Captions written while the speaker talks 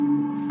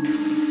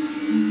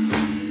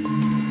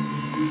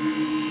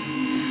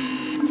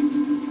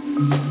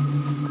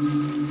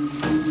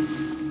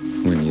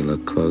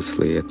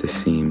closely at the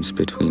seams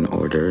between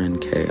order and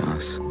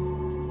chaos.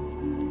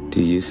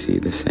 Do you see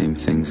the same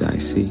things I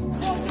see?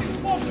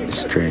 The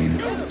strain,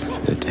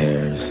 the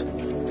tears,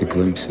 the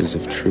glimpses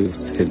of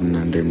truth hidden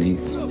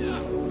underneath.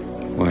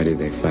 Why do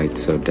they fight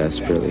so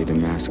desperately to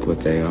mask what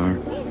they are?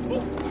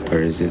 Or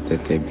is it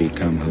that they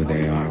become who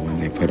they are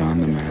when they put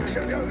on the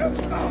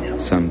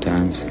mask?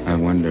 Sometimes I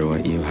wonder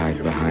what you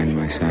hide behind,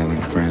 my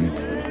silent friend.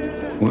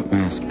 What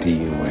mask do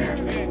you wear?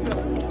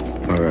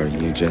 Or are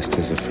you just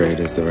as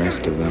afraid as the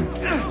rest of them?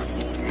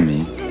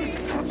 Me?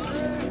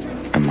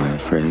 Am I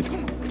afraid?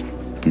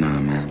 Nah,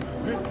 man.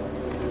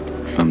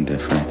 I'm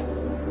different.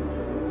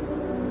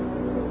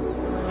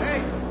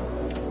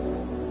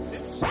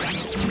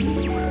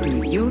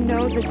 Do you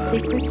know the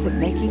secrets of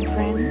making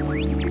friends?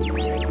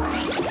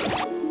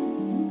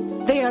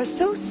 They are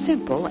so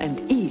simple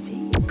and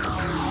easy.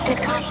 The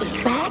Coffee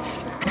Clutch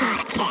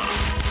Podcast.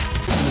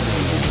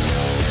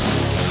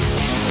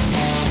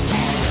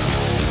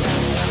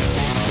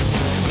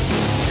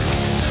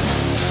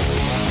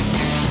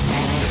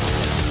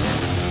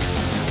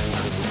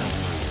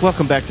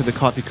 Welcome back to the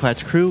Coffee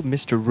Klatch Crew,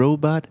 Mr.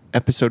 Robot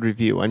episode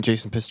review. I'm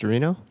Jason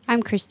Pistorino.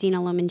 I'm Christina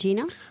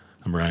Lomangino.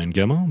 I'm Ryan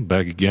Gemmel,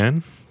 back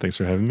again. Thanks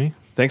for having me.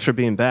 Thanks for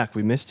being back.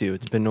 We missed you.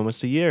 It's been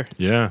almost a year.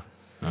 Yeah,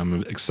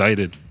 I'm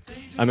excited.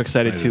 I'm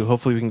excited too.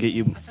 Hopefully we can get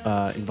you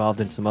involved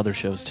in some other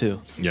shows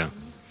too. Yeah.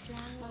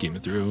 Game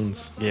of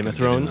Thrones. Game of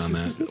Thrones. On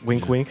that.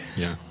 Wink, yeah. wink.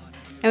 Yeah.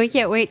 And we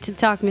can't wait to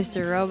talk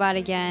Mr. Robot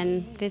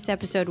again. This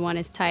episode 1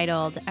 is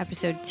titled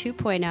Episode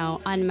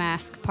 2.0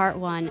 Unmask Part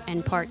 1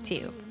 and Part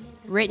 2.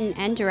 Written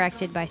and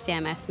directed by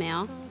Sam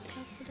Esmail.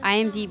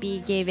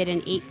 IMDb gave it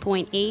an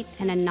 8.8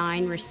 and a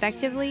 9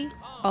 respectively,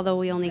 although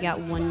we only got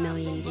 1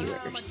 million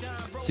viewers.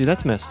 See,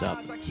 that's messed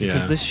up. Yeah.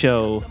 Because this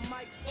show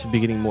should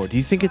be getting more. Do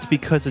you think it's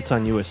because it's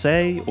on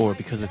USA or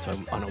because it's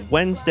on a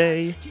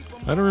Wednesday?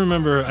 I don't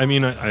remember. I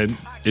mean,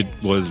 it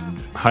was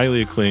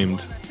highly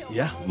acclaimed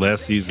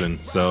last season,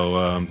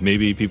 so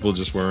maybe people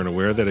just weren't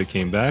aware that it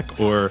came back,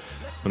 or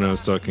when I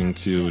was talking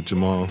to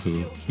Jamal,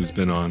 who's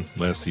been on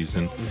last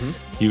season,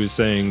 he was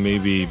saying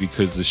maybe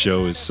because the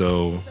show is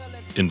so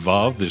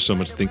involved, there's so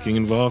much thinking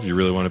involved, you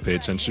really want to pay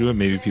attention to it.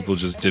 Maybe people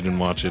just didn't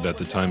watch it at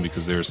the time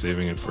because they were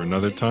saving it for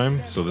another time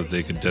so that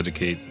they could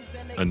dedicate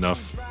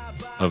enough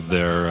of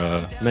their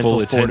mental full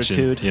attention.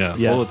 fortitude. Yeah,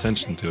 Yes. full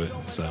attention to it.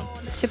 So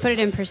To put it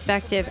in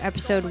perspective,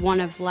 episode 1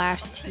 of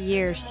last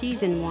year,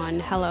 season 1,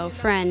 Hello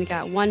Friend,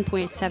 got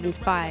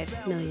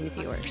 1.75 million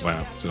viewers.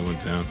 wow, so it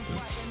went down.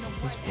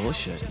 That's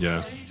bullshit.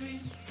 yeah.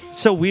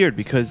 So weird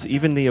because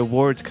even the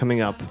awards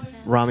coming up,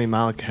 Rami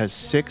Malek has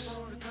 6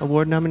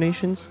 award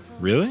nominations.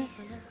 Really?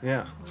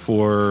 Yeah.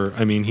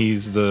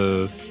 He's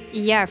the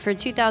Yeah, for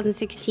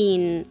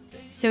 2016.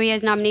 So he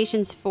has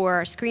nominations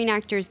for Screen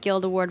Actors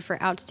Guild Award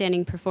for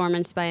Outstanding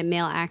Performance by a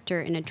Male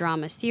Actor in a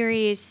Drama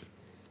Series,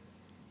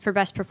 for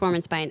Best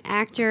Performance by an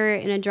Actor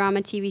in a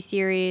Drama TV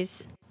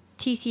Series,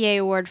 TCA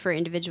Award for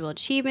Individual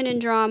Achievement in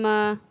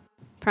Drama,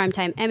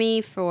 Primetime Emmy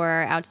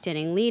for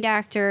Outstanding Lead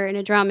Actor in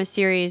a Drama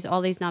Series.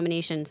 All these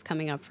nominations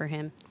coming up for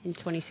him in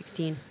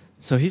 2016.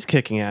 So he's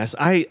kicking ass.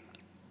 I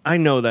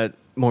know that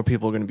more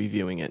people are going to be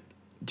viewing it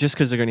just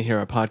because they're going to hear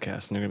our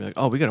podcast and they're going to be like,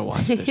 oh, we got to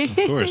watch this. of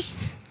course.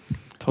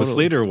 Totally. Well,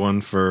 Slater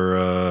won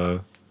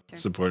for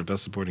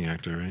best supporting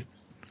actor, right?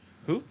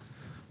 Who?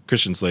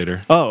 Christian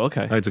Slater. Oh,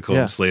 okay. I had to call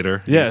him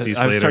Slater. Yeah, You see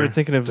I Slater? started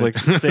thinking of like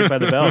Saved by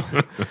the Bell.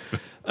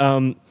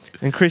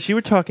 And Chris, you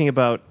were talking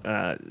about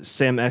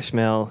Sam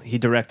Esmail. He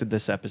directed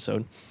this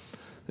episode.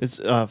 It's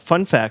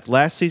fun fact.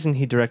 Last season,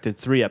 he directed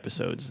 3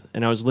 episodes.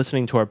 And I was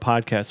listening to our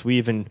podcast. We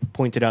even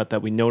pointed out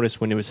that we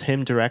noticed when it was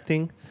him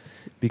directing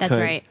because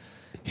That's right.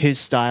 his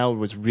style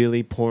was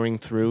really pouring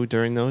through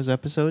during those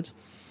episodes.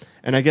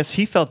 And I guess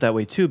he felt that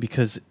way too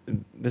because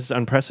this is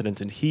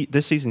unprecedented.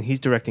 This season, he's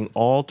directing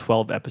all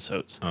 12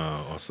 episodes.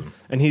 Oh, awesome.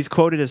 And he's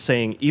quoted as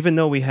saying, even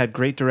though we had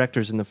great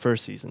directors in the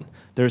first season,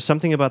 there's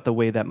something about the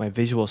way that my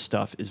visual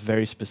stuff is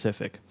very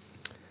specific.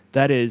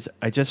 That is,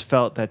 I just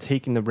felt that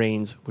taking the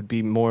reins would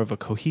be more of a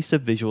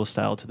cohesive visual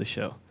style to the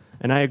show.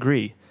 And I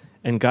agree.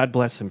 And God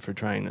bless him for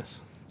trying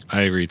this.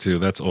 I agree too.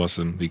 That's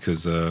awesome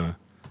because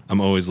I'm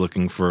always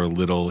looking for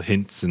little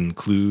hints and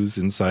clues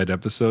inside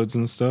episodes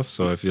and stuff.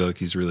 So I feel like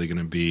he's really going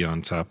to be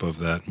on top of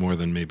that more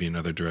than maybe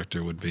another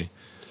director would be.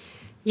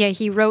 Yeah,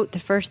 he wrote the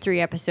first 3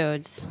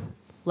 episodes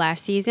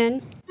last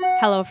season.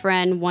 Hello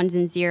Friend, Ones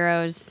and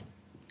Zeros,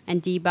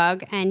 and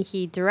Debug. And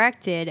he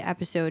directed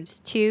episodes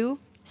 2,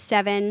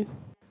 7,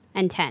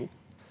 and 10.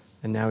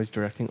 And now he's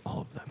directing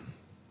all of them.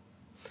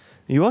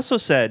 You also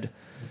said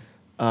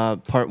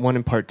part 1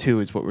 and part 2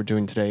 is what we're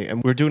doing today.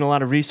 And we're doing a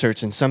lot of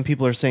research, and some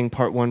people are saying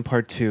part 1,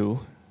 part 2,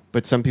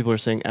 but some people are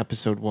saying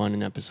episode 1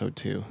 and episode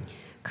 2.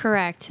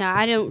 Correct. Now,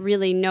 I don't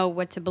really know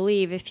what to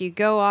believe. If you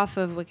go off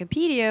of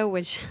Wikipedia,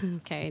 which,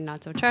 okay,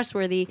 not so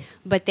trustworthy,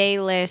 but they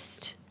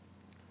list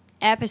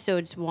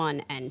episodes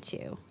 1 and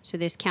 2. So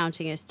this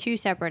counting as 2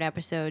 separate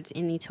episodes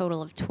in the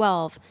total of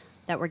 12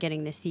 that we're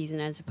getting this season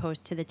as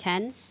opposed to the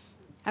 10.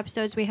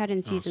 episodes we had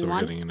in season so we're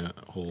 1. getting in a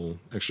whole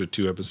extra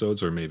 2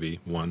 episodes, or maybe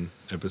 1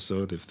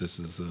 episode if this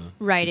is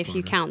Right, if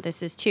you two-parter. count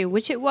this as 2,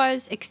 which it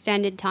was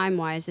extended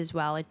time-wise as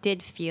well. It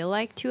did feel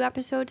like 2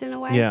 episodes in a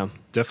way. Yeah.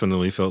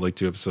 Definitely felt like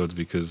 2 episodes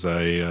because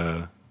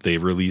they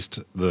released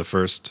the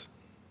first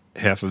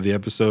half of the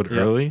episode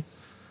early.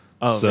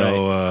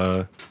 Oh,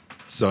 right.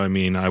 So I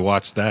mean, I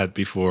watched that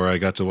before I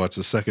got to watch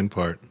the second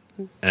part,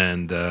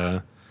 and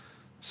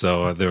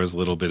so there was a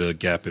little bit of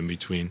gap in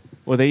between.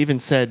 Well, they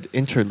even said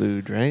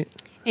interlude, right?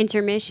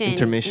 Intermission,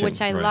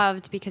 which I Right.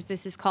 loved because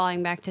this is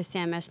calling back to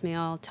Sam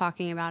Esmail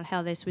talking about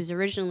how this was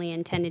originally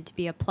intended to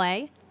be a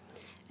play,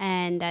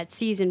 and that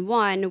season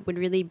 1 would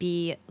really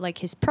be like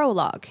his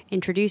prologue,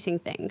 introducing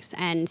things,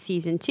 and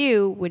season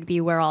 2 would be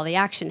where all the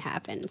action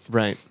happens.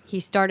 Right. He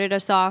started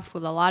us off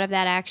with a lot of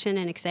that action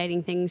and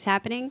exciting things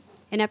happening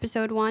in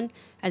episode 1,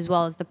 as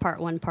well as the part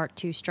 1, part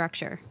 2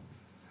 structure.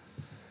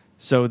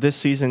 So this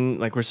season,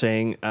 like we're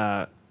saying,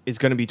 is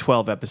going to be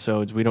 12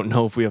 episodes. We don't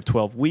know if we have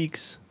 12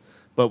 weeks,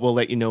 but we'll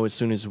let you know as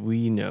soon as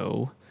we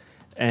know.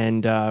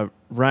 And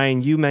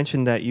Ryan, you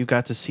mentioned that you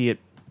got to see it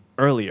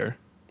earlier,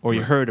 or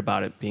you heard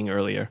about it being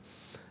earlier.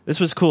 This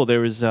was cool.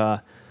 There was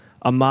a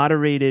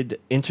moderated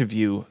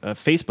interview, a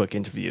Facebook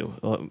interview,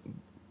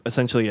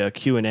 essentially a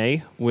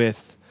Q&A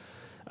with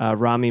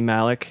Rami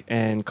Malek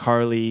and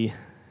Carly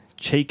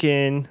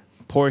Chaikin,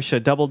 Portia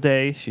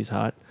Doubleday, she's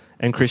hot,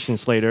 and Christian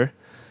Slater,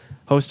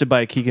 hosted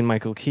by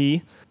Keegan-Michael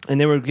Key. And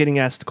they were getting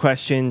asked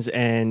questions,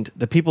 and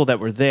the people that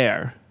were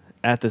there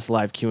at this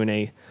live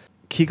Q&A,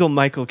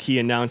 Keegan-Michael Key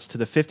announced to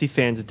the 50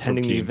 fans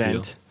attending the Key and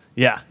Peele.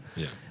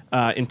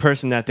 event, in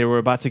person, that they were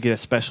about to get a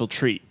special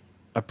treat,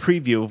 a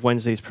preview of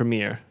Wednesday's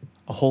premiere,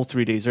 a whole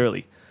 3 days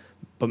early.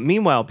 But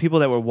meanwhile, people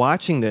that were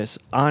watching this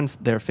on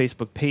their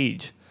Facebook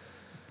page,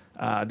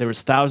 there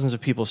was thousands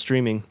of people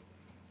streaming.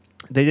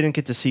 They didn't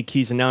get to see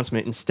Key's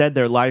announcement. Instead,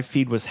 their live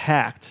feed was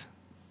hacked,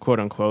 quote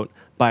unquote,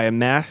 by a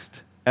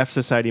masked F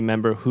Society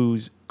member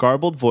whose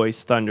garbled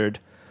voice thundered,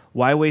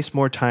 "Why waste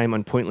more time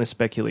on pointless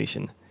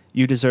speculation?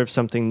 You deserve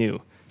something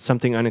new,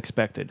 something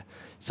unexpected,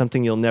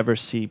 something you've never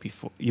seen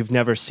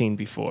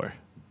before."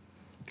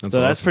 That's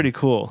So that's awesome. pretty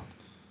cool.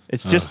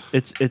 It's just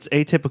it's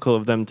atypical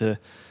of them to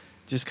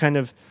just kind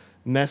of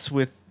mess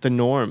with the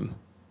norm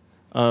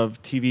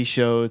of TV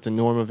shows, the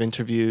norm of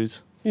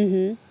interviews.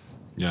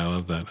 Yeah, I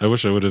love that. I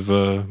wish I would have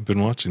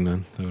been watching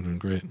then. That would have been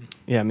great.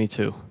 Yeah, me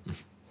too.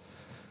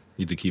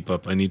 Need to keep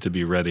up. I need to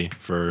be ready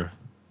for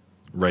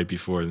right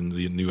before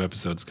the new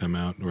episodes come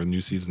out or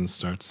new season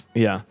starts.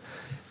 Yeah.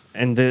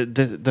 And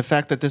the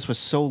fact that this was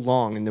so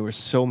long and there was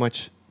so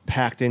much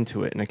packed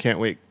into it, and I can't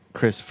wait,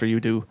 Chris, for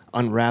you to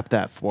unwrap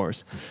that for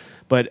us.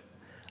 But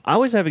I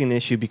was having an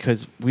issue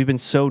because we've been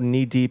so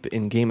knee-deep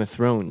in Game of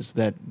Thrones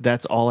that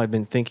that's all I've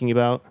been thinking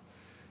about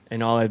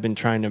and all I've been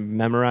trying to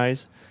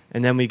memorize.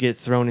 And then we get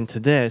thrown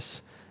into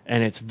this,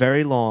 and it's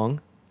very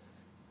long,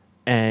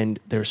 and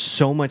there's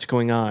so much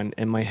going on,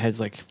 and my head's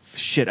like,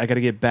 shit, I got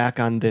to get back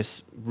on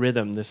this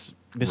rhythm, this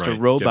Mr. Right,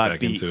 Robot get back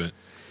beat. into it.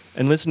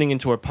 And listening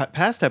into our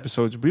past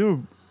episodes, we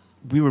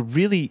were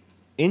really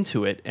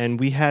into it, and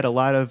we had a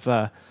lot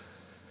of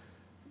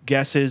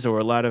guesses or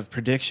a lot of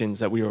predictions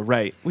that we were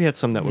right. We had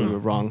some that we were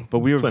wrong, but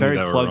we were Plenty very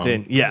that were plugged wrong.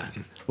 in. Yeah,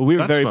 but we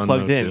were That's very fun,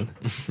 plugged though, in,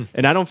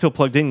 and I don't feel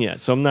plugged in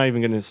yet, so I'm not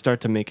even going to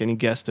start to make any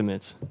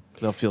guesstimates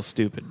because I'll feel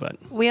stupid. But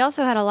We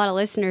also had a lot of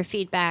listener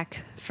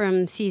feedback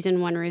from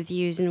season 1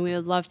 reviews, and we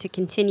would love to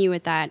continue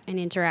with that and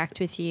interact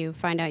with you,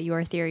 find out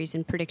your theories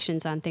and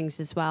predictions on things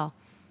as well.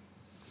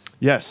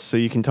 yes, so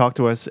you can talk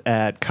to us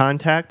at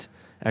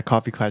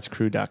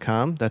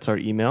contact@coffeeclatchcrew.com. That's our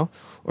email,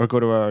 or go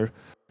to our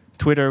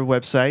Twitter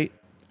website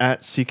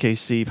at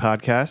CKC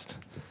Podcast,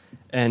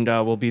 and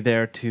we'll be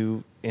there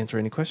to answer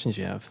any questions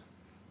you have.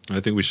 I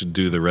think we should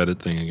do the Reddit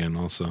thing again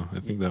also. I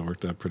think that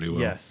worked out pretty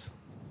well. Yes.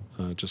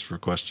 Just for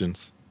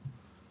questions.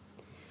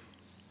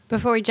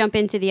 Before we jump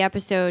into the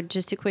episode,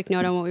 just a quick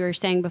note on what we were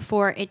saying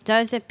before. It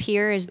does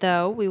appear as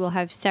though we will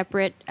have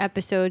separate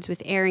episodes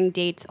with airing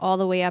dates all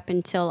the way up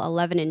until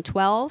 11 and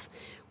 12,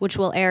 which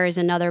will air as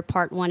another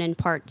part 1 and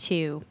part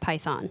 2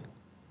 Python.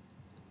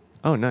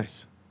 Oh,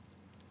 nice.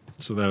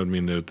 So that would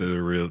mean that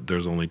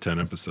there's only 10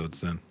 episodes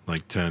then.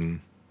 Like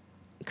 10.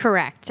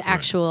 Correct.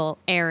 Actual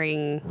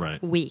airing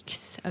Right.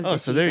 weeks of Oh, the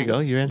so there you season. go.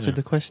 You answered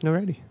the question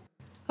already.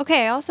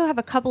 Okay, I also have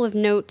a couple of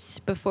notes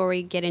before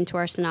we get into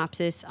our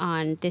synopsis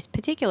on this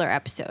particular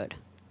episode.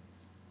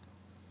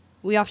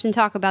 We often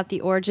talk about the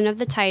origin of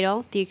the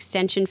title. The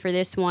extension for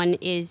this one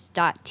is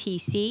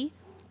 .tc,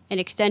 an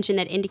extension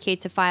that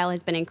indicates a file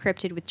has been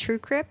encrypted with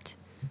TrueCrypt.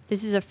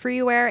 This is a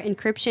freeware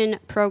encryption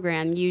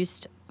program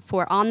used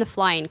for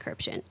on-the-fly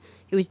encryption.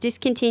 It was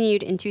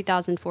discontinued in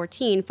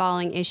 2014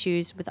 following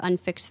issues with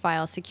unfixed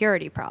file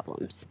security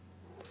problems.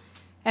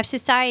 F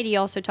Society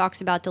also talks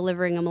about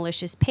delivering a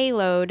malicious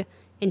payload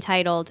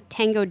entitled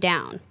Tango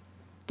Down.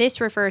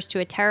 This refers to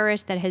a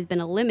terrorist that has been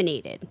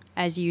eliminated,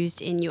 as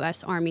used in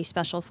U.S. Army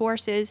Special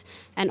Forces,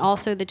 and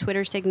also the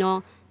Twitter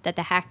signal that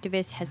the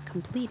hacktivist has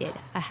completed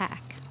a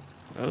hack.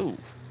 Oh.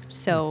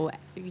 So,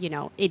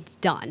 it's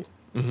done.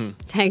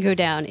 Tango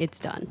Down,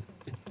 it's done.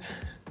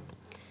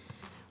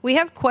 We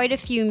have quite a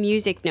few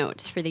music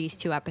notes for these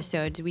two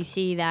episodes. We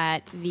see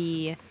that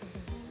the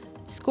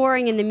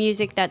scoring and the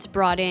music that's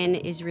brought in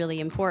is really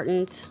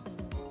important.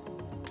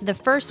 The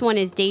first one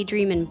is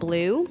Daydream in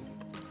Blue,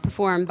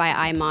 performed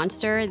by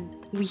iMonster.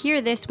 We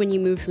hear this when you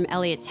move from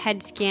Elliot's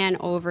head scan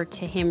over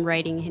to him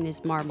writing in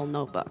his marble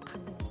notebook.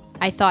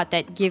 I thought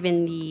that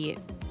given the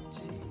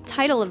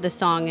title of the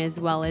song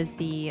as well as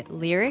the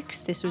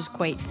lyrics, this was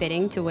quite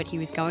fitting to what he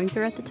was going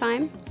through at the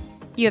time.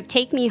 You have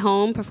Take Me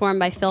Home, performed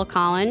by Phil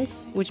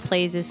Collins, which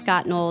plays as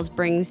Scott Knowles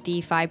brings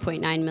the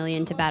 $5.9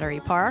 million to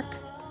Battery Park.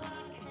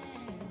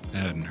 I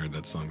hadn't heard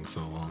that song in so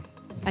long.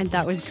 And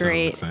that was So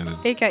great. excited.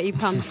 It got you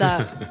pumped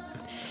up.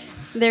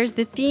 There's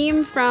the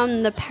theme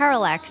from The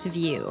Parallax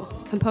View,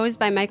 composed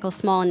by Michael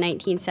Small in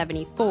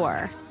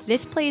 1974.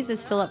 This plays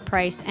as Philip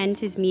Price ends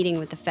his meeting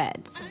with the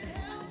feds.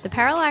 The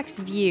Parallax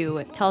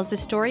View tells the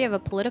story of a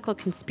political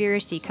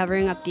conspiracy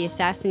covering up the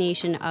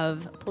assassination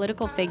of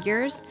political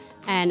figures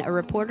and a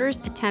reporter's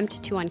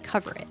attempt to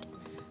uncover it.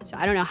 So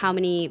I don't know how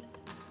many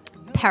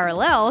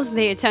parallels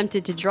they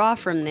attempted to draw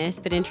from this,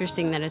 but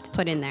interesting that it's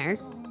put in there.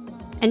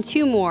 And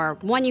two more.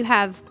 One, you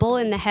have Bull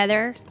in the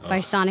Heather by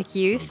Sonic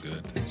Youth. So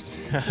good.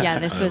 Yeah,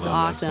 this I was love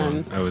that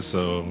awesome. song. I was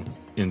so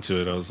into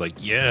it. I was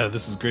like, yeah,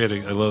 this is great.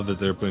 I love that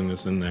they're putting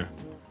this in there.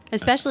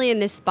 Especially in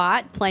this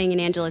spot, playing in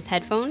Angela's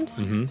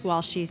headphones Mm-hmm.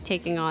 while she's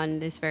taking on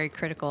this very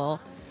critical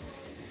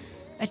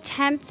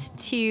attempt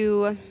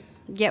to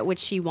get what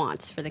she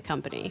wants for the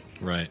company.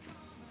 Right.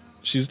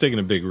 She was taking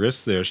a big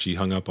risk there. She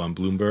hung up on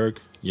Bloomberg,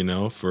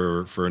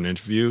 for an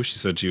interview. She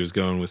said she was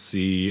going with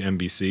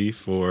CNBC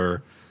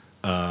for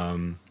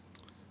the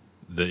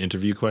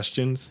interview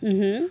questions.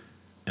 Mm-hmm.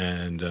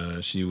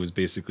 And she was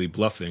basically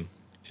bluffing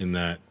in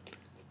that.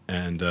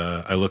 And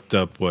I looked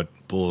up what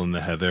Bull in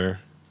the Heather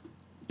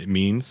it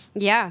means.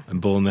 Yeah.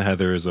 And Bull in the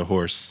Heather is a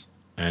horse.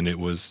 And it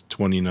was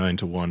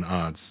 29-1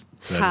 odds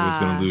that it was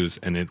going to lose.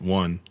 And it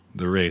won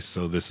the race.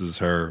 So this is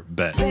her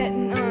bet.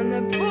 Betting on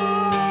the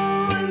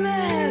bull in the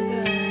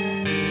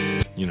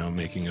heather.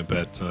 Making a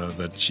bet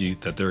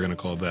that they're going to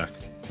call back.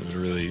 It was a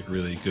really,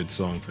 really good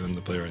song for them to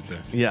play right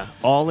there. Yeah,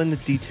 all in the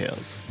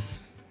details.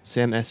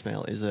 Sam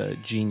Esmail is a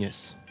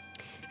genius.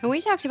 And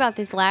we talked about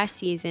this last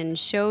season,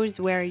 shows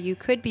where you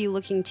could be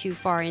looking too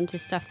far into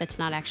stuff that's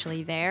not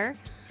actually there,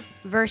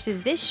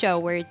 versus this show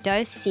where it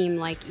does seem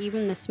like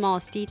even the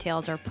smallest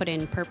details are put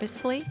in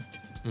purposefully,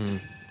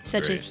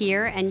 such Great. as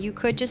here, and you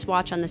could just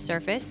watch on the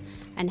surface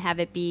and have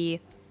it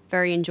be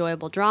very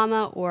enjoyable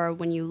drama, or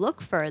when you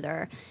look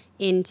further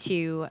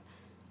into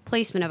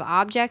placement of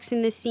objects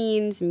in the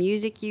scenes,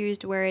 music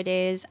used where it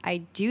is, I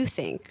do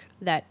think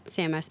that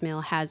Sam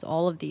Esmail has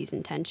all of these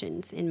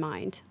intentions in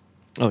mind.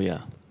 Oh,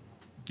 yeah.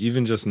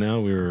 Even just now,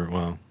 we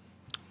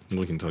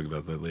can talk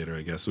about that later,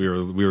 I guess. We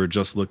were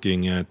just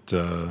looking at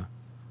the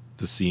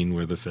scene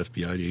where the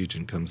FBI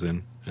agent comes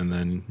in, and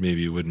then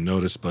maybe you wouldn't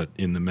notice, but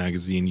in the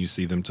magazine you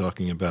see them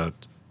talking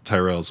about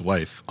Tyrell's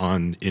wife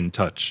on In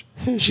Touch.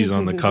 She's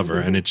on the cover,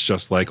 and it's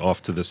just like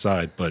off to the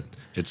side, but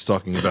it's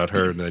talking about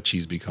her that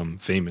she's become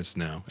famous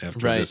now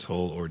after Right. this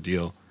whole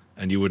ordeal.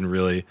 And you wouldn't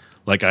really,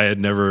 I had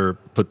never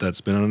put that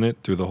spin on it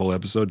through the whole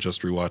episode,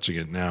 just rewatching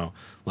it now.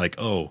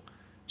 Oh,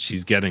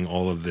 she's getting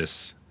all of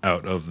this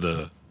out of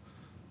this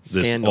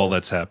Scandal. all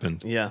that's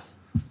happened. Yeah.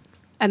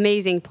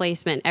 Amazing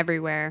placement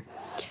everywhere.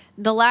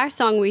 The last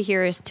song we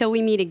hear is Till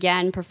We Meet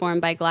Again,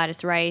 performed by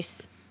Gladys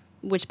Rice,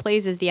 which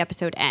plays as the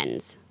episode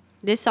ends.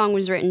 This song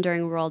was written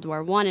during World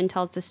War I and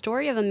tells the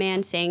story of a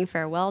man saying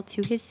farewell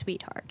to his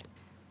sweetheart.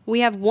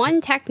 We have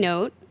one tech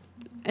note,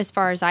 as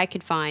far as I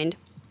could find.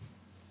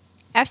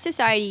 F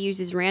Society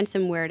uses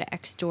ransomware to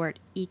extort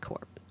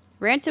eCorp.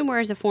 Ransomware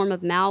is a form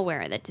of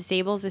malware that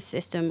disables a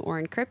system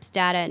or encrypts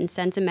data and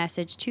sends a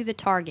message to the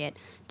target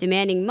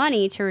demanding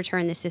money to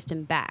return the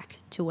system back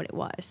to what it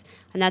was.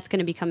 And that's going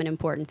to become an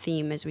important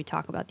theme as we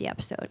talk about the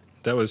episode.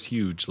 That was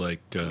huge.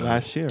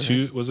 Last year,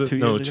 two right? was it? 2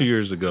 No, years 2 ago?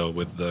 years ago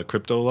with the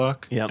crypto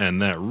lock. Yep. And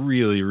that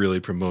really, really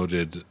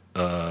promoted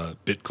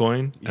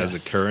Bitcoin as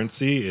Yes. a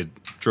currency. It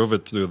drove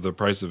it through the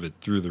price of it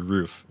through the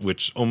roof,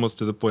 which almost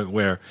to the point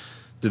where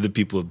did the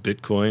people of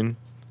Bitcoin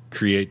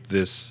create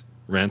this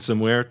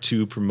ransomware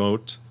to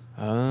promote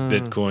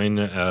Bitcoin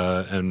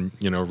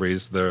and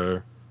raise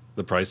the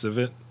price of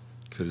it,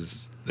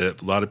 because a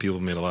lot of people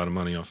made a lot of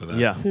money off of that.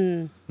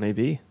 Yeah.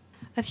 Maybe.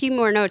 A few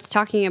more notes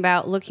talking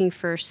about looking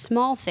for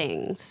small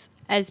things.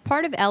 As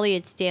part of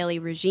Elliot's daily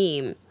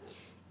regime,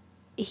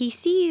 he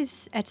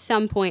sees at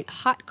some point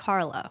Hot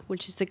Carla,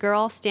 which is the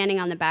girl standing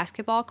on the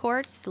basketball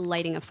courts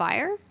lighting a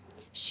fire.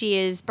 She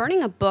is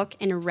burning a book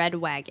in a red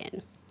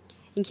wagon.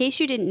 In case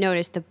you didn't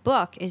notice, the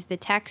book is the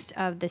text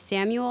of the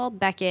Samuel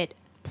Beckett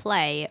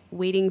play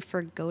Waiting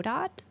for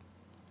Godot,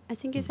 I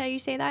think is how you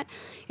say that.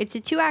 It's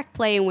a 2-act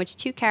play in which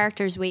 2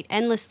 characters wait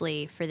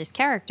endlessly for this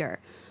character.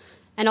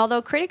 And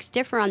although critics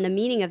differ on the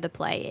meaning of the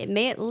play, it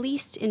may at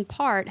least in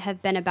part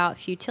have been about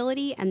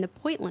futility and the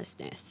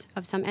pointlessness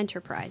of some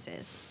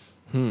enterprises.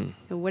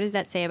 So what does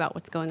that say about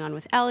what's going on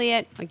with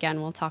Elliot?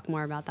 Again, we'll talk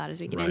more about that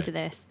as we get Right. into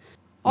this.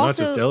 Not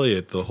just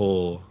Elliot, the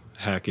whole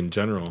hack in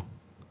general.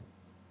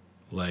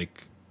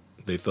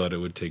 they thought it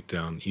would take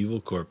down Evil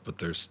Corp, but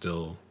they're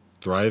still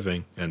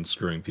thriving and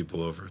screwing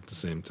people over at the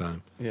same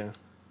time. Yeah.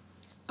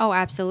 Oh,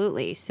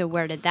 absolutely. So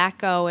where did that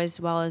go, as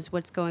well as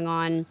what's going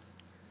on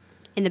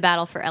in the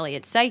battle for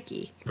Elliot's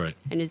psyche? Right.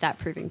 And is that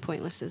proving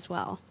pointless as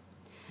well?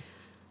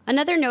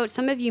 Another note,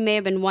 some of you may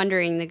have been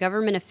wondering, the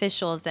government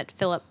officials that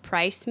Philip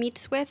Price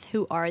meets with,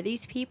 who are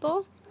these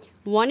people?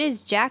 One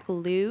is Jack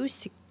Lew,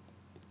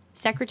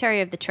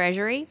 Secretary of the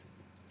Treasury.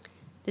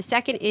 The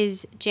second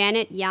is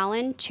Janet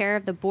Yellen, Chair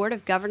of the Board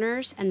of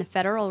Governors and the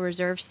Federal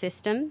Reserve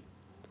System.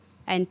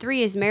 And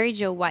 3 is Mary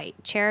Jo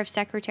White, Chair of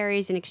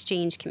Secretaries and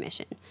Exchange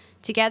Commission.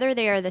 Together,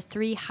 they are the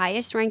 3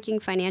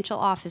 highest-ranking financial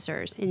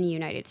officers in the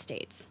United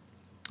States.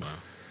 Wow.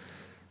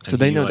 So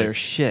they know their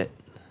shit.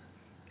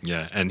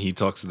 Yeah, and he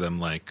talks to them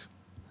like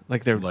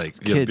they're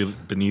kids.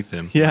 Beneath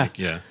him. Yeah. Like,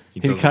 yeah.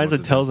 He kind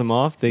of tells them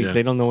off.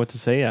 They don't know what to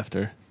say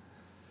after.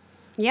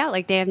 Yeah,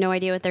 like they have no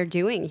idea what they're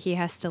doing. He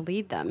has to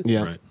lead them.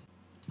 Yeah. Right.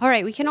 All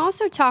right, we can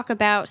also talk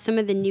about some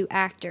of the new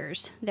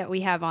actors that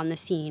we have on the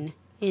scene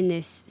in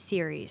this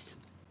series.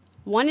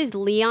 One is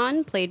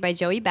Leon, played by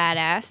Joey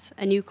Badass,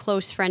 a new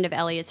close friend of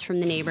Elliot's from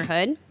the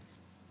neighborhood.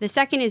 The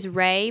second is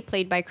Ray,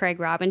 played by Craig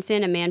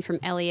Robinson, a man from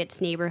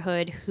Elliot's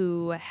neighborhood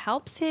who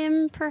helps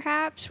him,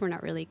 perhaps. We're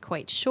not really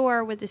quite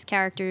sure what this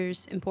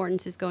character's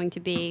importance is going to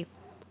be.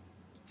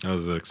 I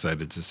was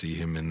excited to see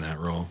him in that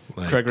role.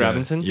 Like, Craig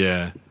Robinson?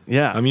 Yeah.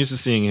 Yeah. I'm used to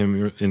seeing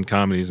him in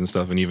comedies and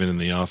stuff, and even in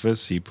The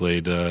Office, he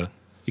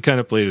kind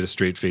of played a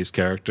straight-faced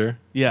character.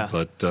 Yeah.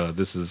 But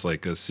this is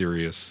like a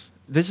serious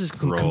This is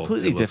role,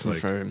 completely it looks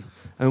different like. for him.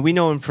 I mean, we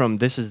know him from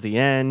This Is the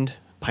End,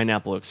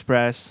 Pineapple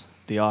Express,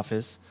 The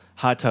Office,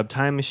 Hot Tub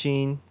Time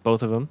Machine,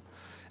 both of them,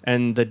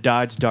 and the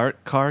Dodge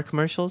Dart car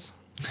commercials.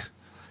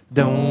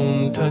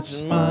 Don't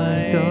touch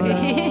my Dart.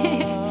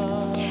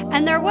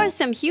 And there was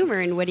some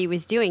humor in what he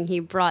was doing. He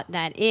brought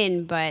that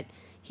in, but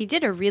he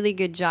did a really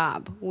good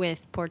job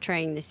with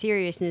portraying the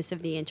seriousness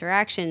of the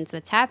interactions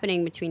that's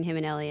happening between him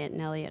and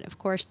Elliot, of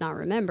course, not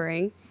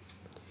remembering.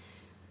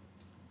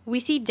 We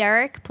see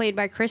Derek, played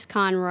by Chris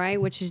Conroy,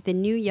 which is the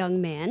new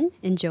young man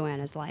in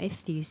Joanna's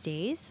life these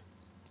days.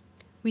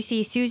 We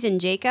see Susan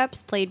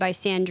Jacobs, played by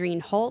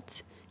Sandrine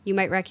Holt. You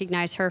might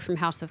recognize her from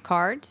House of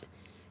Cards.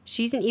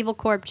 She's an Evil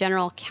Corp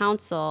general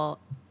counsel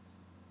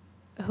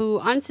who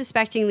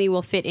unsuspectingly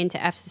will fit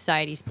into F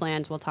Society's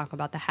plans. We'll talk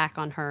about the hack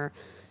on her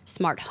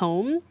smart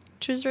home,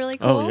 which was really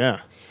cool. Oh,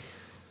 yeah.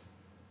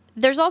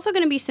 There's also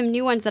going to be some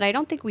new ones that I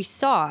don't think we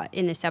saw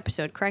in this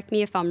episode. Correct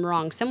me if I'm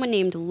wrong. Someone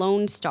named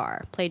Lone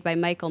Star, played by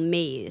Michael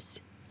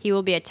Mays. He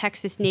will be a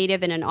Texas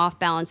native and an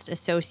off-balanced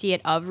associate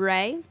of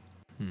Ray.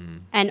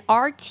 And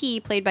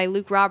RT, played by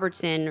Luke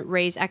Robertson,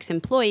 Ray's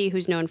ex-employee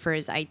who's known for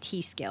his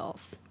IT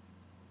skills.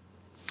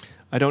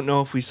 I don't know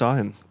if we saw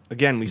him.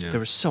 Again, there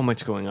was so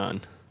much going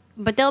on.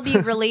 But they'll be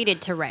related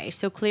to Ray,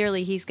 so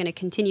clearly he's going to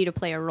continue to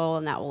play a role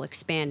and that will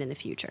expand in the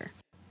future.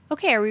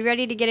 Okay, are we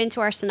ready to get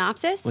into our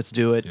synopsis? Let's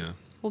do it. Yeah.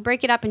 We'll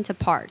break it up into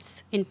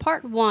parts. In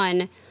part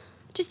 1,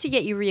 just to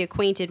get you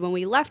reacquainted, when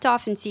we left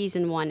off in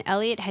season 1,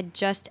 Elliot had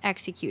just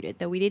executed,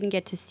 though we didn't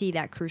get to see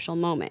that crucial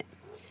moment,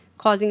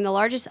 causing the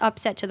largest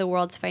upset to the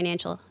world's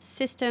financial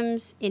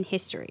systems in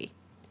history.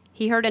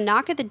 He heard a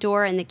knock at the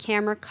door and the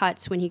camera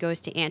cuts when he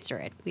goes to answer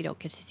it. We don't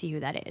get to see who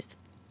that is.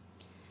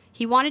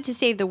 He wanted to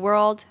save the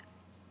world,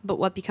 but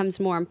what becomes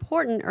more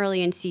important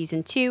early in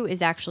season 2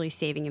 is actually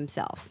saving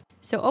himself.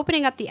 So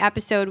opening up the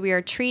episode, we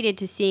are treated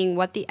to seeing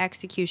what the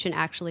execution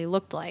actually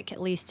looked like,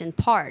 at least in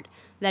part.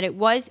 That it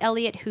was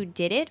Elliot who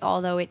did it,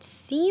 although it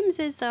seems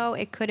as though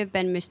it could have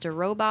been Mr.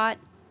 Robot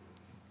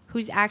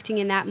who's acting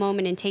in that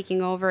moment and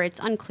taking over. It's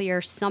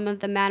unclear. Some of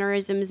the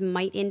mannerisms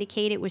might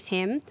indicate it was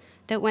him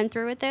that went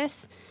through with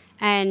this.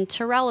 And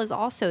Terrell is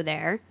also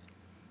there,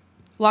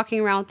 walking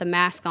around with the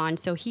mask on,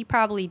 so he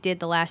probably did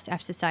the last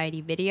F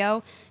Society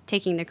video,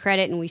 taking the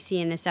credit, and we see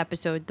in this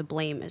episode the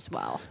blame as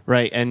well.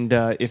 Right, and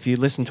if you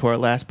listen to our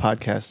last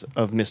podcast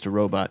of Mr.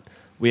 Robot,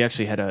 we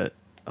actually had a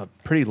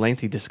pretty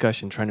lengthy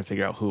discussion trying to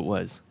figure out who it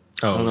was.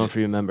 I don't know if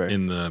you remember.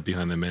 In the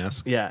Behind the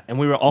Mask? Yeah, and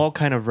we were all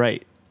kind of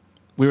right.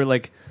 We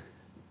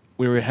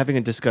were having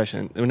a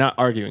discussion. We're not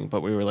arguing,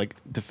 but we were like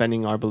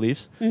defending our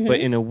beliefs. Mm-hmm.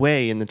 But in a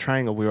way, in the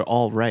triangle, we were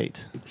all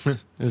right. It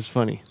was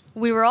funny.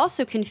 We were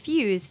also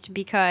confused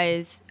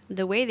because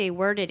the way they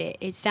worded it,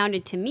 it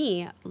sounded to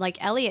me like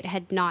Elliot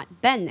had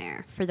not been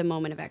there for the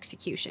moment of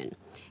execution.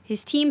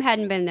 His team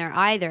hadn't been there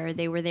either.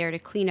 They were there to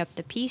clean up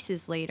the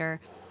pieces later.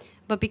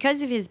 But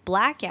because of his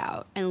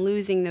blackout and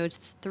losing those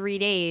 3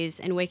 days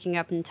and waking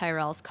up in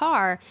Tyrell's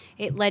car,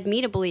 it led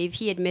me to believe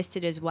he had missed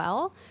it as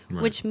well,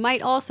 right. Which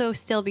might also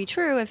still be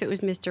true if it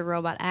was Mr.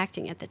 Robot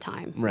acting at the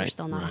time. Right. We're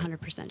still not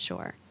 100%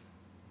 sure.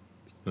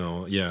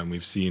 Well, yeah, and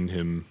we've seen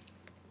him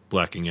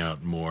blacking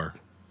out more,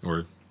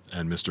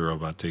 and Mr.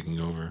 Robot taking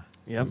over.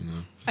 Yep. You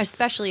know.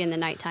 Especially in the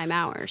nighttime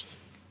hours.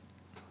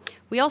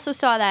 We also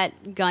saw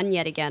that gun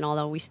yet again,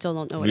 although we still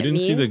don't know what it means.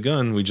 We didn't see the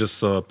gun. We just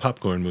saw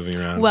popcorn moving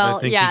around. Well,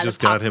 I think yeah, he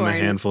just got him a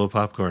handful of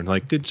popcorn.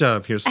 Like, good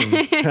job. Here's some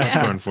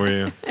popcorn for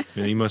you.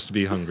 Yeah, you must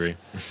be hungry.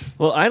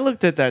 Well, I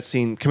looked at that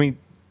scene. Can we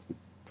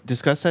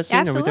discuss that scene?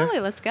 Are we there? Absolutely,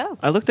 let's go.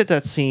 I looked at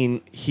that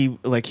scene. He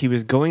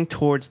was going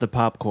towards the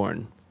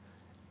popcorn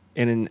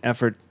in an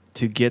effort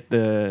to get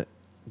the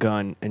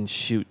gun and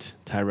shoot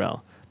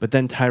Tyrell. But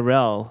then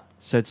Tyrell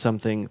said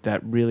something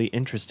that really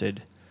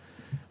interested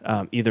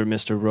either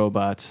Mr.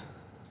 Robot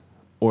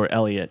or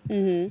Elliot,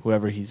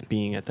 whoever he's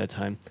being at that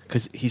time,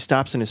 because he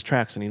stops in his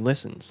tracks and he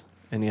listens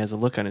and he has a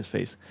look on his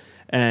face.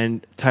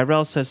 And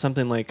Tyrell says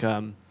something like,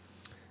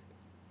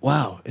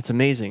 wow, it's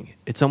amazing.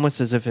 It's almost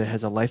as if it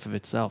has a life of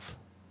itself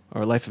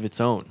or a life of its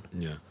own.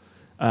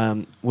 Yeah.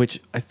 Which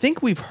I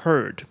think we've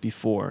heard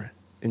before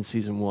in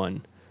season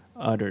 1,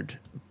 uttered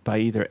by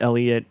either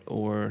Elliot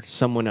or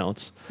someone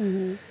else.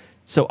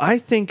 So I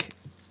think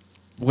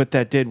what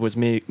that did was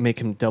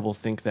make him double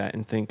think that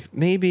and think,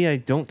 maybe I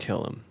don't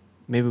kill him.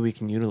 Maybe we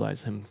can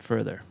utilize him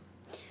further.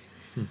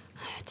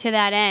 To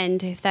that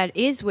end, if that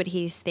is what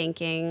he's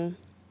thinking,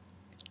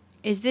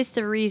 is this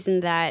the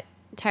reason that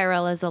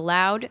Tyrell is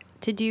allowed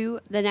to do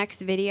the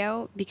next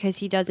video? Because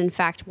he does, in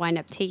fact, wind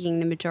up taking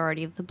the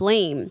majority of the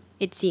blame,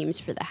 it seems,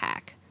 for the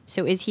hack.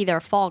 So is he their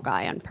fall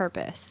guy on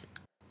purpose?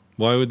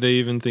 Why would they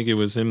even think it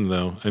was him,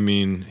 though? I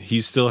mean,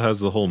 he still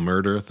has the whole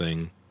murder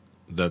thing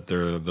that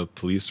the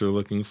police are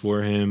looking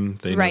for him.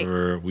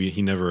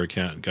 He never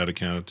got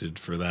accounted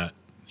for that.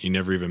 He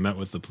never even met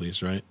with the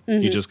police, right?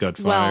 He just got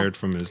fired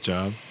from his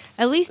job.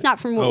 At least not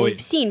from what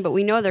we've seen, but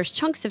we know there's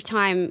chunks of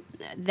time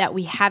that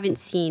we haven't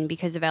seen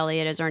because of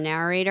Elliot as our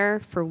narrator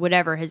for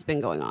whatever has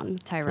been going on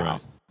with Tyrell.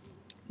 Right.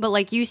 But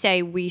like you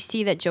say, we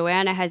see that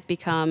Joanna has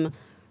become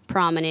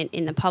prominent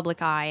in the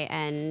public eye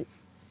and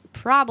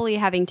probably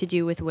having to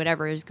do with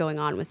whatever is going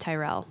on with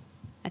Tyrell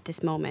at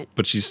this moment.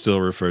 But she's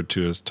still referred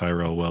to as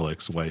Tyrell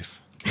Wellick's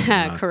wife.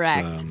 Not,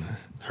 Correct.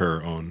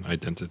 Her own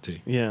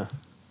identity. Yeah.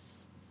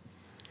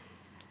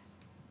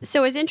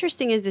 So as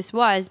interesting as this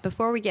was,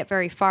 before we get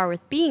very far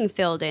with being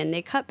filled in,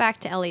 they cut back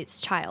to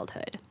Elliot's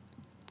childhood.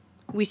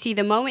 We see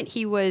the moment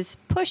he was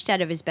pushed out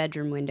of his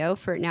bedroom window,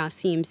 for it now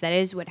seems that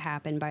is what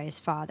happened by his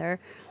father,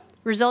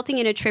 resulting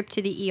in a trip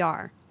to the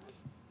ER.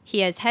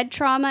 He has head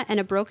trauma and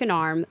a broken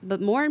arm,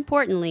 but more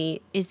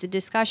importantly is the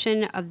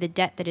discussion of the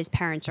debt that his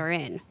parents are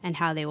in and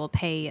how they will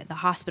pay the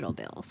hospital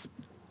bills.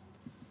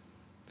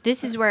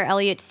 This is where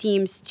Elliot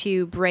seems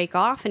to break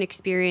off and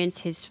experience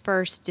his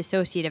first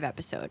dissociative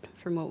episode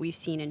from what we've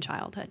seen in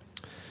childhood.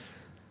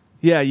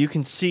 Yeah, you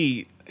can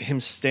see him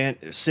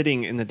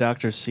sitting in the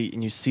doctor's seat,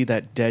 and you see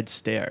that dead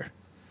stare.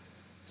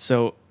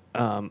 So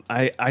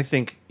I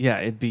think,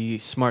 it'd be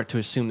smart to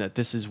assume that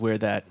this is where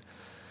that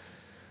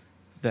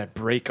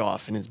break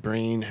off in his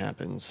brain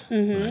happens.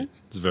 Right.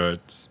 It's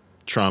very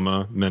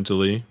trauma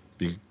mentally.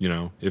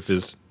 If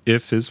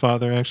his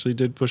father actually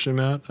did push him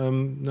out,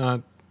 I'm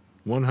not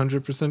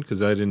 100%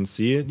 because I didn't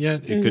see it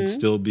yet. It could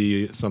still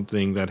be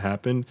something that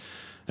happened,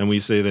 and we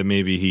say that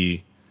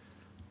maybe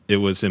it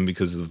was him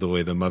because of the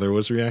way the mother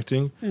was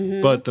reacting.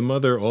 But the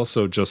mother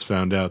also just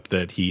found out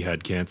that he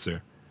had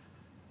cancer,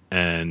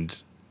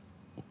 and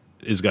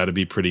is got to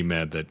be pretty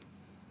mad that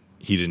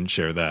he didn't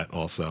share that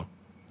also.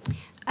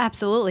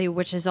 Absolutely,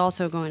 which is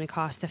also going to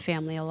cost the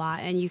family a lot,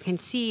 and you can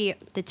see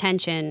the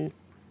tension.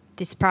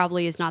 This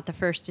probably is not the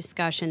first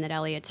discussion that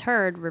Elliot's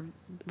heard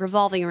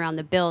revolving around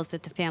the bills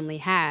that the family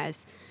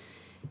has.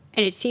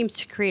 And it seems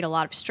to create a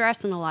lot of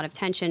stress and a lot of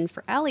tension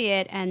for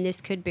Elliot, and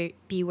this could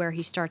be where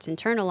he starts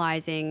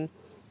internalizing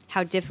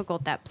how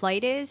difficult that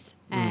plight is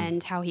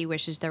and how he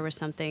wishes there was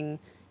something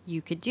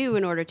you could do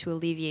in order to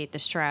alleviate the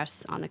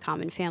stress on the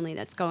common family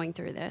that's going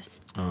through this.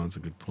 Oh, that's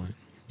a good point.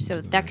 So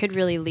that could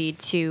really lead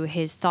to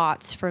his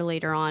thoughts for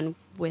later on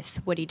with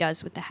what he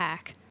does with the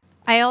hack.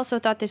 I also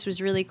thought this was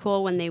really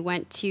cool when they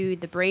went to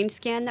the brain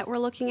scan that we're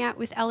looking at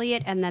with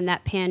Elliot, and then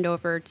that panned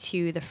over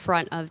to the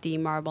front of the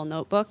marble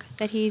notebook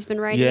that he's been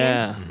writing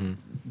in.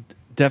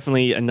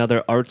 Definitely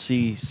another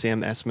artsy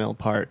Sam Esmail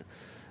part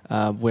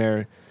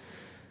where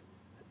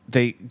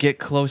they get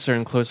closer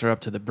and closer up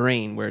to the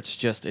brain, where it's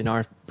just in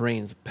our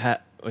brains,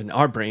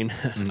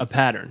 a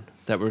pattern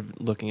that we're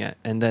looking at,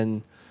 and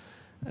then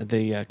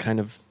they kind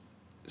of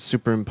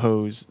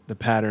superimpose the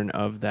pattern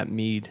of that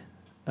Mead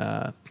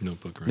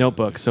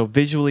notebook. So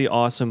visually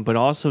awesome, but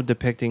also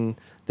depicting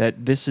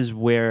that this is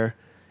where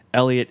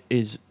Elliot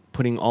is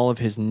putting all of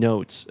his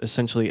notes,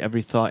 essentially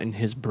every thought in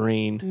his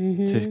brain,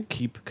 to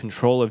keep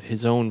control of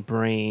his own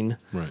brain,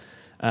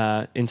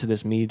 into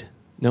this Mead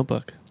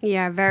notebook.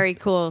 Yeah, very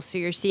cool. So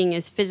you're seeing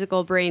his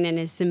physical brain and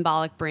his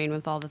symbolic brain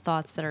with all the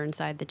thoughts that are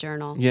inside the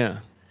journal. Yeah.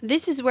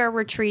 This is where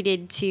we're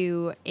treated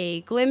to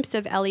a glimpse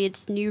of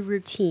Elliot's new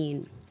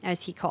routine,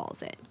 as he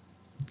calls it.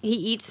 He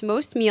eats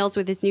most meals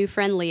with his new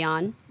friend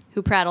Leon,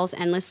 who prattles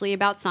endlessly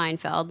about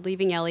Seinfeld,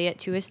 leaving Elliot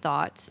to his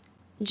thoughts.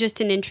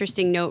 Just an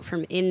interesting note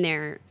from in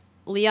there,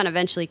 Leon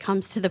eventually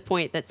comes to the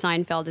point that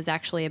Seinfeld is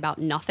actually about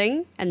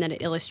nothing, and that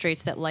it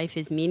illustrates that life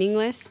is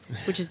meaningless,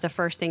 which is the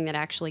first thing that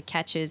actually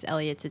catches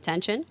Elliot's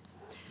attention.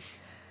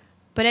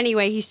 But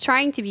anyway, he's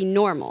trying to be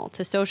normal,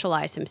 to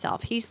socialize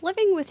himself. He's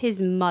living with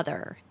his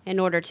mother in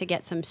order to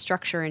get some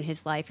structure in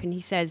his life, and he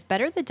says,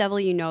 better the devil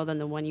you know than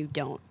the one you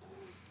don't.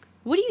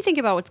 What do you think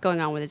about what's going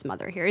on with his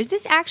mother here? Is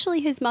this actually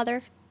his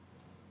mother?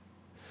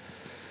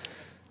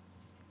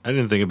 I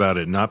didn't think about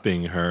it not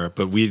being her,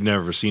 but we'd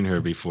never seen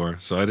her before,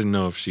 so I didn't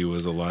know if she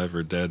was alive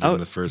or dead in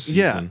the first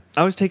season.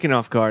 Yeah, I was taken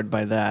off guard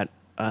by that,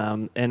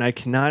 and I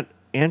cannot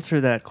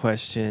answer that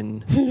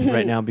question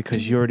right now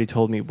because you already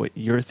told me what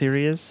your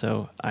theory is,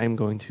 so I'm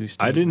going to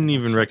stay. I didn't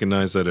even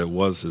recognize that it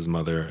was his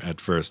mother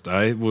at first.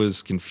 I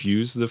was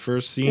confused the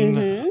first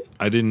scene.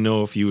 I didn't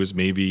know if he was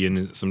maybe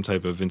in some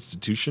type of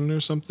institution or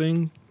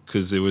something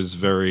because it was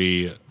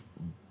very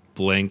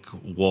blank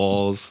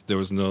walls. There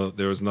was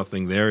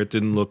nothing there. It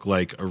didn't look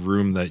like a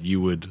room that you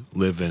would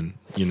live in,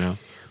 you know?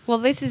 Well,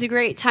 this is a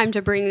great time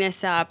to bring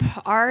this up.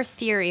 Our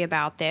theory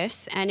about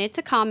this, and it's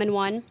a common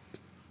one.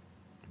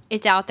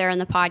 It's out there in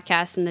the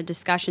podcast and the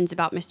discussions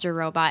about Mr.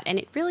 Robot, and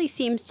it really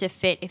seems to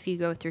fit if you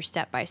go through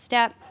step by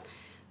step.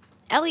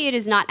 Elliot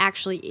is not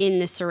actually in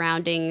the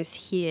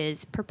surroundings he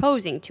is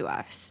proposing to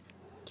us.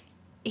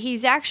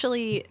 He's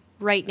actually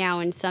right now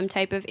in some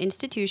type of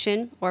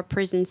institution or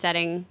prison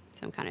setting,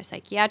 some kind of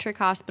psychiatric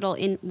hospital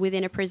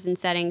within a prison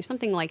setting,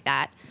 something like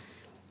that.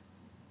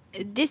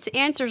 This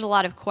answers a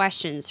lot of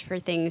questions for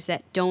things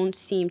that don't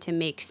seem to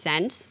make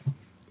sense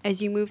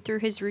as you move through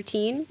his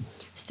routine,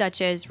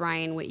 such as,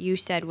 Ryan, what you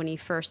said when he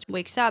first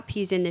wakes up.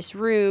 He's in this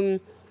room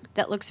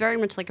that looks very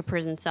much like a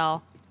prison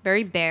cell,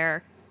 very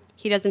bare.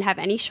 He doesn't have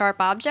any sharp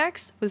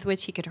objects with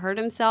which he could hurt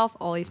himself.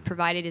 All he's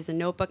provided is a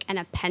notebook and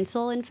a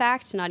pencil, in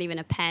fact, not even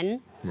a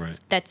pen. Right.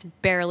 That's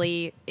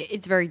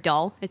it's very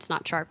dull. It's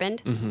not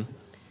sharpened. Mm-hmm.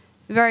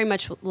 Very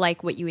much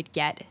like what you would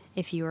get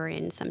if you were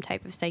in some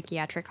type of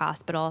psychiatric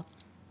hospital.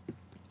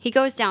 He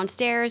goes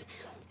downstairs,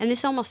 and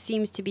this almost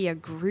seems to be a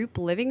group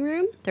living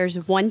room.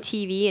 There's one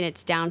TV, and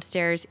it's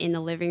downstairs in the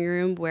living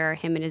room where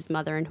him and his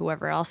mother and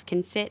whoever else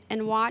can sit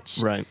and watch.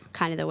 Right.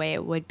 Kind of the way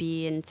it would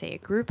be in, say, a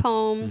group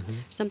home,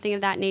 something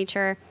of that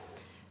nature.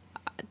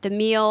 The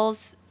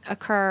meals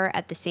occur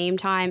at the same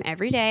time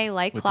every day,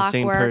 like With the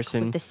same clockwork,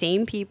 person. with the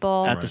same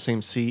people. At the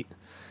same seat.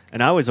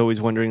 And I was always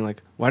wondering,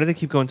 like, why do they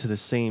keep going to the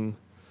same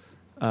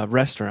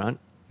restaurant?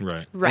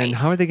 Right. Right. And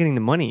how are they getting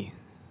the money?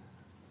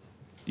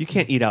 You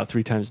can't eat out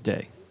 3 times a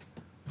day.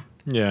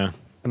 Yeah.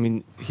 I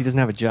mean, he doesn't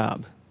have a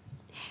job.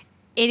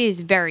 It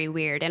is very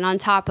weird. And on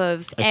top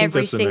of I think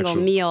every that's an single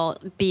actual- meal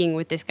being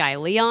with this guy,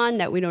 Leon,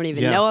 that we don't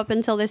even Yeah. know up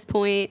until this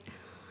point,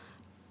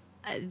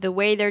 the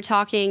way they're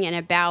talking and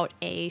about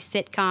a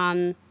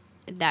sitcom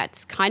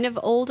that's kind of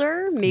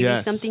older, maybe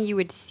Yes. something you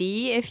would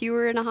see if you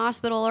were in a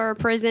hospital or a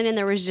prison and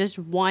there was just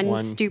one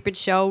One. stupid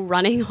show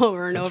running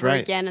over and That's over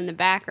right. again in the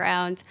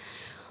background.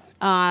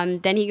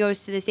 Then he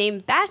goes to the same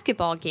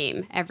basketball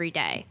game every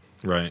day,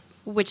 Right.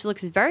 which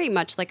looks very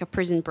much like a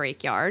prison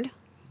break yard.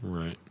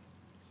 Right.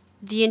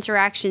 The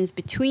interactions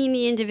between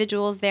the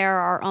individuals there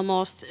are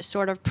almost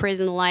sort of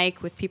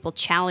prison-like, with people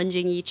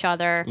challenging each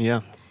other.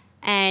 Yeah.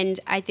 And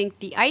I think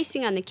the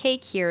icing on the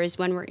cake here is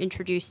when we're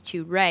introduced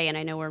to Ray, and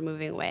I know we're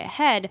moving way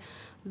ahead,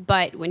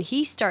 but when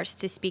he starts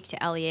to speak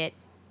to Elliot,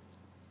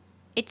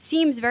 it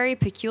seems very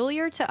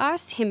peculiar to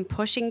us, him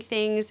pushing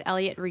things,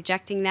 Elliot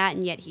rejecting that,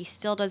 and yet he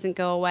still doesn't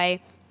go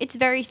away. It's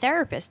very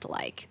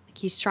therapist-like.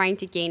 He's trying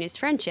to gain his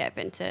friendship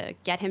and to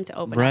get him to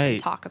open up Right. and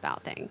talk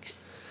about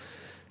things.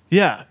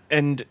 Yeah.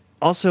 And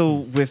also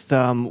with,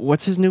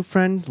 what's his new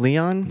friend?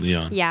 Leon?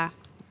 Leon. Yeah.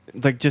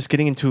 Like just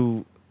getting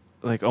into,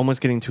 like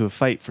almost getting into a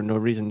fight for no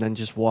reason, then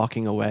just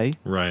walking away.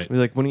 Right. We're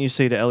like, wouldn't you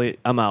say to Elliot,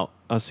 I'm out.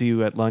 I'll see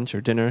you at lunch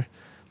or dinner.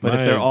 But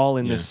if they're all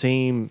in yeah. the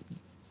same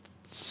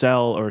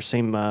cell or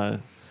same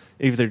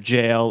either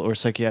jail or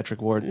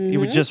psychiatric ward, you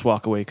would just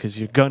walk away because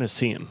you're going to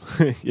see him.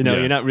 You know, Yeah.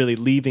 you're not really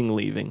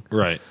leaving.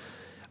 Right.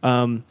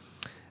 And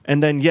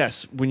then,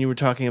 yes, when you were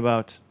talking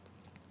about,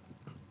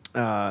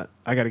 I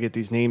got to get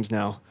these names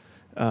now.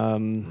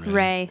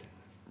 Ray.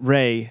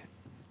 Ray,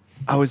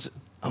 I was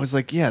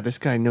like, yeah, this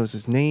guy knows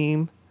his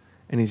name,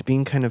 and he's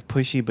being kind of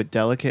pushy but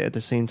delicate at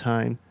the same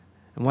time.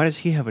 And why does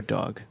he have a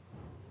dog?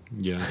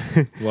 Yeah.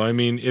 Well, I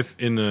mean, if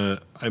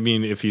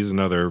he's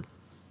another,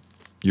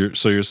 you're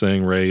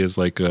saying Ray is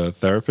like a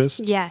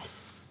therapist?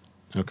 Yes.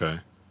 Okay.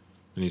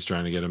 And he's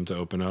trying to get him to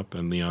open up,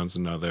 and Leon's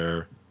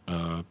another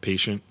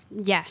patient.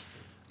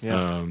 Yes.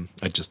 Yeah.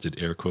 I just did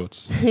air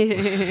quotes.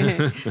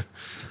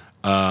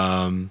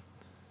 And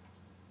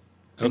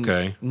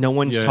Okay. no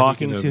one's Yeah, he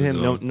talking can to have him.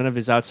 his No, own. none of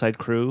his outside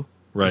crew is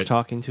Right.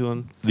 talking to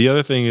him. The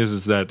other thing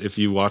is that if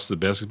you watch the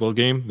basketball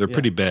game, they're Yeah.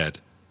 pretty bad.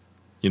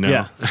 You know?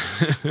 Yeah.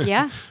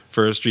 Yeah.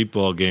 For a street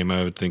ball game,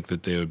 I would think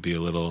that they would be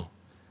a little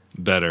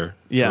better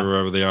Yeah. for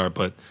wherever they are.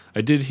 But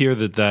I did hear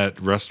that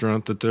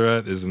restaurant that they're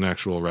at is an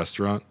actual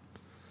restaurant,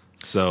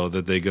 so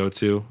that they go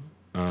to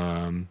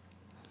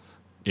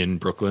in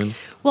Brooklyn.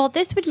 Well,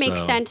 this would make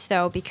So- sense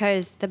though,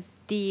 because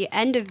the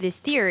end of this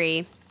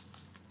theory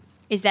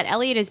is that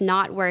Elliot is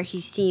not where he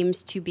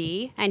seems to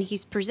be, and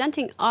he's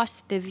presenting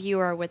us, the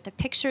viewer, with the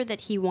picture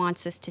that he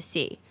wants us to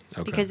see.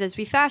 Okay. Because as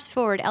we fast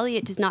forward,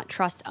 Elliot does not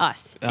trust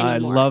us I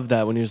anymore. love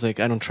that when he was like,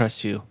 I don't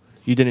trust you.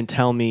 You didn't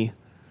tell me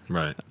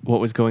Right. what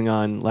was going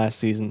on last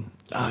season.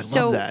 I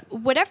So love that.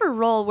 whatever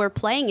role we're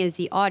playing as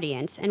the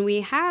audience, and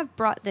we have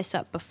brought this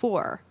up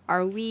before,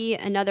 are we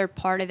another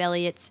part of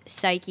Elliot's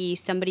psyche,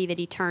 somebody that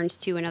he turns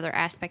to, another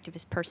aspect of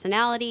his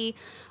personality?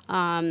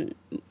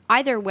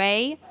 Either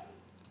way,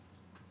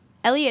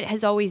 Elliot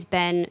has always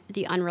been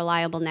the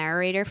unreliable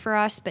narrator for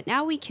us, but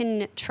now we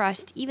can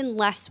trust even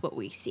less what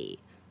we see.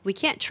 We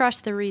can't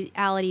trust the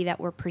reality that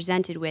we're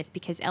presented with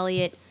because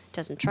Elliot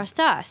doesn't trust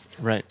us.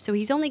 Right. So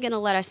he's only going to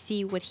let us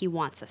see what he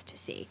wants us to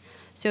see.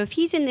 So if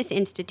he's in this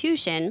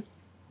institution,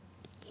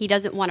 he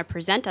doesn't want to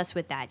present us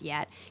with that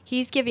yet.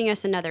 He's giving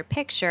us another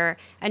picture,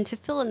 and to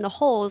fill in the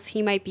holes,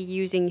 he might be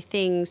using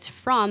things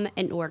from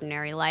an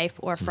ordinary life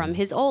or from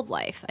his old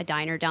life. A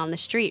diner down the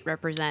street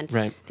represents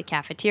Right. the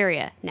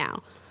cafeteria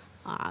now.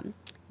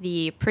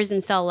 The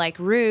prison cell-like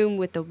room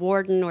with the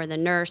warden or the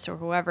nurse or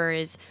whoever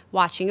is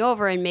watching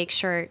over and make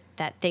sure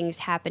that things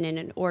happen in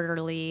an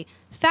orderly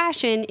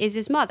fashion is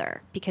his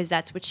mother, because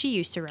that's what she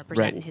used to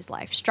represent Right. in his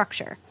life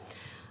structure.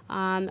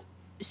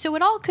 So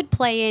it all could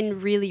play in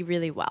really,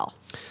 really well.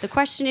 The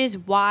question is,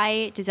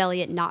 why does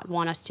Elliot not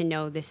want us to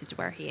know this is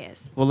where he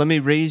is? Well, let me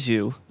raise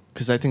you,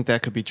 because I think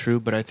that could be true,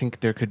 but I think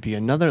there could be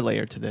another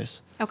layer to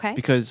this. Okay.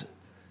 Because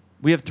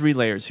we have 3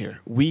 layers here.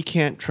 We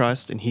can't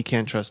trust, and he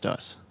can't trust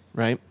us,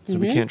 right? So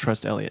we can't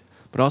trust Elliot.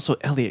 But also,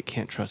 Elliot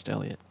can't trust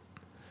Elliot.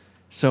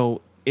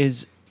 So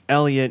is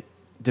Elliot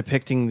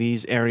depicting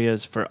these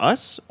areas for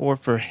us or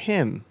for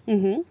him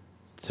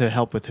to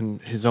help with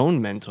his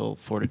own mental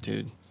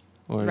fortitude?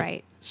 Or,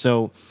 Right.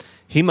 So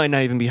he might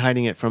not even be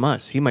hiding it from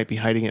us. He might be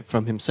hiding it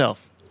from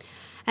himself.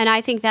 And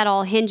I think that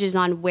all hinges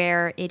on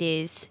where it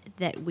is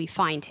that we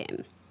find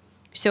him.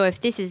 So if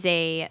this is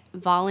a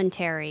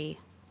voluntary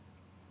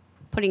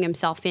putting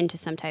himself into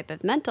some type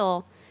of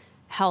mental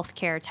health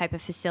care type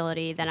of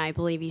facility, then I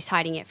believe he's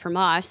hiding it from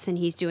us and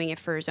he's doing it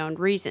for his own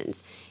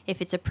reasons.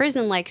 If it's a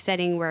prison-like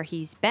setting where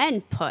he's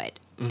been put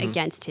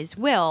against his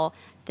will,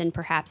 then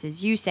perhaps,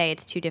 as you say,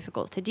 it's too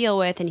difficult to deal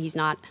with and he's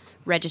not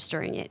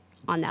registering it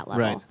on that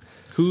level. Right.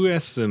 Who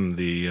asked him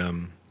the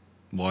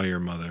lawyer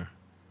mother?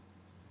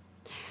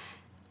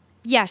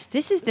 Yes,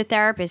 this is the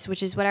therapist,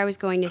 which is what I was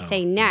going to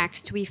say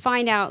next. We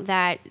find out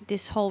that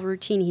this whole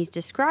routine he's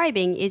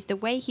describing is the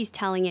way he's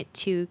telling it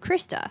to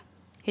Krista,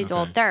 his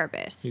old Okay.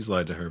 therapist. He's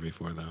lied to her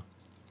before, though.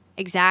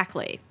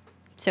 Exactly.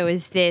 So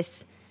is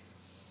this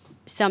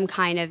some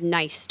kind of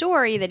nice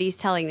story that he's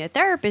telling the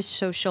therapist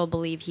so she'll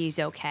believe he's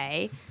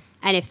okay?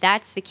 And if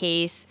that's the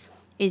case,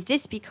 is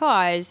this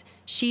because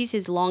she's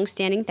his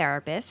long-standing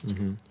therapist?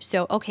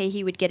 So, okay,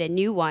 he would get a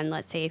new one.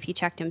 Let's say if he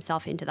checked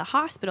himself into the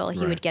hospital, he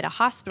Right. would get a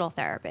hospital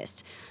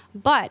therapist.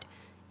 But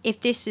if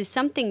this is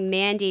something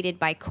mandated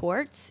by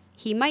courts,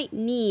 he might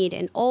need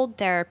an old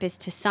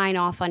therapist to sign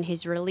off on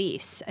his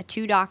release, a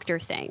 2-doctor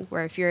thing,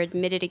 where if you're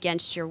admitted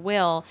against your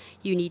will,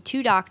 you need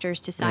 2 doctors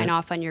to sign Right.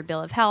 off on your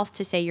bill of health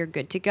to say you're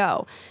good to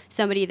go.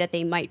 Somebody that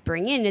they might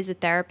bring in is a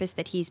therapist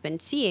that he's been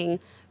seeing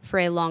for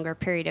a longer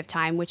period of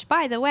time, which,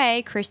 by the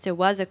way, Krista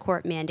was a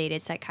court-mandated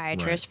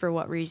psychiatrist Right. for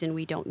what reason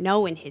we don't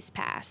know in his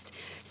past.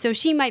 So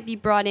she might be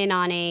brought in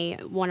on a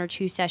 1 or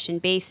 2 session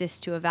basis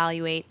to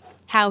evaluate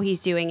how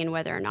he's doing and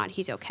whether or not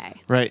he's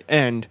okay. Right.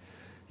 And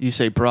you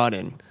say brought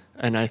in,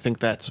 and I think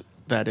that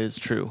is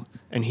true.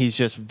 And he's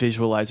just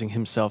visualizing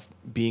himself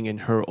being in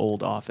her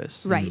old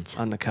office. Right.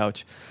 On the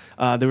couch.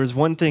 There was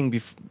one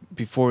thing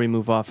before we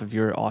move off of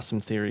your awesome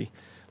theory.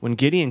 When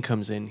Gideon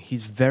comes in,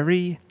 he's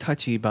very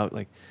touchy about,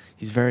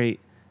 he's very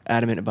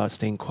adamant about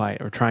staying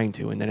quiet or trying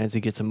to. And then as he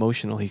gets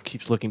emotional, he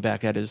keeps looking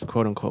back at his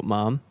quote unquote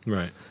mom.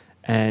 Right.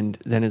 And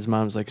then his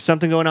mom's like,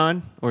 something going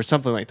on? Or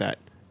something like that.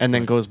 And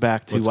then Right. goes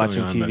back to What's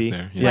watching going on back TV.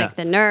 there? Yeah. Like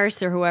the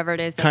nurse or whoever it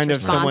is that's Kind of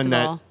responsible. someone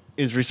that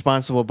is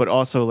responsible, but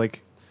also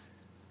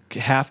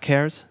half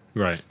cares.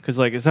 Right. Because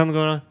is something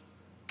going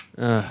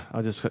on?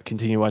 I'll just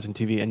continue watching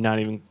TV and not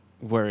even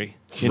worry.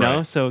 You know?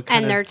 Right. So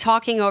And they're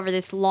talking over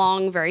this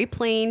long, very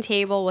plain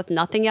table with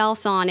nothing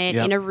else on it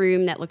Yep. in a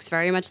room that looks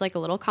very much like a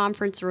little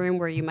conference room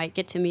where you might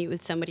get to meet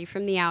with somebody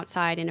from the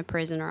outside in a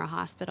prison or a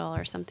hospital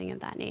or something of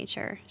that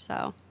nature.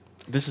 So,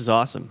 This is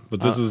awesome. But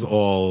this is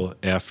all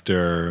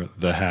after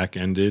the hack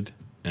ended,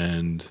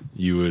 and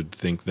you would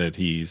think that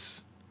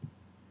he's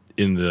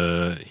in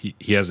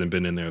he hasn't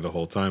been in there the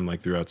whole time, like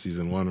throughout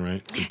season 1,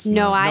 right? It's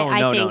no, not-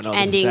 I think no,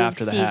 this is ending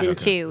after the hack. season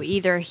Okay. 2,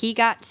 either he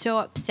got so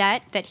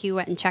upset that he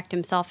went and checked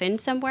himself in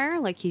somewhere,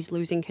 like he's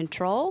losing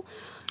control.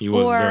 he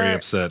was very or-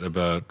 upset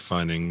about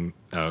finding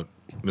out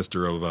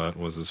Mr. Robot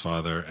was his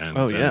father, and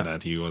Oh, then yeah.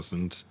 that he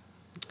wasn't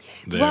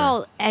there.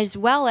 Well as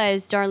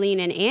Darlene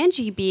and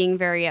Angie being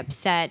very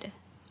upset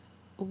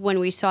when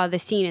we saw the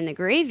scene in the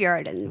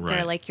graveyard, and they're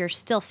Right. like, you're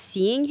still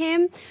seeing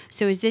him?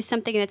 So is this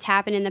something that's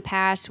happened in the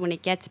past? When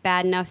it gets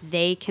bad enough,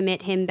 they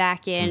commit him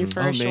back in for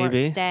a short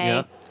stay?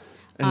 Yep.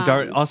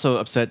 And also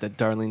upset that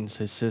Darlene's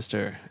his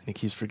sister, and he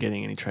keeps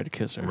forgetting, and he tried to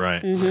kiss her.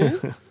 right.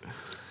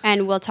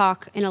 And we'll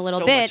talk in a little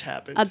So bit much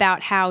happened.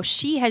 about how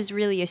she has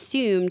really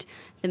assumed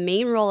the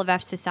main role of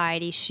F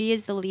Society. She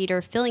is the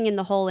leader, filling in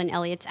the hole in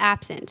Elliot's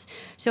absence.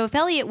 So if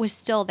Elliot was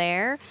still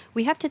there,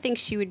 we have to think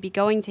she would be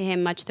going to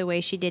him much the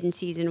way she did in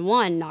season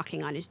 1,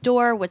 knocking on his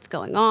door. What's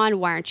going on?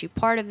 Why aren't you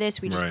part of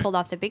this? We just Right. pulled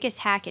off the biggest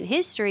hack in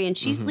history, and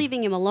she's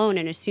leaving him alone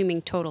and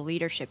assuming total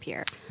leadership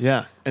here.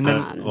 Yeah, and then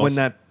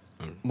Also-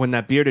 when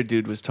that bearded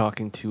dude was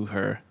talking to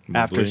her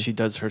after Mobley. she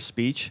does her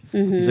speech,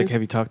 he's like, "Have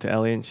you talked to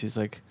Elliot?" And she's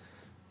like,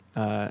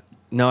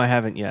 "No, I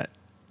haven't yet,"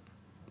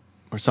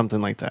 or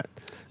something like that.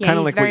 Yeah, Kind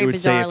of he's like what very you would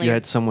say if bizarrely- you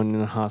had someone in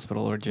the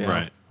hospital or jail.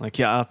 Right. Like,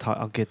 yeah,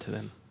 I'll get to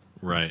them.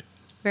 Right.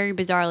 Very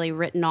bizarrely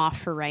written off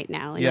for right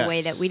now in a way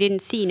Yes. that we didn't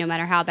see, no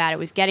matter how bad it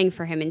was getting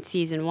for him in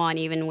season 1,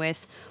 even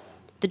with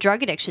the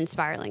drug addiction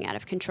spiraling out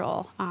of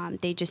control.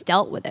 They just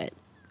dealt with it.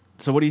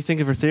 So, what do you think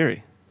of her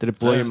theory? Did it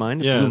blow your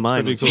mind? It Yeah, blew it's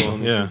mine pretty when she cool.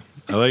 told me. Yeah,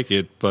 I like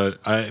it. But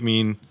I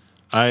mean,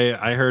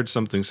 I heard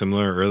something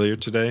similar earlier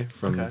today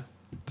from Okay.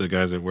 the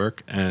guys at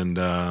work, and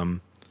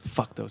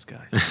Fuck those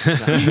guys.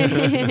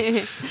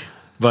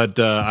 but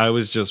I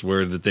was just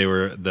worried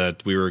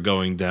that we were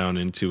going down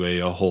into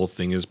a whole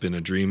thing has been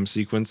a dream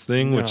sequence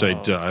thing, which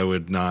No. I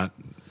would not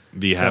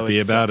be That happy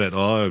would about suck. at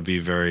all. I would be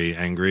very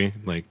angry.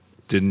 Like,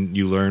 didn't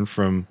you learn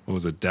from what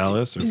was it,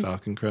 Dallas or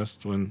Falcon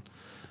Crest when?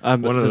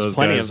 One of there's those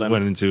plenty guys of them.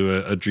 went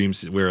into a dream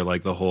where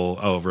like the whole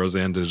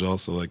Roseanne did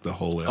also like the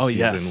whole last Oh, season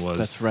yes, was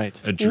that's right.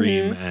 a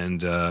dream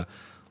and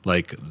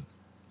like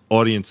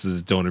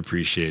audiences don't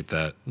appreciate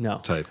that No.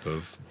 type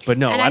of But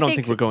no, And I don't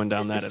think we're going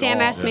down that Sam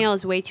at all. Esmail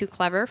is way too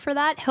clever for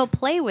that. He'll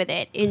play with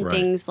it in Right.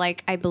 things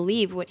like, I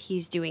believe, what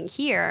he's doing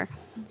here.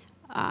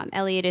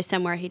 Elliot is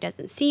somewhere he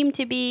doesn't seem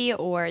to be,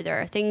 or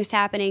there are things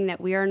happening that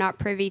we are not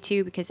privy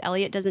to because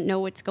Elliot doesn't know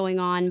what's going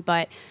on,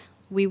 but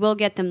we will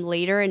get them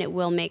later and it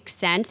will make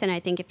sense. And I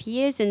think if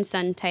he is in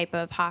some type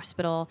of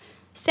hospital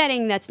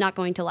setting, that's not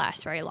going to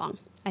last very long.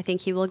 I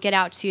think he will get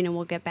out soon and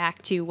we'll get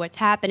back to what's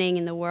happening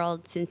in the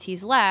world since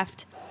he's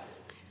left.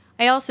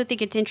 I also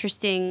think it's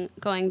interesting,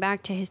 going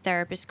back to his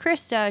therapist,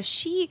 Krista,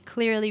 she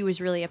clearly was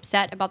really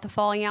upset about the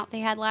falling out they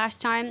had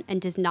last time and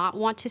does not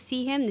want to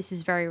see him. This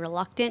is very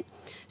reluctant.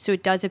 So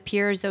it does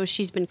appear as though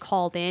she's been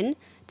called in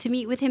to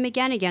meet with him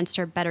again against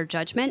her better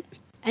judgment.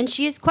 And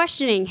she is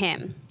questioning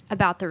him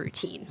about the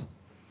routine.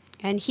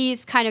 And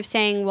he's kind of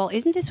saying, well,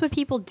 isn't this what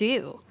people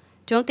do?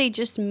 Don't they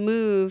just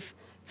move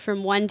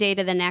from one day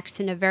to the next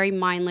in a very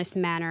mindless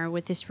manner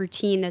with this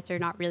routine that they're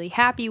not really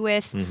happy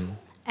with?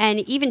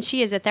 And even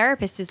she, as a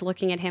therapist, is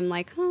looking at him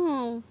like,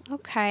 oh,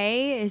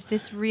 okay, is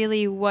this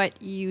really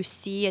what you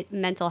see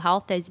mental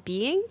health as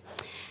being?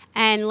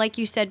 And like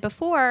you said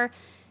before,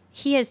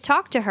 he has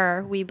talked to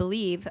her, we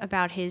believe,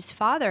 about his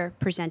father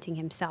presenting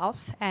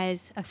himself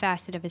as a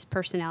facet of his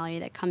personality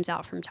that comes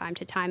out from time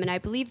to time. And I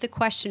believe the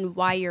question,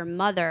 why your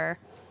mother,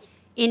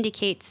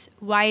 indicates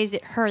why is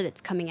it her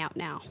that's coming out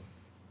now?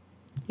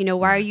 You know,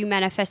 why are you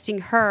manifesting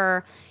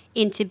her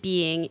into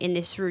being in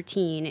this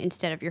routine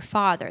instead of your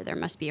father? There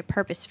must be a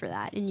purpose for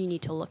that, and you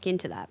need to look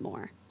into that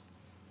more.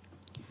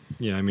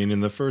 Yeah, I mean, in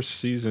the first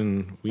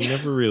season, we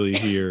never really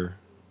hear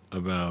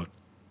about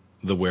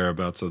the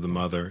whereabouts of the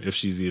mother, if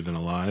she's even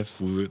alive.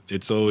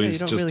 It's always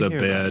don't just really a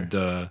hear about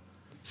bad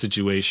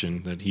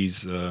situation that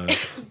he's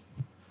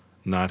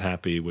not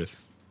happy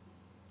with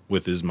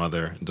his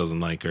mother, doesn't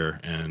like her,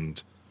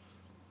 and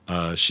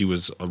she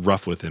was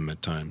rough with him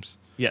at times.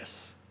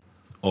 Yes.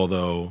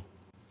 Although,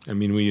 I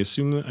mean,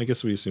 I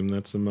guess we assume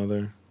that's the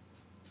mother.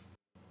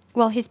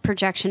 Well, his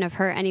projection of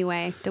her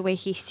anyway, the way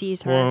he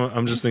sees her. Well,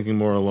 I'm just thinking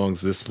more along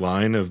this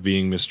line of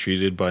being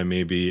mistreated by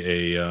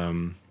maybe a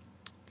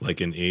like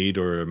an aide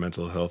or a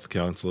mental health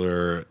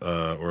counselor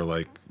or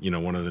like, you know,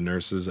 one of the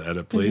nurses at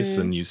a place,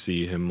 and you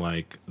see him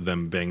like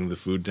them bang the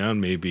food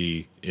down.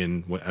 Maybe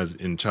in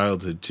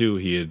childhood too,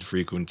 he had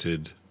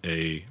frequented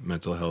a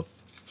mental health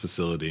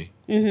facility,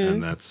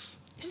 and that's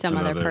Some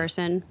other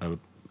person.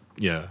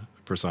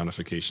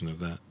 Personification of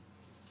that.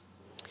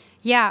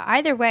 Yeah,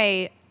 either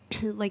way,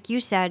 like you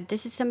said,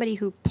 this is somebody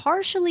who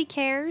partially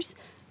cares,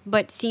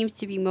 but seems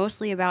to be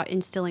mostly about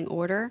instilling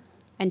order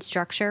and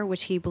structure,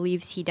 which he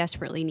believes he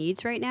desperately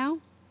needs right now.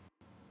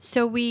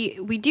 So we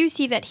do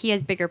see that he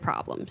has bigger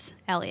problems,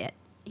 Elliot.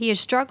 He is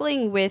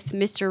struggling with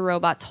Mr.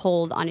 Robot's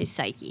hold on his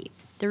psyche.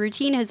 The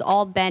routine has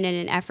all been in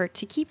an effort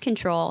to keep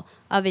control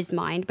of his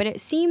mind, but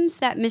it seems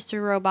that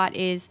Mr. Robot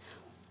is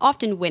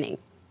often winning.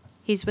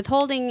 He's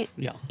withholding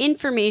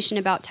information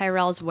about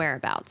Tyrell's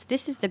whereabouts.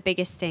 This is the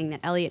biggest thing that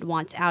Elliot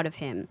wants out of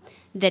him,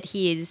 that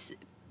he is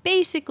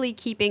basically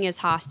keeping as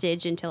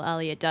hostage until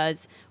Elliot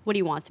does what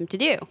he wants him to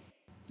do.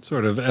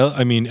 Sort of.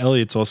 I mean,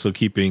 Elliot's also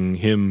keeping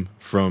him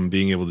from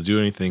being able to do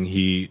anything.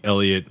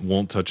 Elliot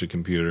won't touch a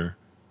computer.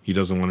 He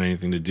doesn't want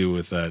anything to do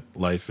with that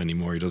life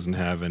anymore. He doesn't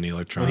have any Well,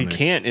 electronics. he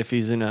can't if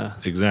he's in a...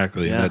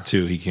 Exactly. Yeah. That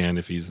too. He can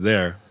if he's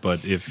there.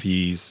 But if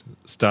he's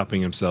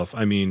stopping himself,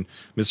 I mean,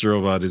 Mr.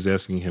 Robot is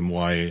asking him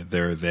why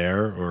they're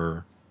there,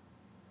 or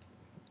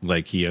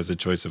like he has a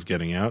choice of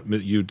getting out.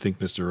 You'd think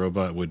Mr.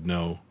 Robot would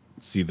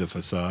see the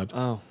facade.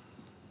 Oh.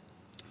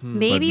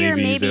 Maybe or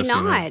maybe he's maybe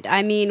asking not.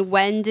 I mean,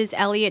 when does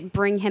Elliot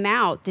bring him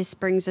out? This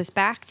brings us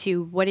back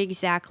to what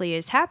exactly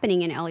is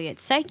happening in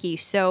Elliot's psyche.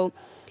 So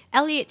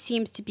Elliot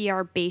seems to be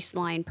our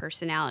baseline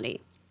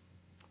personality.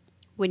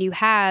 When you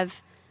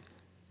have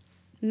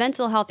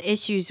mental health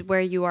issues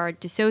where you are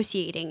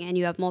dissociating and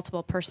you have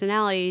multiple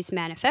personalities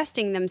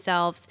manifesting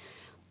themselves,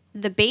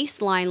 the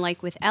baseline,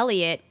 like with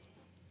Elliot,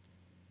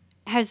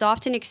 has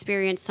often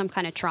experienced some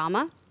kind of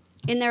trauma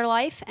in their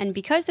life. And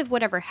because of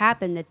whatever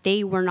happened that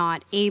they were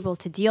not able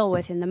to deal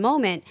with in the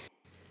moment,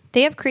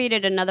 they have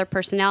created another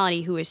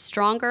personality who is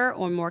stronger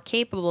or more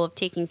capable of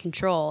taking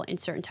control in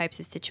certain types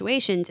of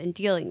situations and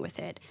dealing with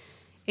it.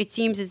 It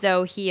seems as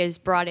though he has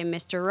brought in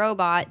Mr.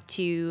 Robot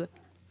to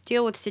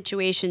deal with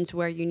situations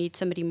where you need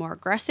somebody more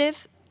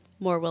aggressive,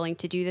 more willing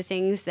to do the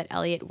things that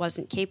Elliot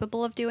wasn't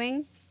capable of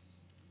doing.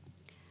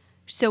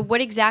 So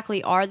what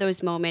exactly are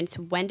those moments?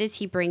 When does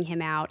he bring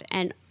him out?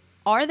 And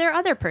are there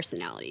other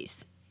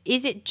personalities?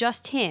 Is it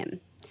just him?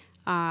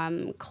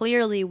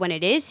 Clearly, when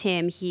it is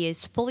him, he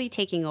is fully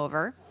taking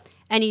over,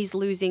 and he's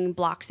losing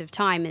blocks of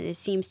time, and this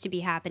seems to be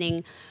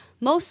happening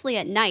mostly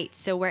at night.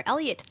 So where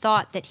Elliot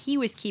thought that he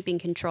was keeping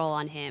control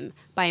on him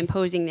by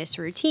imposing this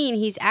routine,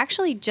 he's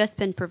actually just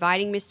been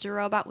providing Mr.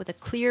 Robot with a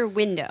clear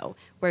window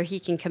where he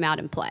can come out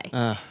and play.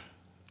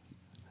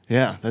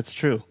 Yeah, that's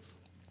true.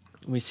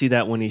 We see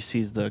that when he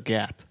sees the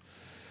gap,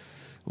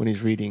 when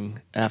he's reading,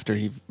 after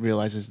he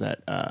realizes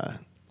that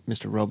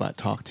Mr. Robot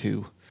talked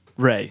to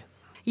Ray.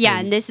 Yeah,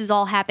 and this is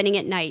all happening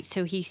at night.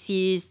 So he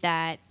sees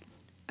that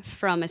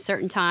from a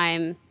certain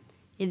time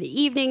in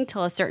the evening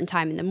till a certain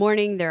time in the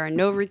morning, there are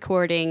no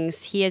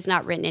recordings. He has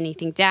not written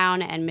anything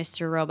down, and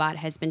Mr. Robot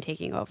has been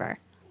taking over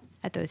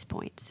at those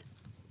points.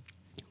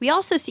 We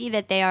also see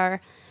that they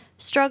are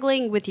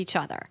struggling with each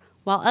other.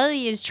 While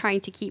Elliot is trying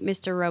to keep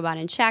Mr. Robot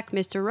in check,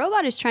 Mr.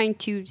 Robot is trying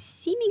to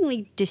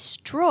seemingly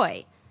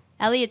destroy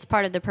Elliot's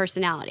part of the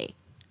personality,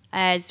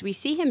 as we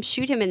see him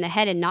shoot him in the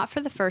head, and not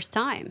for the first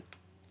time.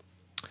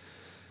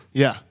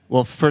 Yeah,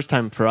 well, first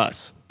time for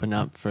us, but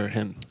not for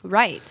him.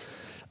 Right.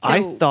 So,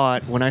 I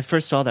thought, when I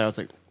first saw that, I was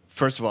like,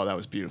 first of all, that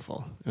was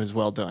beautiful. It was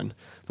well done.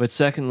 But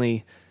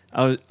secondly,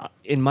 I was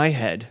in my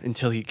head,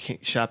 until he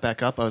shot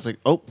back up, I was like,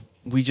 oh,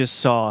 we just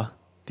saw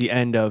the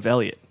end of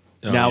Elliot.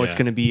 Now it's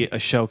going to be a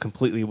show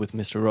completely with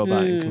Mr.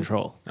 Robot in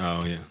control.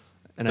 Oh, yeah.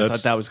 And I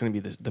thought that was going to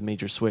be the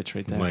major switch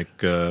right there.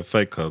 Like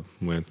Fight Club,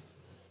 when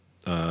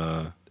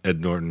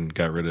Ed Norton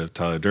got rid of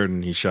Tyler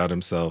Durden, he shot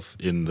himself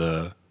in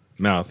the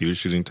mouth. He was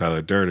shooting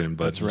Tyler Durden,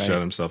 but he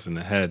shot himself in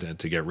the head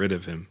to get rid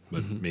of him.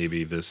 But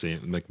maybe the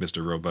same, like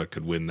Mr. Robot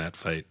could win that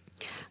fight.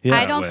 Yeah.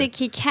 I don't think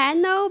he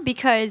can, though,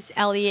 because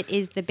Elliot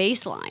is the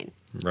baseline.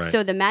 Right.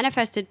 So the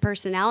manifested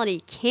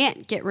personality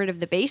can't get rid of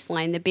the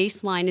baseline. The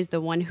baseline is the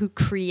one who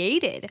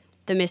created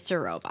the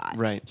Mr. Robot.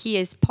 Right. He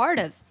is part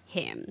of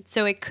him.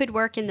 So it could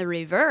work in the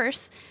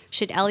reverse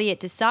should Elliot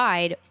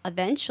decide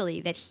eventually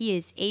that he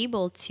is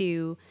able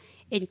to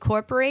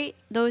incorporate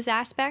those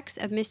aspects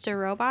of Mr.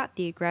 Robot,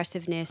 the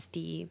aggressiveness,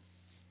 the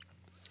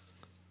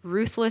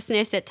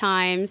ruthlessness at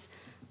times,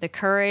 the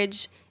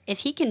courage. If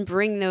he can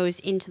bring those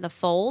into the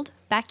fold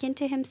back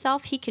into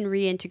himself, he can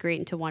reintegrate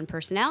into one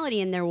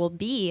personality, and there will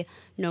be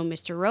no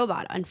Mr.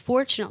 Robot.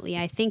 Unfortunately,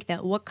 I think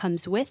that what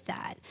comes with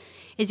that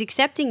is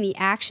accepting the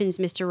actions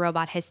Mr.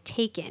 Robot has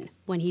taken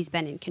when he's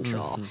been in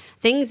control.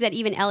 Things that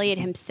even Elliot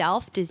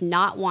himself does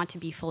not want to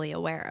be fully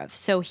aware of.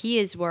 So he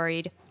is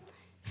worried,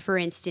 for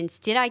instance,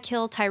 did I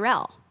kill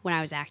Tyrell when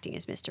I was acting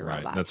as Mr. Right,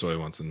 Robot? that's what he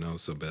wants to know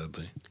so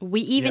badly.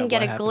 We even get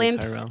what a happened to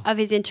glimpse Tyrell? of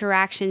his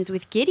interactions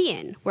with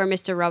Gideon, where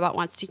Mr. Robot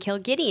wants to kill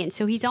Gideon.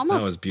 So he's was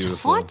almost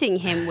beautiful. taunting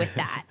him with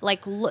that.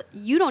 Like, look,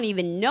 you don't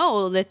even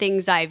know the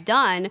things I've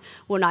done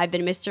when I've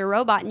been Mr.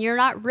 Robot, and you're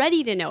not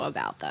ready to know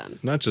about them.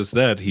 Not just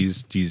that,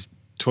 he's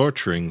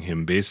torturing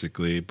him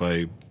basically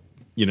by,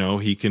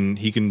 he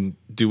can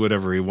do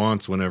whatever he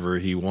wants whenever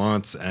he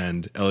wants,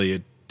 and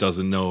Elliot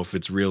doesn't know if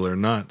it's real or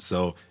not,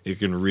 so it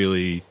can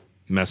really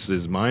mess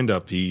his mind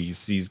up. He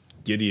sees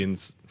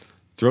Gideon's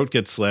throat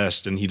get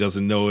slashed, and he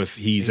doesn't know if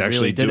he's He actually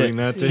really did doing it.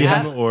 that to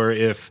Yeah. him, or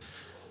if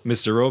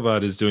Mr.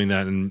 Robot is doing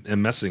that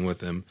and messing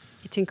with him.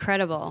 It's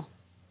incredible.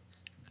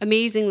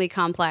 Amazingly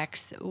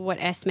complex what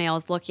Esmail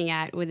is looking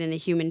at within the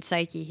human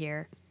psyche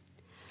here.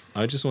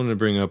 I just wanted to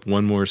bring up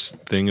one more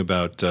thing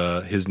about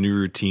his new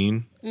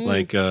routine.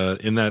 Like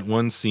in that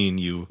one scene,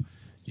 you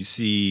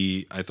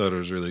see, I thought it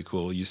was really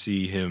cool. You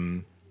see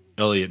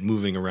Elliot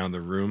moving around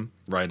the room,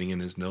 writing in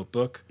his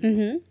notebook.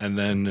 And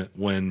then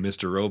when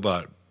Mr.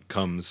 Robot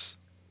comes,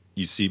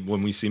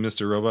 when we see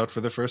Mr. Robot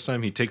for the first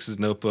time, he takes his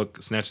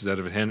notebook, snatches it out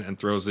of his hand, and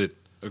throws it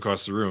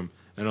across the room.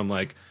 And I'm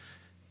like,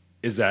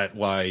 is that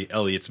why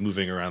Elliot's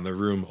moving around the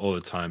room all the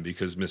time?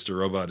 Because Mr.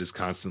 Robot is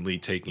constantly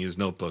taking his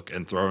notebook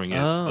and throwing it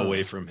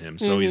away from him.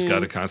 So he's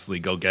got to constantly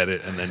go get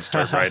it and then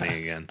start writing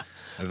again.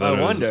 I thought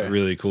it was a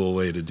really cool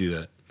way to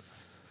do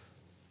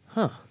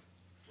that.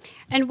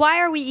 And why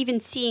are we even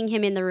seeing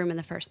him in the room in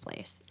the first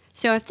place?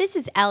 So if this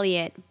is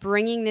Elliot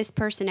bringing this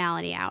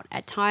personality out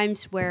at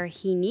times where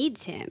he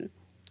needs him,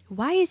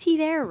 why is he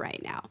there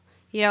right now?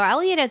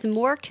 Elliot has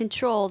more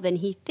control than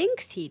he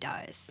thinks he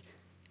does.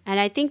 And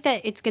I think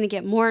that it's going to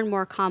get more and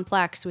more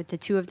complex with the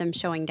two of them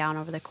showing down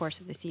over the course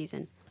of the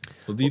season.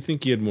 Well, do you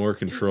think he had more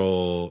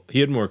control? He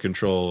had more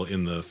control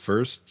in the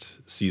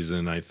first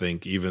season, I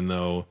think, even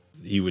though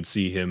he would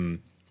see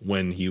him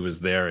when he was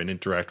there and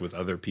interact with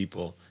other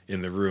people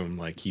in the room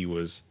like he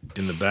was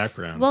in the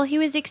background. Well, he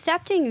was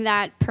accepting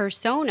that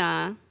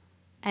persona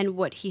and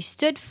what he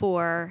stood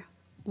for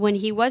when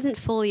he wasn't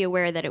fully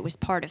aware that it was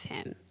part of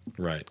him.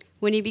 Right.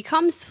 When he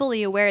becomes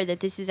fully aware that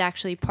this is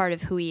actually part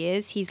of who he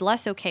is, he's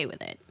less okay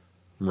with it.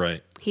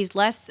 Right. He's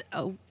less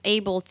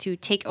able to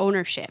take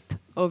ownership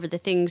over the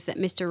things that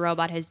Mr.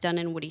 Robot has done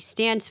and what he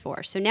stands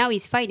for. So now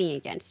he's fighting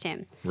against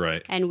him.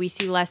 Right. And we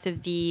see less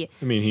of the...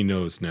 I mean, he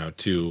knows now,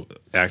 too,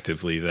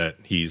 actively that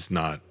he's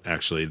not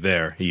actually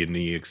there.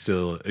 He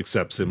still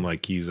accepts him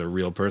like he's a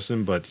real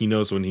person, but he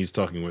knows when he's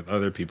talking with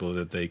other people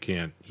that they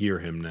can't hear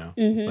him now.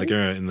 Mm-hmm. Like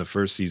in the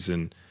first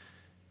season,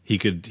 he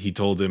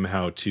told him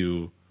how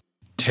to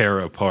tear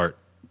apart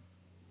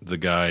the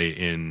guy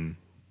in,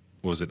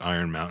 was it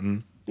Iron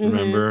Mountain? Mm-hmm.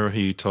 Remember?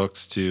 He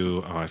talks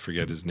to, I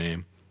forget his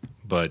name,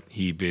 but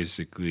he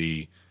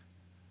basically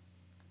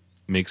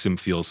makes him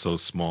feel so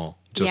small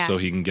just so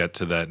Yes. he can get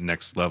to that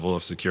next level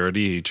of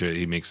security.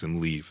 He makes him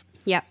leave.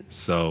 Yep.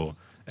 So,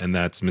 and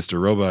that's Mr.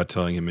 Robot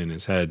telling him in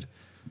his head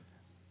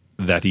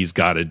that he's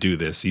got to do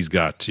this. He's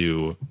got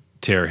to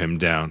tear him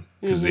down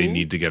because they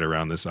need to get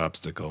around this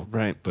obstacle.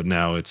 Right. But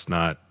now it's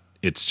not,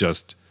 it's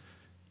just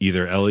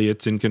either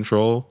Elliot's in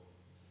control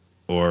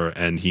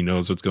and he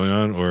knows what's going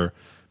on, or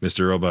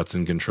Mr. Robot's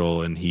in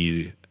control and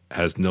he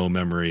has no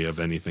memory of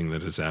anything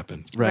that has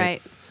happened.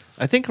 Right.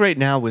 I think right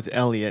now with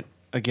Elliot,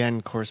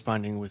 again,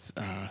 corresponding with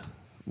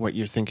what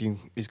you're thinking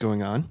is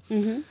going on,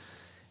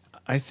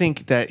 I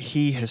think that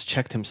he has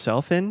checked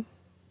himself in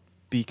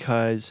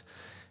because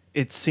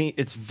it's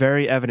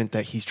very evident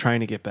that he's trying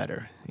to get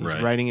better. He's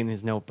Right. writing in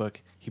his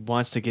notebook. He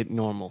wants to get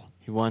normal.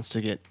 He wants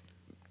to get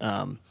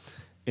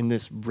in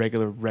this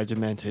regular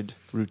regimented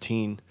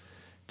routine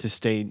to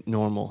stay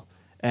normal.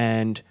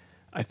 And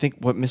I think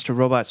what Mr.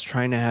 Robot's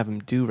trying to have him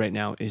do right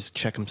now is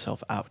check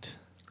himself out.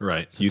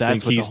 Right. So You that's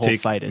think what the he's whole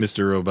fight is.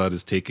 Mr. Robot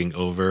is taking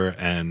over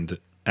and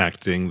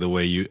acting the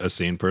way a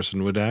sane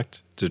person would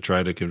act to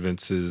try to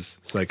convince his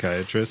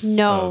psychiatrist?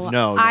 No.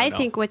 No, I no.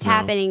 think what's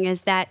happening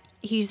is that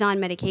he's on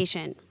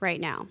medication right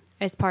now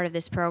as part of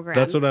this program.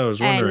 That's what I was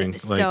wondering.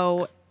 And Like,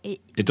 so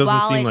It doesn't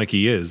while seem like it's-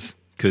 he is,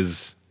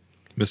 because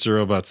Mr.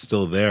 Robot's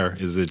still there.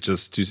 Is it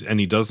just too... And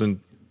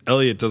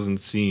Elliot doesn't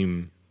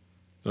seem...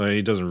 Well,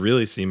 he doesn't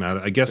really seem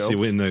out. I guess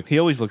He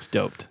always looks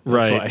doped. That's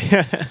Right.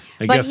 why.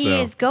 I But guess he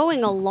so. is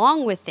going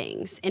along with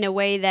things in a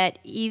way that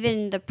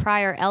even the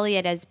prior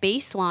Elliot as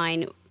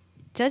baseline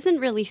doesn't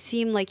really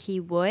seem like he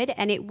would.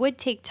 And it would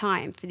take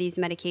time for these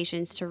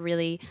medications to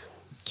really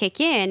kick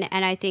in.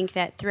 And I think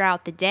that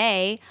throughout the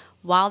day,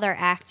 while they're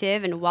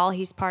active and while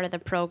he's part of the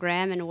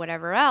program and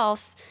whatever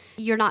else,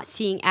 you're not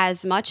seeing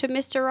as much of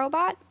Mr.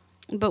 Robot.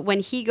 But when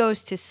he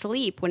goes to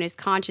sleep, when his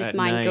conscious At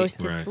mind night. goes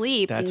to Right.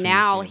 sleep, That's when you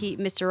now see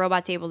Mr.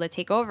 Robot's able to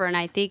take over. And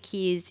I think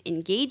he's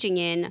engaging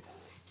in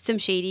some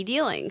shady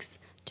dealings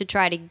to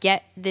try to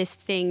get this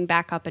thing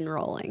back up and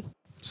rolling.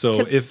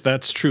 So to- if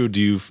that's true,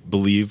 do you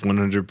believe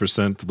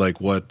 100%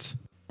 like what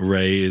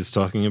Ray is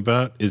talking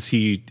about?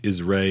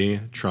 Is Ray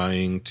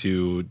trying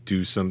to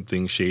do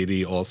something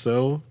shady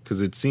also? Because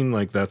it seemed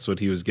like that's what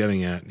he was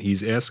getting at.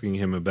 He's asking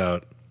him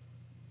about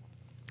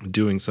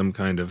doing some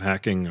kind of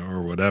hacking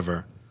or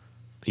whatever.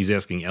 He's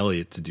asking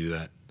Elliot to do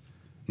that.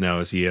 Now,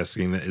 is he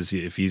asking that?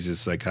 If he's a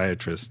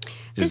psychiatrist,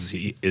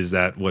 is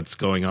that what's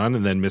going on?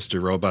 And then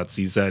Mr. Robot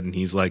sees that and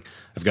he's like,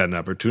 "I've got an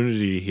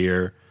opportunity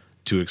here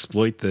to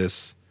exploit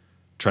this,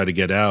 try to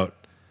get out.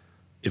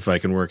 If I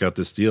can work out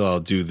this deal, I'll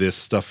do this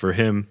stuff for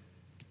him,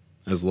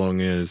 as long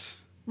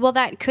as." Well,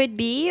 that could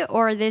be,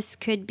 or this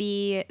could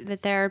be the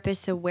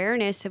therapist's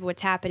awareness of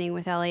what's happening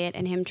with Elliot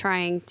and him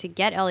trying to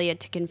get Elliot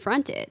to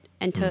confront it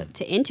and to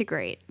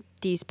integrate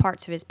these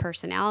parts of his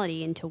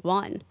personality into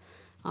one.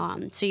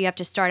 So you have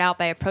to start out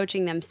by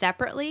approaching them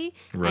separately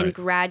Right. and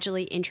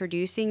gradually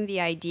introducing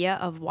the idea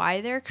of why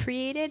they're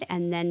created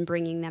and then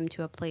bringing them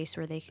to a place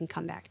where they can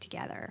come back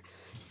together.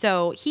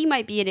 So he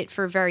might be in it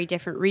for very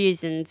different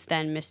reasons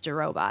than Mr.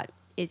 Robot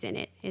is in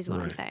it, is what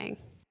I'm Right. saying.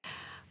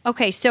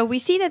 Okay, so we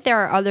see that there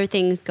are other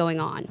things going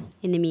on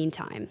in the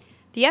meantime.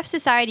 The F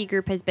Society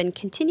group has been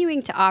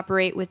continuing to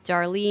operate with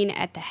Darlene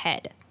at the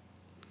head.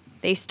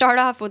 They start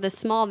off with a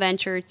small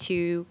venture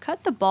to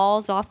cut the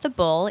balls off the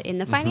bull in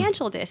the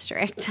financial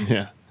district.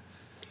 Yeah.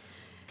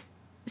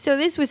 So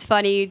this was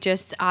funny,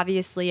 just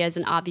obviously as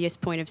an obvious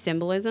point of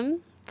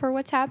symbolism for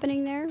what's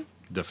happening there.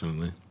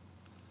 Definitely.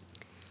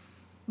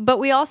 But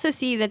we also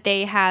see that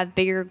they have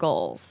bigger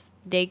goals.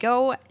 They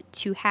go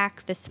to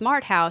hack the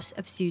smart house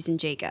of Susan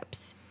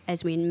Jacobs.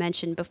 As we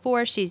mentioned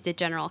before, she's the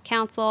general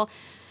counsel.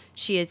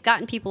 She has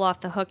gotten people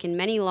off the hook in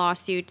many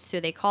lawsuits, so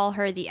they call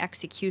her the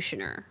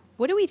executioner.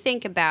 What do we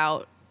think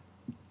about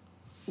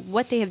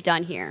what they have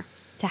done here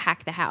to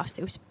hack the house?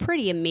 It was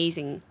pretty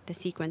amazing, the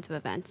sequence of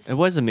events. It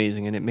was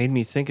amazing, and it made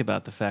me think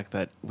about the fact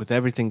that with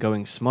everything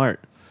going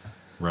smart,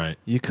 Right.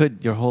 you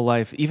could your whole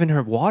life, even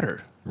her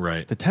water,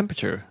 Right. the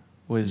temperature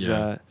was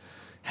Yeah.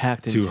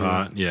 hacked into. Too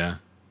hot. Yeah.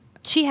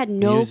 She had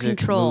no Music,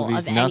 control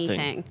movies, of nothing.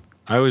 anything.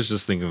 I was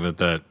just thinking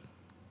that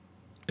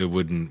it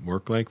wouldn't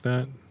work like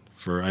that.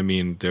 They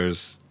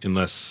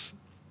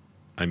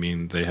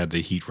had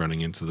the heat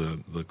running into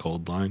the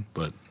cold line,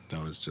 but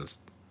that was just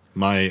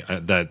my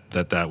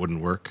that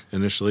wouldn't work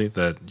initially.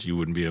 That you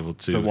wouldn't be able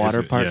to The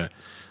water part? Yeah,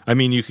 I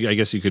mean, I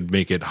guess you could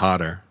make it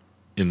hotter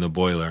in the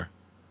boiler,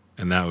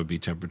 and that would be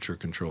temperature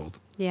controlled.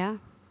 Yeah.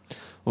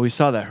 Well, we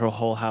saw that her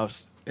whole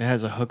house, it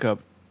has a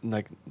hookup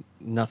like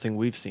nothing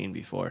we've seen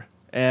before.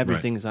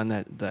 Everything's on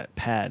that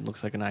pad.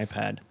 Looks like an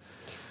iPad.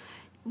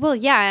 Well,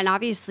 yeah, and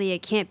obviously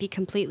it can't be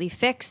completely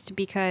fixed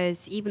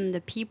because even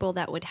the people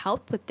that would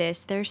help with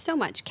this, there's so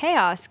much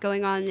chaos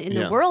going on in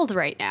the world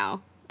right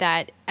now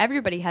that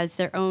everybody has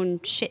their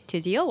own shit to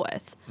deal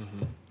with.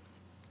 Mm-hmm.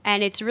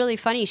 And it's really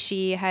funny.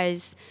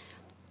 She's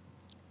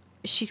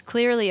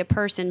clearly a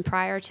person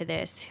prior to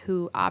this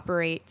who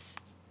operates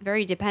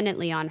very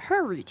dependently on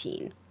her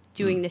routine,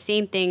 doing the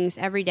same things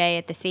every day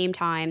at the same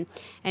time.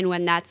 And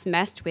when that's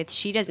messed with,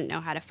 she doesn't know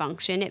how to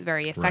function. It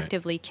very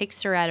effectively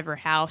kicks her out of her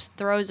house,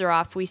 throws her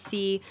off. We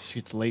see she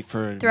gets late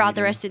for throughout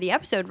the rest of the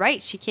episode,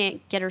 right? She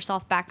can't get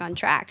herself back on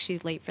track.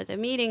 She's late for the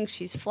meeting.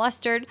 She's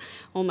flustered.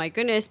 Oh my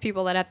goodness,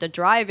 people that have to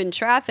drive in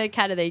traffic,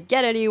 how do they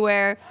get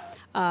anywhere?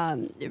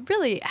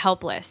 Really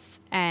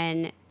helpless.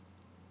 And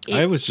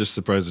I was just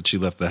surprised that she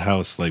left the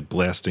house like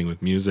blasting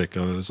with music.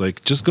 I was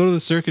like, just go to the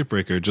circuit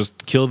breaker.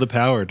 Just kill the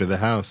power to the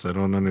house. I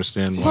don't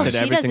understand why. Well,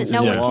 she doesn't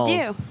know what to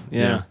do.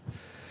 Yeah.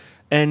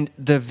 And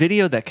the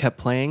video that kept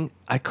playing,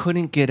 I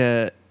couldn't get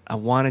I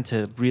wanted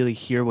to really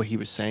hear what he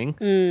was saying.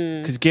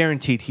 Because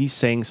guaranteed he's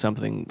saying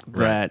something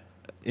that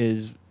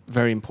is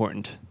very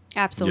important.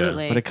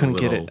 Absolutely. But I couldn't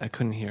get it. I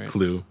couldn't hear it.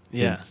 Clue.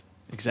 Yeah, Hint.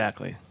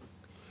 exactly.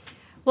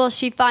 Well,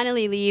 she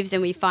finally leaves,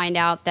 and we find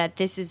out that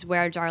this is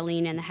where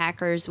Darlene and the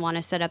hackers want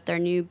to set up their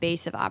new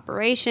base of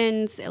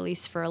operations, at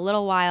least for a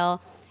little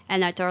while,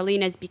 and that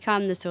Darlene has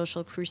become the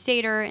social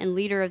crusader and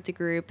leader of the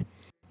group.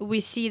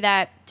 We see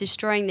that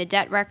destroying the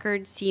debt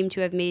records seem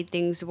to have made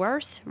things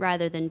worse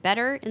rather than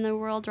better in the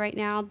world right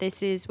now.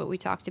 This is what we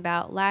talked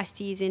about last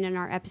season in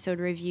our episode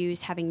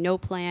reviews, having no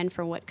plan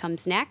for what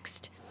comes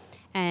next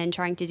and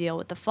trying to deal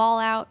with the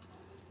fallout.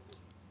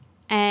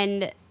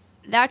 And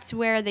that's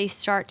where they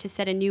start to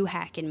set a new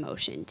hack in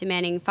motion,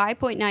 demanding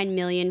 $5.9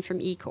 million from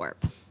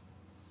E-Corp.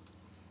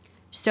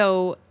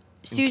 So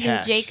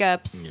Susan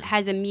Jacobs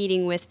has a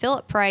meeting with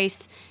Philip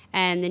Price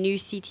and the new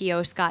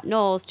CTO, Scott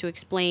Knowles, to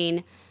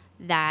explain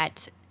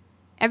that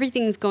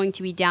everything's going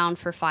to be down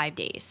for 5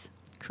 days,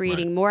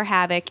 creating more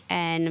havoc.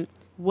 And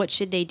what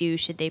should they do?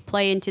 Should they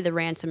play into the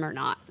ransom or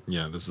not?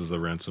 Yeah, this is a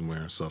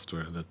ransomware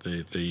software that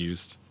they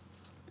used,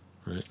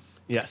 right?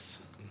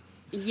 Yes.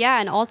 Yeah,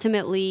 and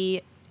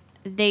ultimately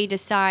they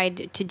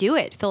decide to do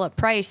it. Scott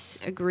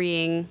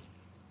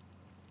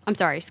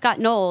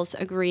Knowles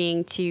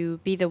agreeing to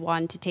be the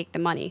one to take the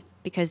money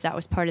because that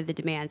was part of the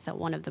demands that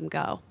one of them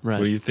go. Right.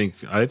 What do you think?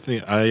 I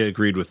think I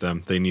agreed with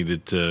them. They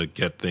needed to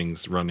get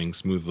things running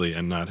smoothly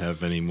and not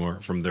have any more,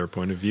 from their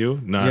point of view,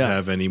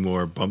 have any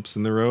more bumps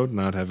in the road,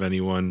 not have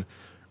anyone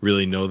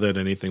really know that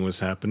anything was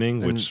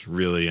happening, which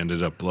really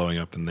ended up blowing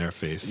up in their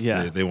face.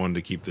 Yeah. They wanted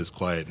to keep this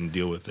quiet and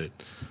deal with it.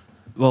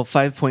 Well,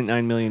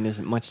 $5.9 million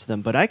isn't much to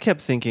them, but I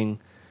kept thinking,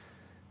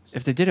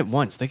 if they did it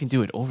once, they can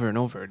do it over and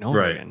over and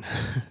over again.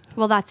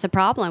 Well, that's the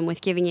problem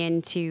with giving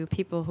in to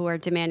people who are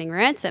demanding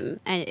ransom.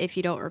 And if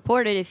you don't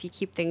report it, if you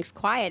keep things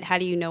quiet, how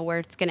do you know where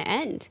it's going to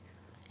end?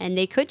 And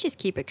they could just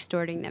keep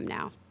extorting them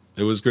now.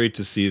 It was great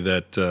to see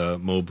that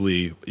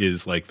Mobley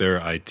is like their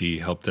IT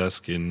help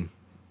desk in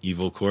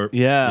Evil Corp.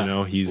 Yeah. You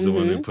know, he's the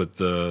one who put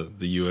the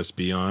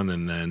USB on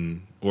and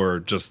then, or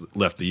just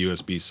left the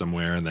USB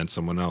somewhere and then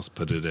someone else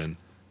put it in.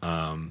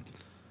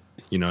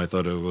 I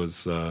thought it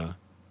was a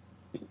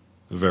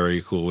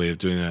very cool way of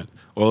doing that.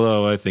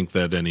 Although I think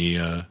that any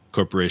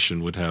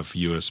corporation would have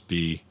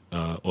USB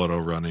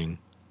auto-running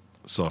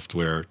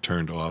software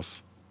turned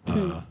off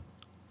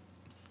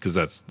because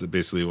that's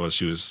basically what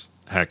she was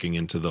hacking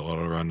into the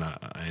auto-run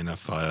INF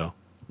file.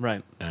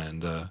 Right.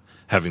 And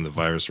having the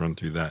virus run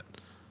through that.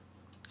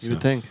 You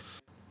would think.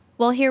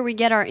 Well, here we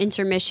get our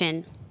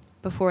intermission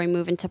before we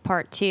move into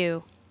part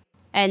 2.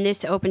 And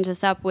this opens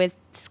us up with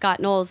Scott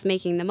Knowles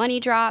making the money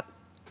drop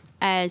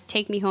as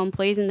Take Me Home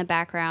plays in the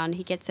background.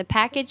 He gets a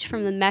package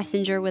from the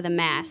messenger with a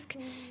mask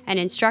and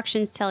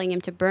instructions telling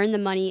him to burn the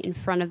money in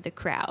front of the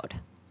crowd.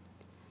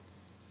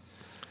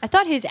 I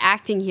thought his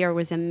acting here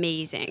was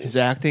amazing. His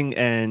acting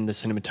and the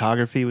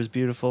cinematography was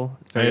beautiful.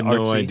 I had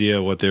no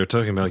idea what they were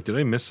talking about. Like, did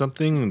I miss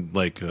something?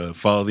 Like,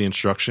 follow the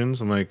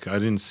instructions? I'm like, I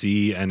didn't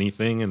see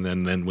anything. And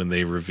then when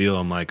they reveal,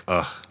 I'm like,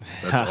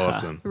 that's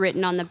awesome.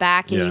 Written on the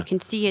back, and you can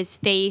see his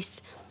face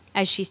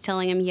as she's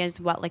telling him he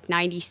has,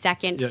 90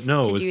 seconds to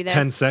do this? It was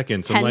 10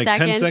 seconds. I'm like,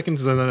 10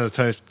 seconds is not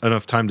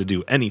enough time to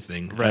do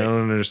anything. Right. I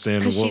don't understand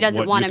because she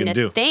doesn't want him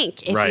to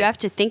think. If you have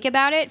to think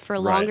about it for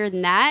longer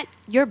than that,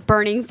 you're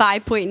burning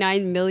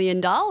 $5.9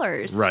 million.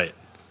 Right.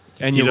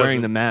 And you're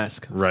wearing the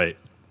mask. Right.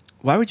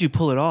 Why would you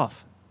pull it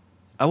off?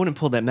 I wouldn't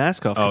pull that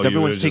mask off because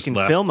everyone's taking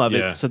film of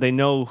it so they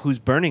know who's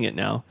burning it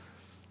now.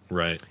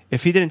 Right.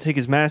 If he didn't take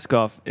his mask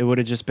off, it would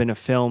have just been a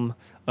film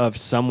of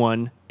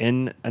someone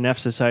in an F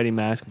Society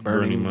mask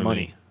burning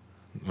money.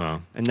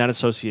 Wow. And not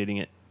associating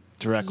it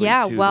directly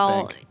Yeah, to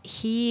well,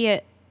 the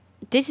bank.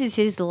 this is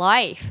his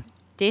life.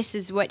 This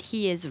is what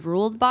he is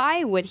ruled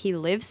by, what he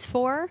lives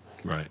for.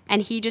 Right.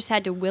 And he just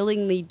had to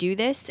willingly do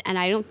this, and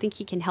I don't think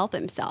he can help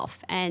himself.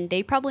 And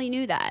they probably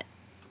knew that.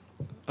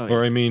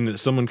 Or, I mean,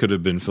 someone could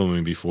have been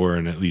filming before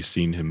and at least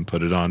seen him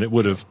put it on. It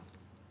would have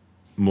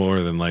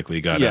more than likely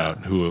got Yeah.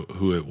 out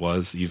who it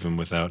was, even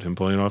without him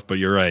pulling it off. But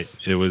you're right.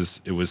 It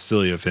was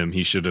silly of him.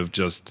 He should have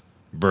just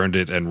burned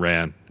it and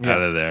ran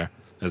out of there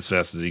as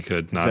fast as he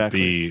could, not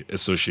be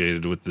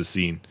associated with the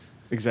scene.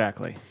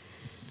 Exactly.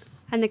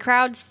 And the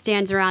crowd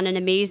stands around in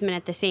amazement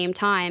at the same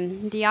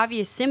time. The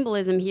obvious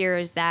symbolism here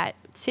is that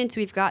since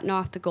we've gotten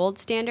off the gold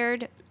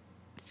standard,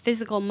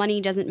 physical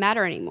money doesn't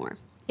matter anymore.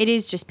 It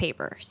is just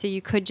paper, so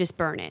you could just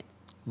burn it.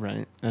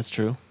 Right. That's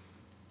true.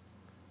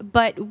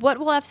 But what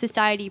will F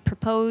Society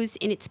propose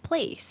in its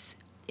place?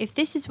 If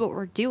this is what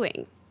we're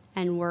doing,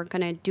 and we're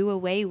going to do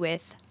away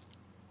with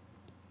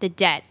the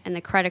debt and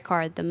the credit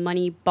card, the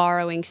money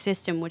borrowing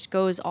system, which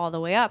goes all the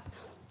way up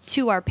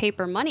to our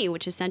paper money,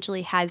 which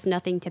essentially has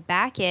nothing to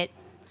back it,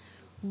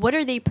 what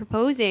are they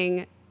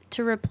proposing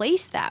to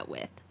replace that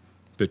with?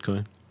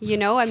 Bitcoin. You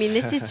know, I mean,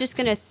 this is just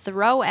going to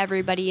throw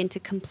everybody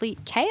into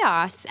complete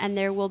chaos, and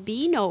there will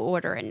be no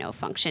order and no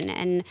function.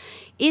 And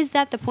is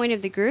that the point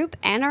of the group?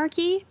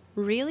 Anarchy?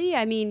 Really?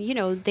 I mean, you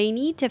know, they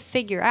need to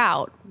figure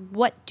out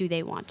what do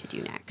they want to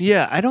do next.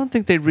 Yeah, I don't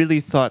think they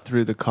really thought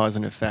through the cause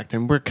and effect.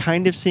 And we're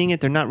kind of seeing it.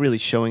 They're not really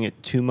showing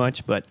it too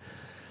much, but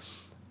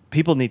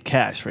people need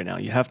cash right now.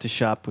 You have to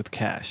shop with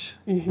cash.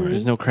 Mm-hmm.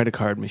 There's no credit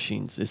card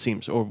machines, it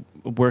seems, or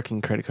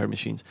working credit card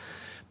machines.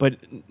 But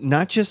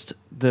not just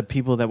the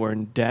people that were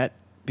in debt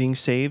being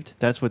saved.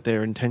 That's what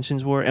their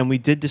intentions were. And we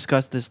did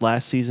discuss this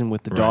last season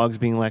with the dogs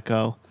being let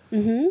go.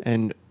 Mm-hmm.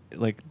 And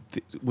like,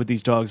 would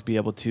these dogs be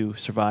able to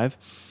survive?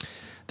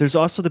 There's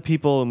also the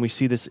people, and we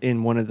see this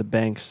in one of the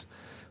banks,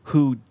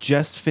 who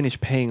just finished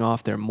paying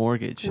off their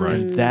mortgage. Right.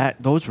 And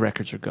those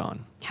records are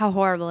gone. How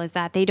horrible is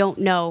that? They don't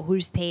know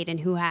who's paid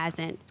and who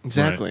hasn't.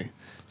 Exactly. Right.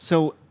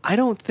 So I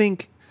don't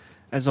think,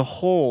 as a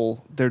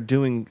whole, they're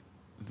doing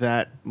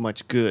that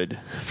much good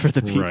for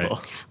the people.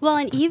 Right. Well,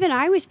 and even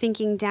I was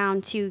thinking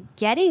down to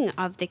getting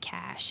of the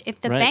cash. If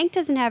the Right. bank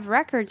doesn't have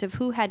records of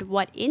who had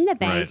what in the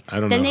bank, Right. I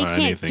don't then know they how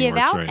can't anything give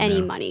works out right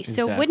any now. money.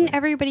 So Exactly. wouldn't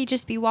everybody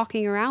just be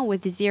walking around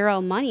with zero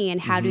money,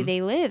 and how do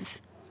they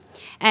live?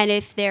 And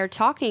if they're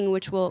talking,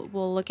 which we'll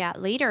look at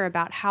later,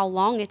 about how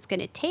long it's going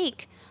to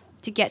take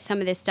to get some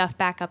of this stuff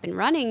back up and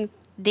running,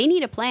 they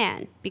need a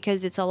plan,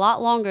 because it's a lot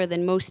longer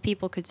than most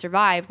people could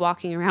survive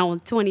walking around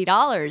with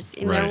 $20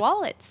 in their Right.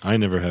 wallets. I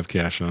never have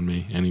cash on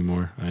me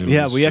anymore. I Yeah,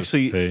 always we just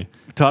actually pay.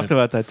 talked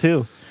about that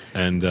too.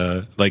 And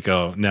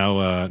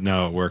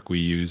now at work we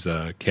use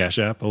Cash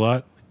App a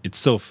lot. It's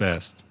so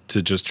fast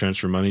to just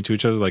transfer money to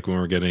each other, like when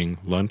we're getting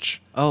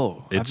lunch.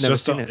 Oh, It's I've never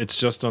just seen it. it's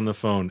just on the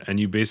phone, and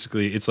you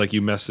basically it's like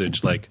you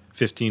message like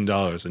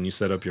 $15, and you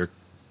set up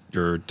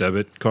your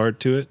debit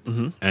card to it,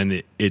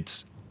 and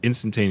it's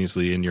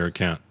instantaneously in your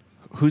account.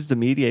 Who's the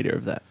mediator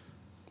of that?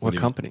 What do you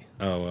mean? company?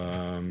 Oh,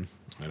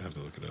 I'd have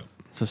to look it up.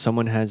 So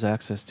someone has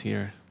access to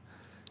your...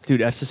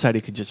 Dude, F Society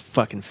could just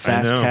fucking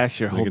fast I know. cash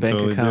your They whole could bank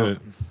totally account.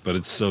 do it, but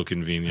it's so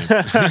convenient.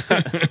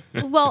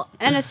 Well,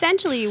 and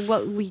essentially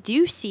what we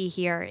do see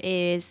here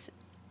is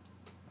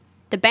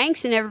the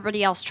banks and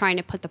everybody else trying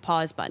to put the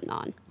pause button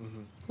on.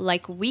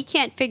 Like, we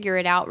can't figure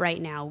it out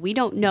right now. We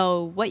don't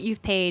know what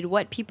you've paid,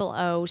 what people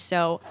owe,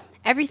 so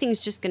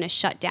everything's just going to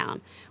shut down,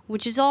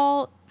 which is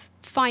all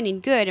fine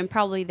and good and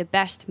probably the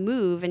best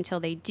move until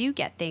they do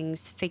get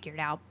things figured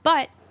out.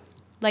 But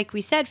like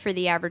we said, for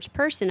the average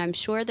person, I'm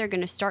sure they're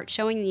going to start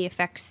showing the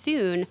effects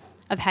soon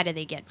of how do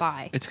they get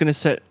by. It's going to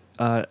set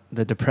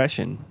the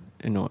depression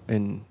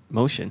in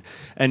motion.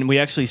 And we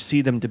actually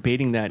see them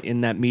debating that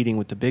in that meeting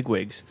with the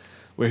bigwigs,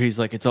 where he's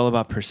like, it's all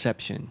about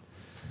perception.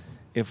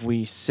 If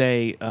we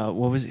say,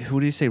 who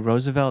did he say?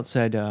 Roosevelt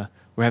said,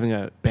 we're having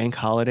a bank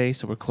holiday,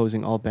 so we're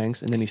closing all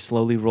banks. And then he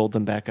slowly rolled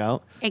them back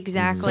out.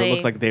 Exactly. So it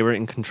looked like they were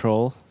in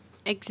control.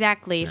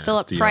 Exactly. Yeah,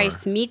 Philip FDR.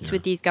 Price meets Yeah.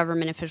 with these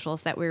government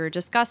officials that we were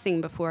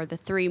discussing before, the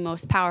three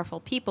most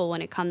powerful people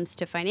when it comes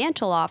to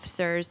financial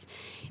officers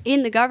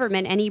in the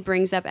government, and he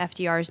brings up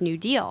FDR's New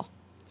Deal,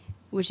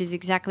 which is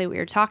exactly what we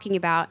were talking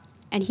about.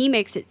 And he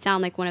makes it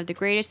sound like one of the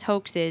greatest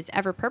hoaxes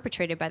ever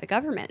perpetrated by the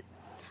government,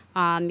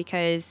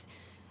 because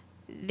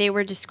they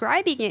were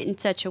describing it in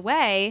such a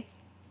way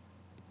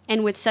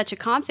and with such a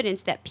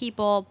confidence that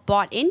people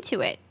bought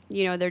into it.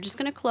 You know, they're just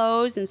going to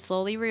close and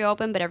slowly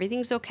reopen, but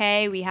everything's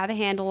okay. We have a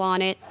handle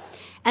on it.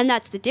 And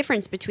that's the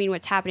difference between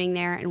what's happening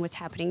there and what's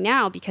happening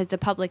now, because the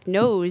public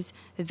knows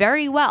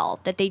very well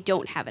that they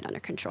don't have it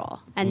under control.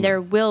 And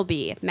there will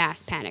be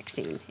mass panic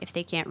soon if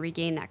they can't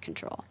regain that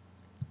control.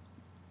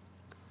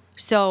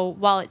 So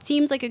while it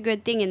seems like a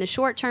good thing in the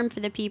short term for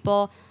the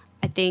people,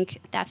 I think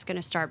that's going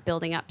to start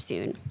building up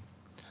soon.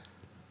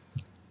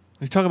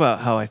 We talk about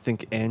how I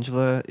think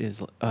Angela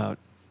is... not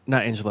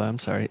Angela, I'm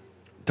sorry.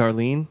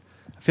 Darlene.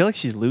 I feel like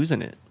she's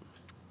losing it.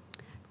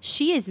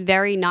 she is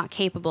very not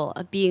capable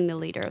of being the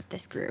leader of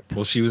this group.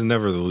 Well, she was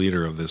never the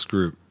leader of this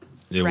group.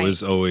 It Right.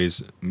 was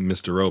always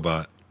Mr.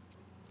 Robot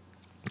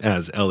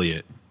as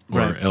Elliot, or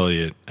Right.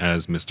 Elliot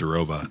as Mr.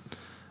 Robot.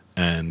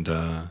 And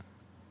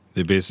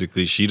they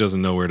basically, she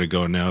doesn't know where to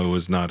go now. It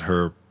was not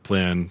her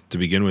plan to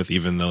begin with,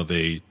 even though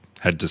they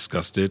had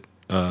discussed it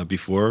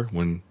before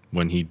when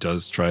he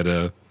does try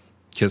to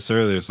kiss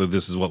her. They said,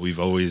 this is what we've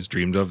always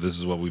dreamed of. This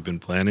is what we've been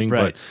planning.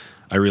 Right. But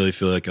I really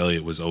feel like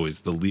Elliot was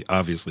always the lead,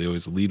 obviously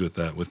always the lead with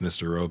that, with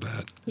Mr.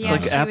 Robot. Yeah, It's she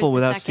like was Apple the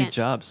without second. Steve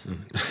Jobs.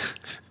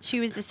 She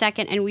was the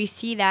second, and we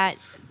see that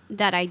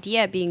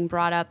idea being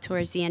brought up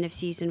towards the end of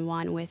season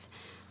 1 with,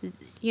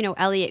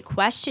 Elliot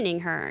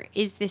questioning her,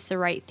 is this the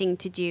right thing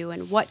to do,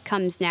 and what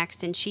comes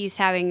next? And she's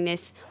having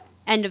this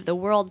end of the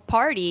world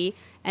party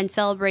and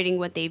celebrating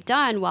what they've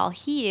done while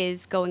he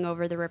is going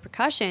over the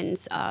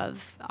repercussions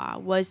of,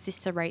 was this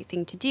the right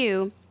thing to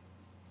do?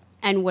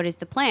 And what is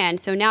the plan?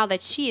 So now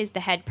that she is the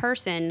head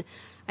person,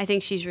 I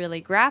think she's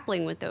really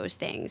grappling with those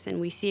things.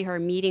 And we see her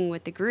meeting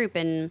with the group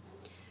and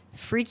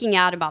freaking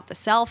out about the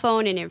cell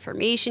phone and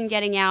information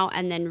getting out,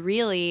 and then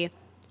really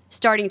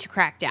starting to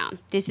crack down.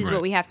 This is Right.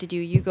 what we have to do.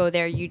 You go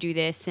there, you do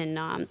this. And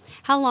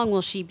how long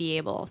will she be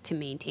able to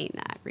maintain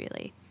that,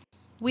 really?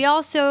 We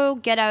also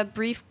get a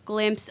brief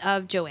glimpse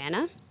of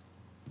Joanna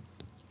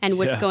and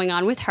what's Yeah. going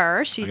on with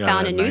her. She's I got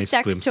found a new nice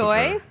sex glimpse of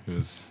toy. her.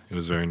 It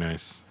was very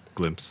nice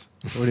glimpse.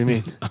 What do you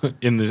mean?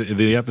 in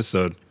the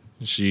episode.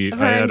 Of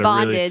her in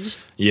bondage.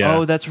 Yeah.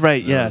 Oh, that's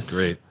right. That Yes. was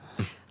great.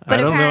 But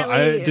I don't know. I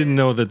apparently- didn't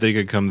know that they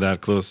could come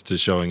that close to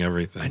showing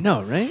everything. I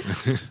know, right?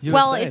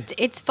 Well, USA.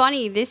 it's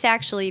funny. This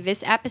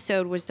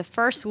episode was the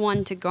first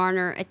one to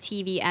garner a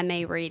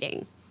TVMA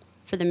rating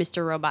for the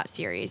Mr. Robot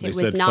series. They It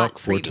was said not fuck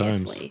 4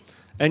 times. previously.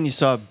 And you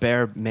saw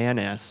bare man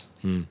ass.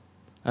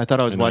 I thought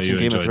I was I know watching you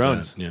Game of enjoyed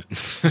Thrones. that, Yeah.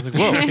 I was like,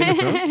 whoa, Game of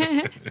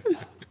Thrones?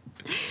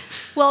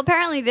 Well,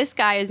 apparently this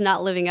guy is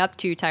not living up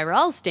to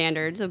Tyrell's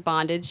standards of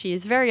bondage. She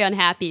is very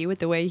unhappy with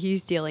the way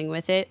he's dealing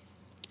with it.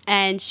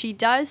 And she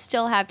does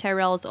still have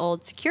Tyrell's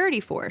old security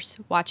force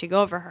watching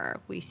over her.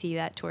 We see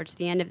that towards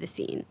the end of the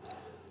scene.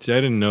 See, I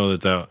didn't know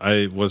that.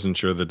 I wasn't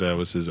sure that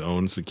was his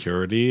own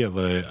security.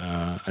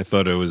 I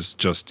thought it was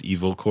just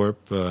Evil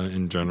Corp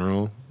in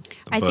general.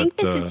 I think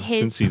this is since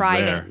his he's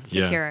private there,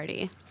 yeah.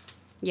 security.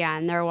 Yeah,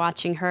 and they're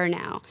watching her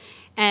now.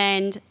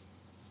 And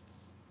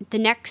the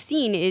next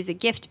scene is a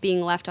gift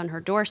being left on her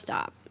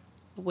doorstop,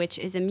 which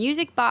is a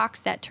music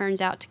box that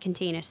turns out to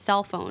contain a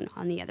cell phone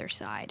on the other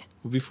side.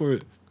 Well,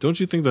 don't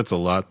you think that's a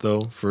lot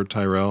though for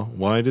Tyrell?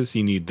 Why does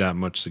he need that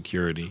much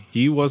security?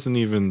 He wasn't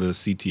even the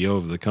CTO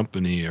of the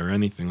company or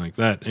anything like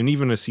that. And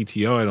even a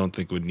CTO, I don't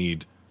think would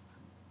need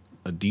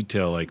a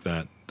detail like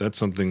that. That's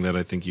something that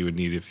I think you would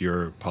need if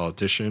you're a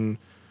politician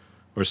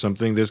or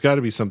something. There's got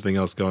to be something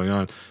else going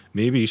on.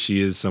 Maybe she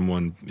is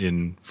someone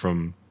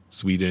from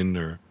Sweden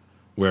or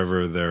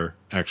wherever they're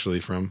actually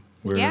from.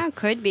 Yeah,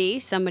 could be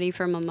somebody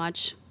from a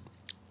much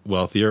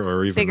Wealthier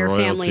or even bigger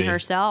royalty, family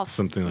herself.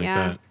 something like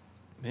Yeah. that.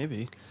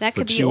 Maybe. That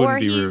could But be, she or wouldn't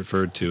be he's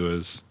referred to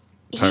as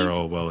he's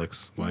Tyrell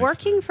Wellick's wife.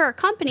 working for a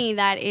company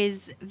that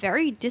is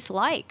very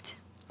disliked.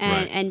 And,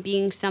 Right. and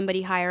being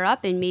somebody higher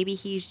up, and maybe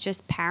he's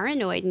just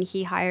paranoid and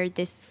he hired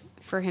this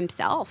for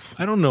himself.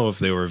 I don't know if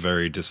they were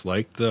very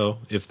disliked though.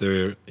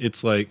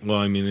 It's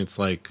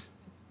like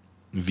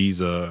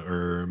Visa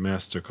or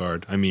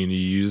MasterCard. I mean, you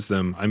use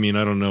them. I mean,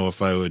 I don't know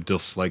if I would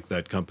dislike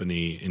that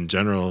company in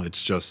general.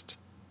 It's just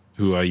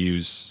who I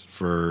use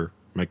for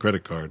my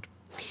credit card.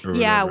 Or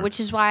Yeah, whatever. which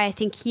is why I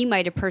think he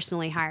might have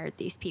personally hired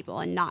these people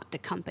and not the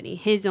company.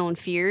 His own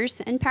fears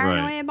and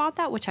paranoia Right. about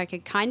that, which I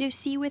could kind of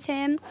see with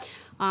him,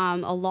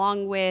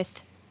 along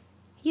with,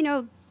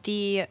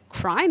 the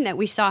crime that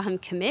we saw him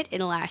commit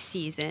in last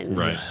season.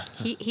 Right.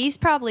 He's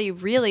probably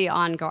really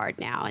on guard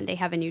now, and they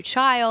have a new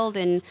child,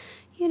 and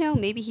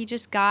maybe he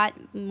just got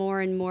more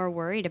and more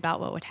worried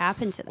about what would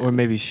happen to them. Or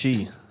maybe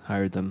she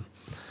hired them.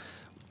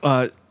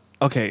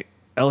 Okay,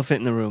 elephant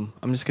in the room.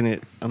 I'm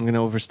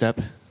gonna overstep.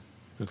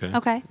 Okay.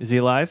 Okay. Is he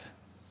alive?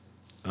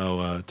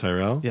 Oh,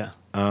 Tyrell? Yeah.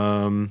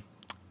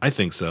 I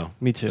think so.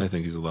 Me too. I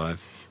think he's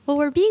alive. Well,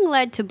 we're being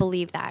led to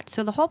believe that.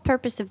 So the whole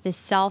purpose of this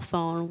cell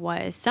phone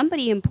was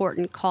somebody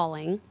important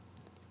calling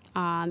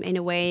in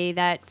a way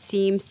that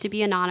seems to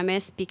be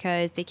anonymous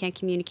because they can't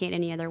communicate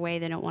any other way.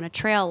 They don't want a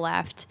trail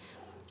left.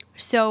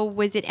 So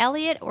was it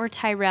Elliot or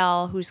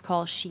Tyrell whose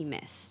call she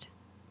missed?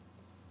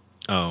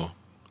 Oh,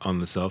 on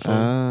the cell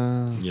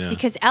phone? Yeah.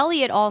 Because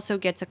Elliot also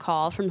gets a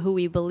call from who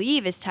we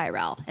believe is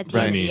Tyrell at the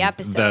Right. end of the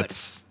episode.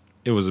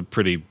 It was a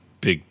pretty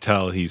big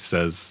tell. He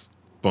says,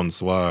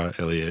 "Bonsoir,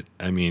 Elliot."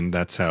 I mean,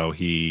 that's how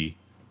he's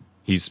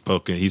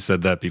spoken. He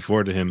said that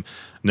before to him.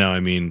 Now, I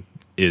mean,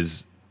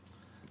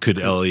 could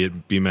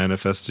Elliot be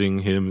manifesting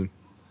him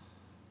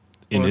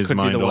in Or it his could be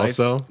mind the wife.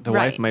 also? The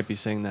Right. wife might be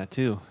saying that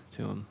too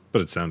to him.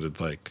 But it sounded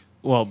like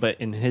Well, but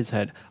in his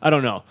head, I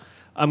don't know.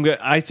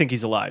 I think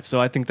he's alive, so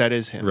I think that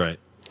is him. right.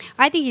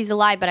 I think he's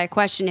alive, but I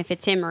question if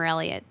it's him or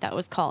Elliot that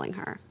was calling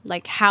her.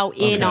 Like, how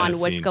in Okay, on that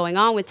what's seemed- going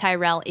on with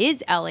Tyrell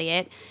is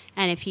Elliot,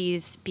 and if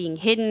he's being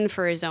hidden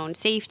for his own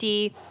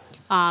safety.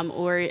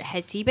 Or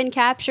has he been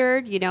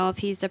captured? You know, if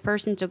he's the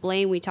person to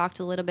blame. We talked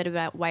a little bit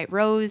about White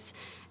Rose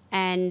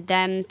and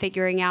them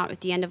figuring out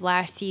at the end of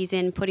last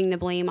season, putting the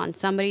blame on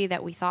somebody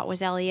that we thought was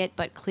Elliot,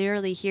 but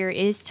clearly here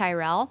is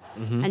Tyrell,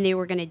 and they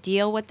were going to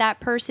deal with that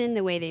person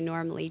the way they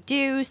normally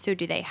do. So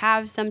do they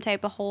have some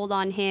type of hold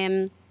on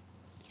him?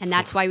 And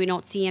that's why we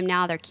don't see him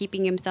now. They're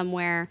keeping him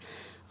somewhere.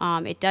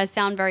 It does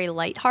sound very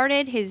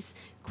lighthearted, his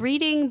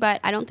greeting, but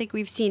I don't think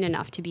we've seen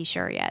enough to be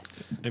sure yet.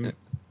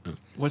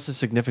 What's the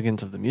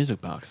significance of the music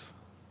box?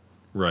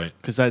 Right.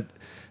 Because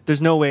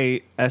there's no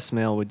way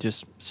S-Mail would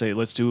just say,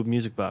 let's do a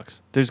music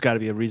box. There's got to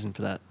be a reason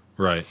for that.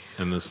 Right.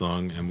 And the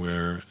song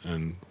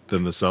and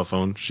then the cell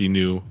phone, she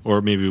knew,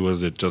 or maybe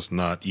was it just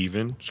not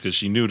even? Because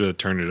she knew to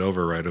turn it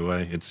over right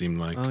away, it seemed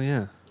like. Oh,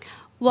 yeah.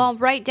 Well,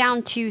 right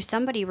down to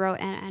somebody wrote,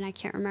 and I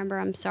can't remember,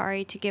 I'm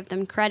sorry to give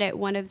them credit,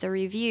 one of the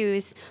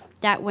reviews,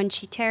 that when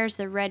she tears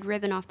the red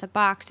ribbon off the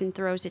box and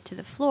throws it to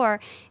the floor,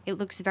 it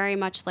looks very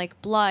much like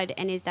blood,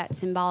 and is that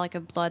symbolic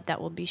of blood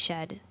that will be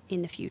shed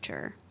in the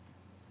future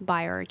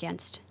by or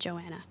against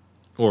Joanna.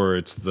 Or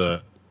it's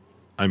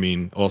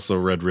also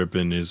red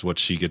ribbon is what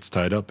she gets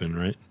tied up in,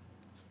 right?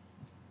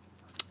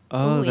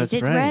 Oh, Ooh, that's is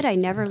it right. red? I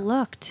never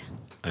looked.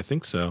 I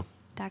think so.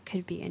 That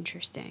could be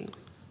interesting.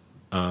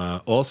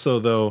 Also,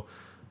 though,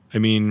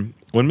 when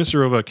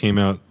Mr. Robot came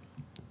out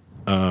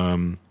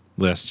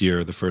last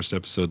year, the first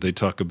episode, they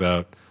talk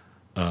about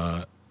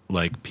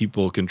like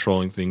people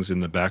controlling things in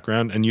the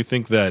background, and you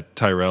think that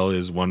Tyrell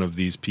is one of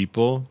these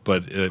people,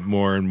 but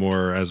more and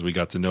more as we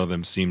got to know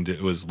them, seemed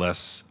it was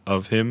less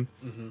of him.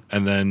 Mm-hmm.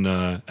 And then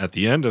at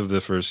the end of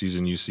the first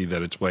season, you see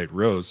that it's White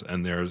Rose,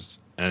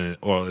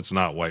 it's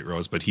not White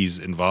Rose, but he's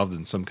involved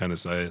in some kind of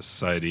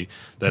society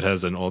that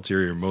has an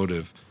ulterior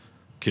motive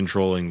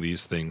controlling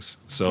these things.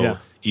 So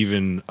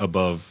even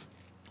above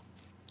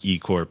E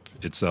Corp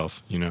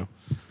itself, you know.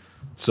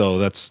 So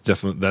that's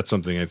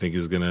something I think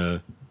is going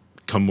to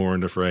come more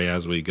into fray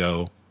as we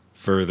go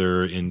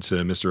further into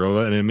Mr.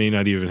 Robot, and it may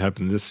not even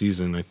happen this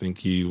season. I think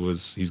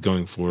he's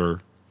going for,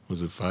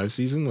 was it 5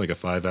 seasons, like a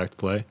 5-act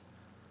play?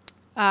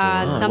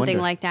 Something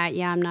like that.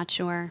 Yeah, I'm not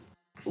sure.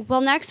 Well,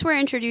 next we're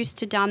introduced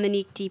to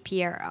Dominique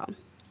DiPiero,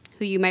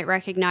 who you might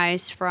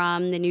recognize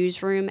from The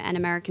Newsroom and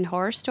American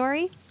Horror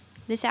Story.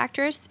 This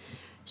actress,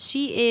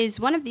 she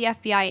is one of the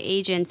FBI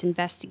agents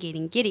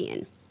investigating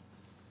Gideon.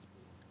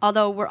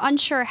 Although we're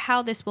unsure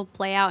how this will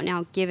play out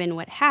now given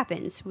what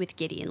happens with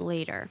Gideon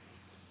later.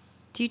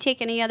 Do you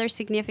take any other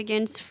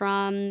significance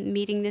from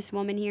meeting this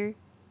woman here?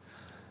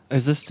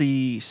 Is this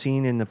the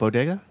scene in the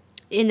bodega?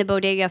 In the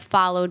bodega,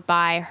 followed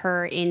by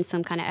her in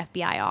some kind of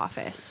FBI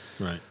office.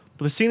 Right.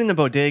 The scene in the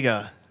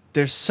bodega,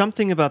 there's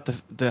something about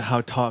the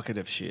how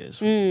talkative she is.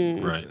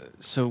 Right.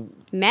 So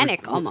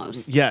manic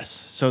almost. Yes.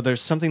 So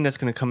there's something that's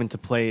going to come into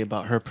play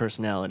about her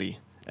personality,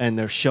 and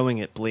they're showing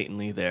it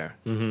blatantly there.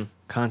 Mm-hmm.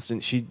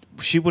 Constant.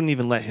 She wouldn't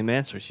even let him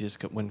answer. She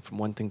just went from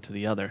one thing to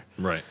the other.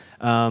 Right.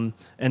 And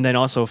then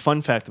also a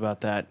fun fact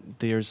about that.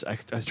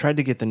 I tried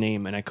to get the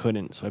name and I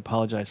couldn't, so I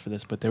apologize for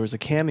this. But there was a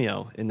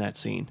cameo in that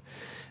scene.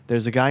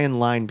 There's a guy in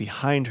line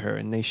behind her,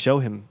 and they show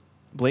him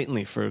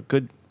blatantly for a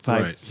good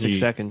 5-6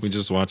 seconds. We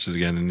just watched it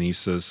again, and he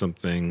says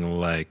something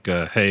like,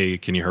 "Hey,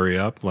 can you hurry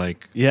up?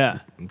 Like,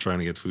 I'm trying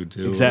to get food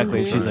too." Exactly.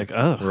 And she's like,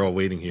 "Oh, we're all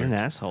waiting here." What an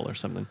asshole or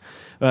something.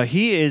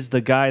 He is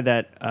the guy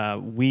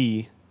that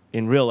we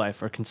in real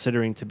life are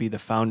considering to be the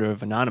founder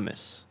of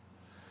Anonymous.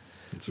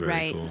 It's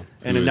very cool.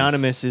 And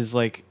Anonymous is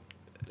like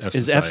F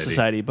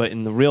Society, but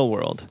in the real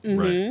world.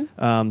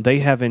 Mm-hmm. Right. They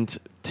haven't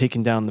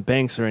taken down the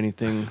banks or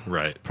anything.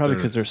 Right. Probably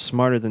because they're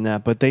smarter than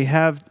that. But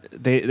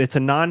it's a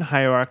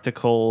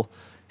non-hierarchical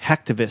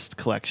hacktivist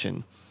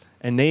collection.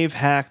 And they've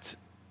hacked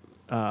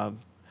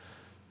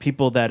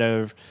people that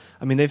are...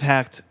 they've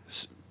hacked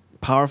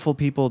powerful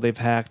people. They've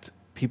hacked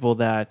people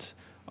that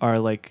are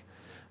like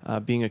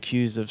being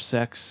accused of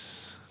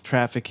sex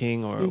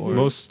trafficking or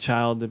most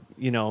child,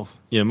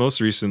 Yeah,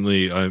 most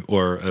recently,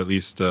 or at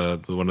least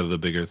one of the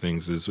bigger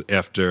things is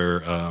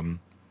after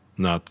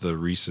not the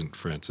recent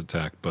France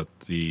attack, but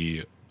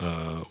the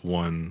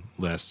one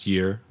last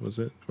year, was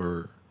it?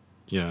 Or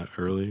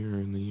earlier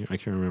in the year. I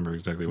can't remember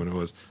exactly when it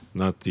was.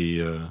 Not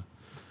the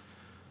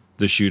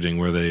shooting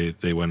where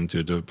they went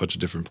into a bunch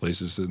of different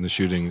places. In the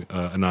shooting,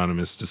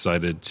 Anonymous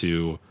decided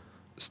to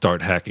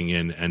start hacking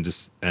in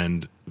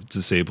and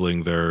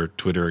disabling their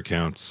Twitter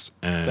accounts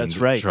and That's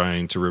right.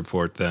 trying to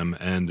report them.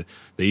 And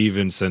they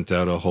even sent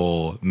out a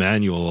whole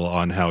manual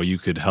on how you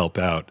could help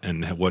out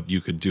and what you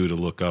could do to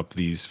look up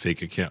these fake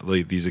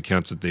these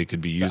accounts that they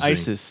could be using.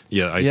 ISIS.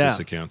 Yeah, ISIS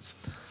accounts.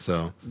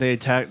 So they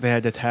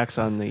had attacks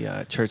on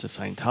the Church of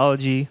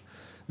Scientology,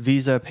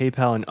 Visa,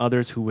 PayPal, and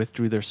others who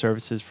withdrew their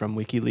services from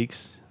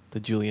WikiLeaks,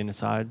 the Julian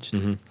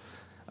Assange.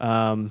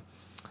 Mm-hmm.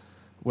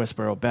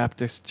 Westboro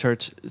Baptist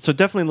Church. So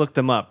definitely look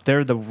them up.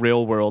 They're the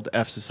real world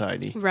F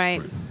Society.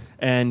 Right.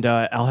 And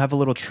I'll have a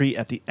little treat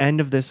at the end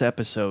of this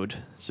episode.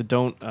 So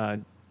don't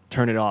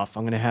turn it off.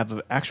 I'm going to have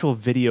an actual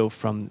video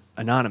from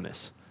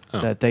Anonymous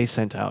that they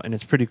sent out. And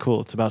it's pretty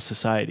cool. It's about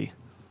society.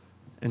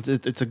 And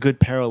it's a good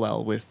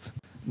parallel with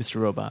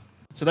Mr. Robot.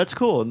 So that's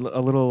cool.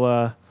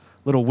 A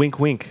little wink,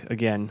 wink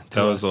again.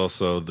 That was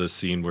also the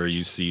scene where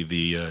you see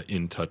the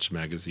In Touch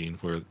magazine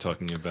we're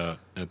talking about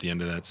at the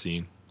end of that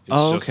scene.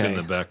 It's just in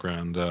the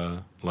background,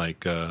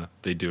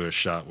 they do a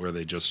shot where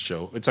they just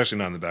show. It's actually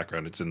not in the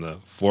background; it's in the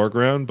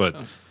foreground. But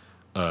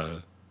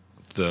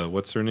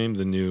what's her name?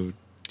 The new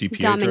DiPietro?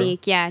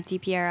 Dominique,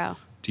 DiPiero.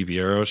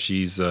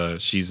 DiPiero.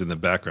 She's in the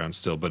background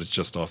still, but it's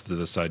just off to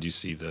the side. You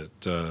see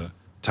that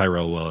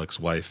Tyrell Wellick's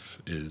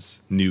wife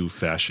is new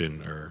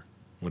fashion or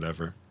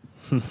whatever.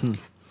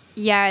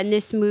 Yeah, and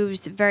this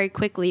moves very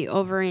quickly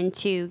over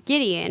into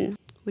Gideon,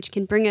 which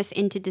can bring us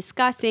into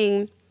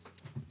discussing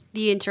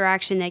the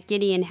interaction that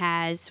Gideon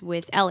has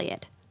with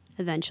Elliot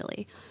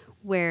eventually,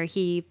 where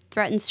he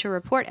threatens to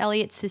report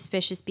Elliot's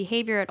suspicious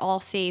behavior at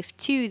Allsafe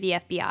to the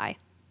FBI.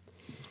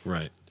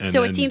 Right.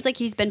 So it seems like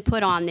he's been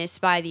put on this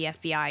by the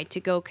FBI to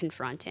go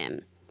confront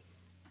him.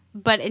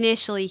 But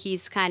initially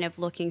he's kind of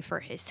looking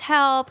for his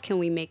help. Can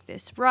we make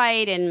this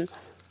right? And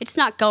it's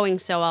not going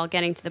so well,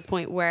 getting to the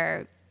point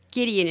where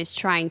Gideon is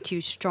trying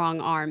to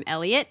strong-arm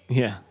Elliot.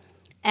 Yeah.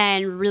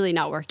 And really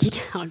not working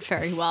out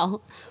very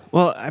well.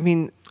 Well, I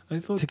mean, I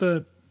thought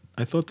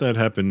that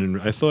happened,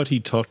 and I thought he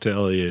talked to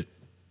Elliot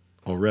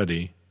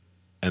already,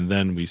 and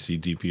then we see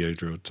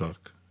DiPietro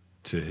talk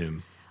to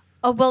him.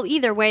 Oh, well,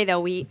 either way, though,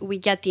 we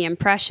get the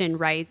impression,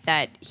 right,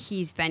 that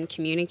he's been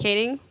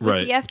communicating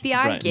with the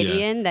FBI,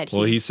 Gideon, that he's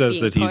Well, he says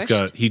being that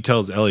pushed. he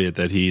tells Elliot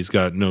that he's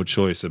got no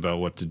choice about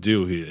what to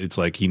do. It's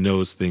like he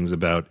knows things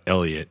about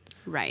Elliot.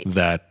 Right.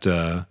 That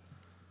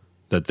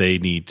they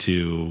need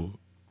to,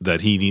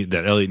 that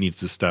Elliot needs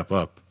to step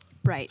up.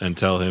 Right. And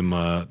tell them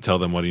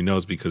what he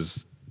knows,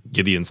 because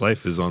Gideon's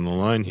life is on the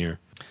line here.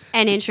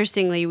 And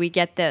interestingly, we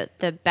get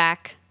the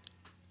back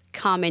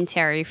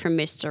commentary from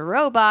Mr.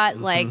 Robot,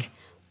 like,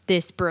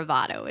 this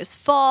bravado is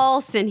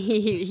false, and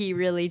he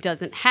really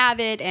doesn't have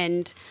it.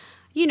 And,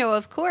 you know,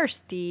 of course,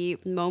 the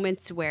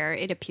moments where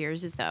it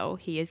appears as though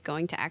he is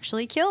going to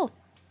actually kill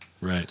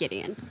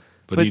Gideon.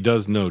 But he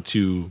does know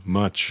too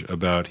much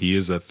about, he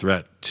is a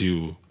threat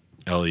to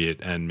Elliot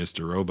and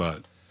Mr.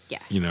 Robot.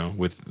 Yes. You know,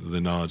 with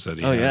the knowledge that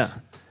he has. Oh, yeah.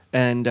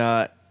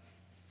 And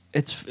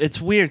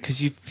it's weird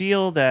because you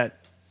feel that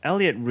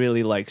Elliot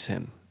really likes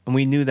him. And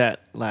we knew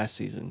that last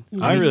season.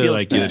 I really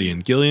like Gideon.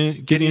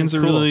 Gideon's a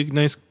cool. really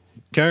nice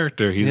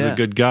character. He's a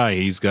good guy.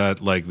 He's got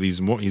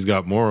he's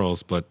got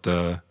morals, but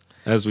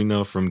as we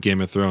know from Game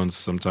of Thrones,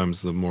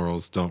 sometimes the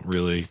morals don't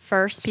really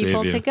First save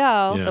people you. to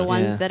go, Yeah. the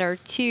ones that are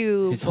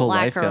too His whole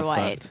life black or got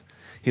white. fucked.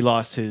 He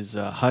lost his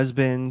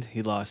husband.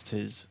 He lost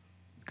his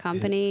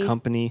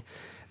Company.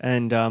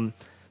 And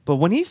but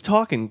when he's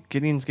talking,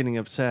 Gideon's getting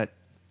upset.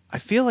 I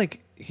feel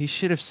like he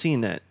should have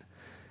seen that.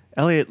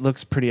 Elliot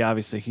looks pretty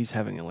obvious that he's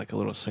having a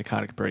little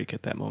psychotic break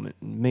at that moment.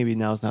 Maybe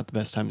now's not the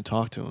best time to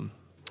talk to him.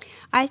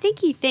 I think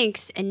he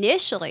thinks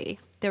initially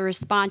the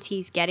response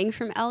he's getting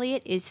from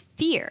Elliot is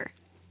fear.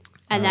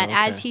 And that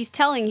as he's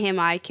telling him,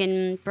 I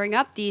can bring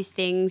up these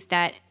things,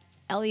 that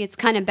Elliot's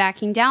kind of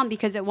backing down,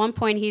 because at one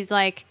point he's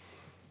like,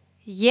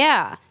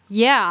 yeah,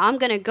 I'm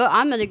going to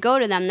go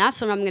to them.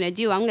 That's what I'm going to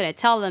do. I'm going to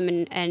tell them.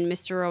 And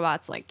Mr.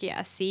 Robot's like,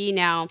 yeah, see,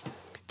 now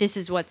this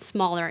is what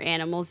smaller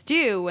animals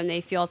do when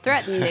they feel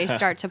threatened. They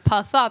start to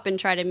puff up and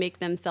try to make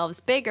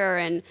themselves bigger.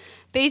 And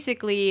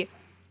basically,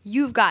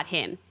 you've got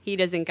him. He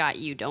doesn't got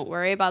you. Don't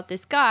worry about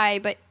this guy.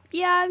 But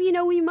yeah,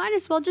 we might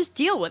as well just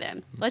deal with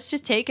him. Let's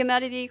just take him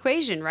out of the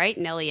equation, right?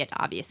 And Elliot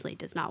obviously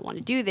does not want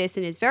to do this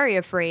and is very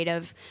afraid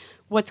of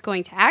what's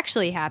going to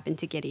actually happen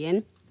to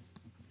Gideon,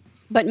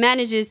 but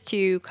manages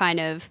to kind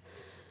of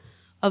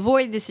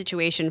avoid the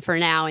situation for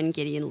now, and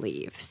Gideon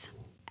leaves.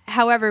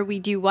 However, we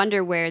do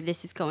wonder where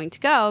this is going to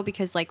go,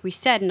 because like we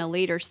said in a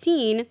later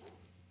scene,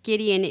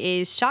 Gideon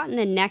is shot in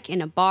the neck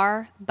in a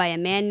bar by a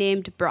man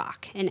named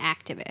Brock, an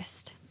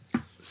activist.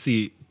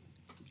 See,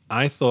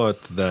 I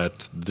thought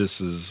that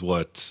this is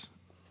what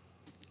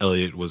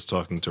Elliot was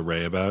talking to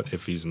Ray about,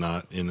 if he's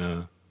not in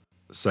a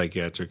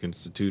psychiatric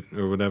institute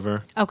or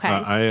whatever. Okay.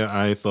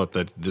 I thought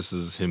that this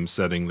is him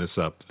setting this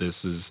up.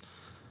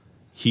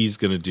 He's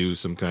going to do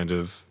some kind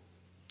of,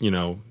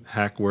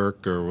 hack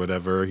work or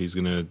whatever. He's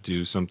going to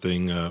do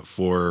something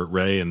for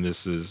Ray, and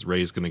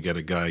Ray's going to get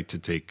a guy to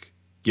take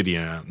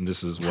Gideon out, and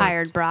this is what...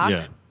 Hired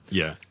Brock?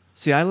 Yeah.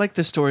 See, I like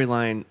the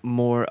storyline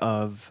more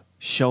of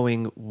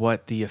showing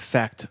what the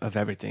effect of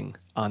everything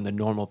on the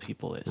normal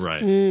people is.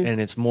 Right. And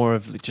it's more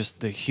of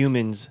just the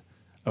humans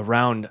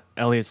around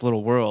Elliot's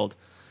little world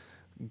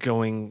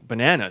going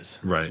bananas.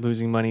 Right.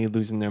 Losing money,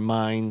 losing their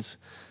minds.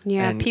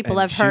 Yeah, and- people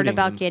and have heard shooting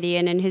about him.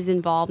 Gideon and his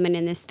involvement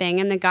in this thing.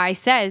 And the guy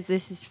says,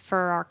 this is for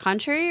our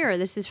country, or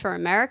this is for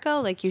America.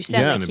 Like you said,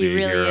 He's like gonna he be a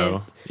really hero.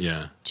 is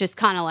Yeah. just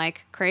kind of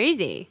like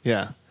crazy.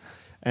 Yeah.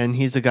 And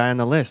he's the guy on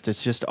the list.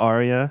 It's just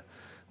Arya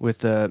with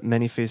the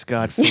many-faced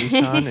god face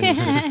on. And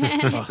he's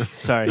just,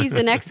 sorry. He's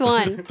the next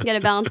one. Got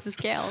to balance the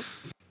scales.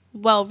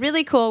 Well,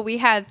 really cool. We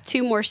have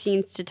 2 more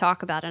scenes to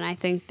talk about, and I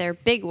think they're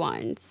big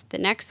ones. The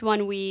next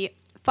one, we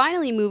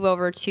finally move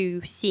over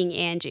to seeing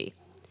Angie.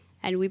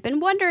 And we've been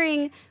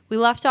wondering, we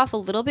left off a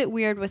little bit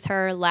weird with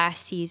her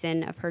last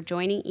season of her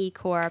joining E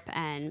Corp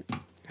and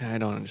I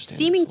don't understand.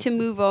 seeming this to whole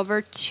thing. move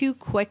over too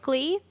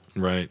quickly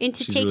Right.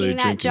 into She's taking really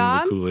that drinking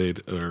job. the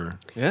Kool-Aid or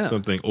Yeah.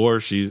 something. Or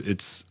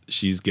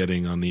she's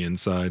getting on the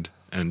inside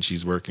and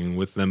she's working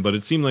with them. But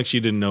it seemed like she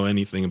didn't know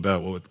anything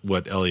about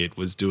what Elliot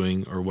was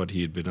doing or what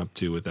he had been up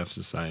to with F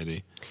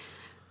Society.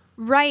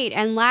 Right.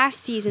 And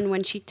last season,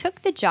 when she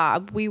took the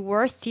job, we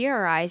were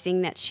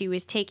theorizing that she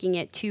was taking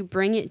it to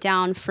bring it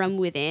down from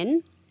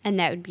within, and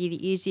that would be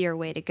the easier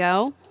way to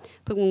go.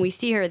 But when we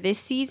see her this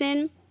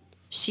season,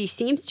 she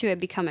seems to have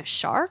become a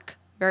shark,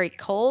 very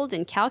cold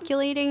and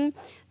calculating.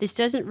 This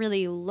doesn't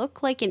really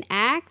look like an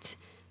act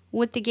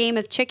with the game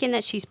of chicken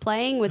that she's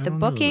playing with the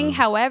booking.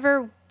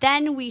 However,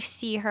 then we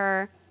see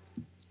her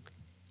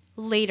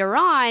later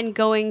on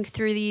going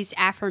through these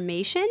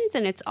affirmations,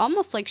 and it's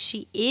almost like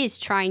she is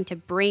trying to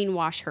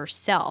brainwash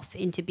herself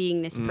into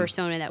being this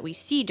persona that we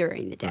see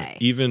during the day.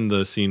 Even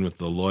the scene with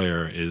the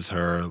lawyer is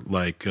her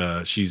like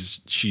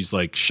she's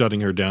like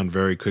shutting her down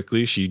very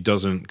quickly. She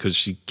doesn't, because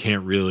she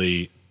can't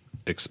really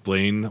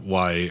explain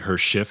why her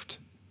shift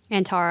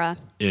And Tara.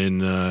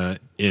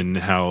 in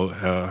how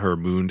her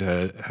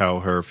mood, how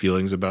her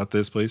feelings about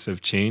this place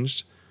have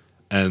changed,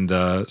 and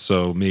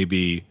so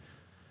maybe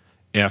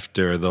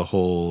after the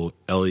whole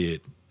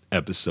Elliot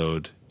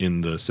episode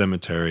in the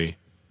cemetery,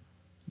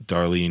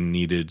 Darlene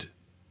needed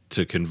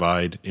to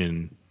confide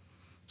in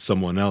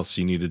someone else.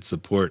 She needed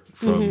support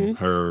from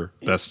her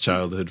best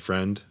childhood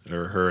friend,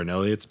 or her and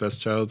Elliot's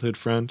best childhood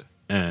friend,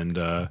 and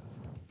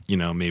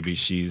maybe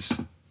she's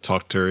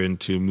talked her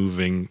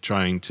into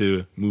trying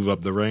to move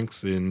up the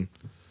ranks in.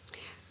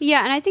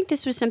 Yeah, and I think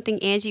this was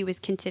something Angie was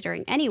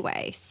considering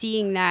anyway,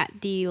 seeing that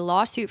the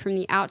lawsuit from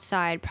the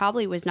outside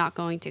probably was not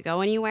going to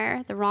go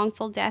anywhere, the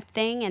wrongful death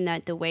thing, and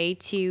that the way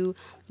to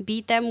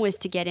beat them was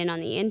to get in on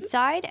the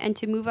inside and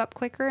to move up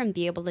quicker and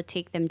be able to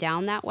take them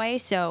down that way.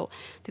 So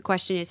the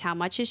question is, how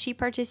much is she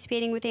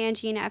participating with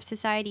Angie and F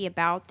Society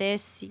about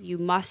this? You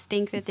must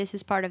think that this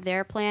is part of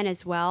their plan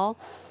as well.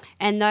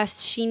 And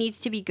thus, she needs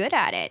to be good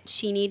at it.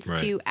 She needs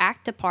to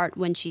act the part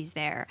when she's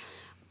there.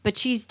 But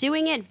she's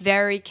doing it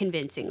very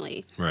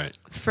convincingly. Right.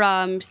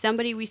 From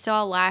somebody we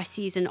saw last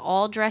season,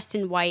 all dressed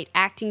in white,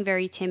 acting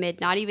very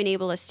timid, not even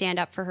able to stand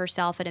up for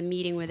herself at a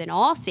meeting with an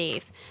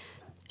Allsafe,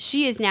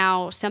 she is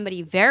now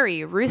somebody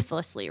very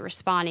ruthlessly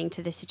responding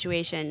to the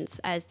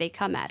situations as they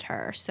come at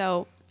her.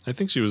 So, I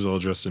think she was all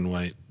dressed in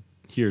white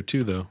here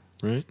too, though,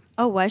 right?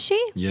 oh, was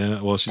she?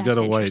 Yeah. Well, she's That's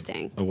got a white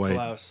interesting.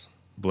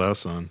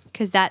 blouse on.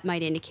 Because that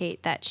might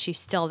indicate that she's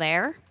still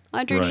there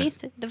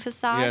underneath the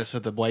facade. Yeah, so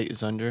the white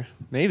is under.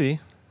 Maybe.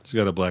 She's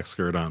got a black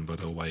skirt on,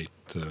 but a white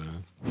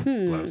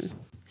blouse.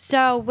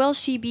 So will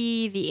she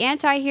be the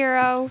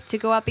anti-hero to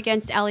go up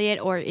against Elliot,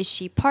 or is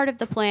she part of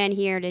the plan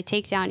here to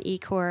take down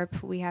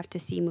E-Corp? We have to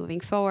see moving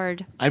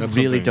forward. I That's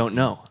really something- don't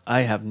know.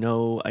 I have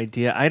no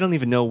idea. I don't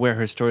even know where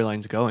her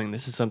storyline's going.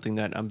 This is something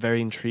that I'm very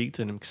intrigued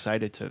and I'm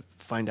excited to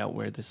find out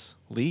where this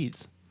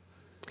leads.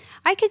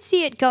 I could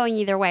see it going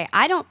either way.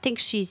 I don't think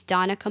she's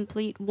done a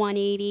complete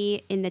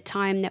 180 in the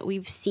time that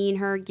we've seen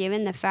her,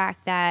 given the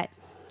fact that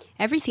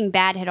everything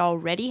bad had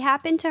already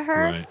happened to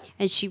her, Right.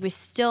 and she was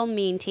still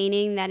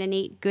maintaining that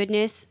innate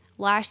goodness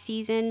last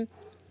season.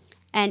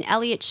 And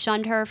Elliot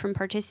shunned her from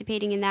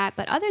participating in that.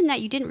 But other than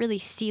that, you didn't really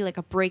see like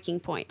a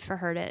breaking point for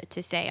her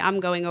to say, I'm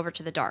going over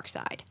to the dark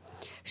side.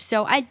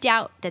 So I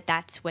doubt that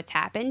that's what's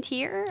happened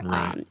here.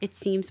 Right. It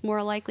seems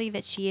more likely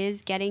that she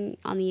is getting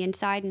on the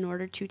inside in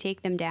order to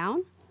take them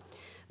down.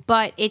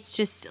 But it's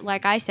just,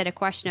 like I said, a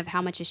question of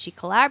how much is she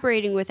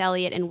collaborating with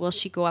Elliot, and will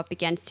she go up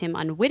against him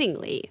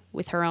unwittingly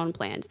with her own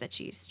plans that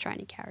she's trying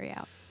to carry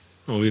out.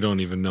 Well, we don't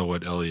even know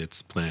what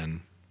Elliot's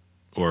plan,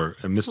 or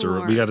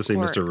Or- we got to say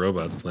or- Mr.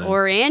 Robot's plan.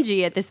 Or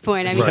Angie at this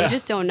point. I mean, Right. you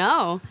just don't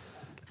know.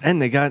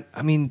 And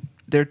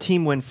their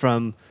team went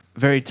from a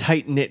very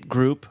tight knit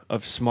group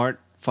of smart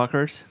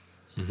fuckers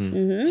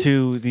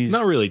to these.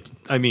 Not really.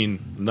 I mean,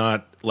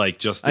 not like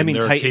just in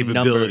their tight in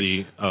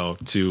capability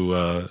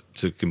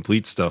to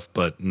complete stuff,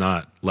 but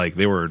not like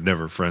they were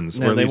never friends.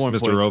 No, or at they least weren't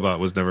Mr. boys. Robot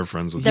was never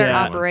friends with Their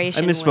anyone.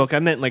 operation. I misspoke. was- I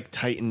meant like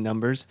tight in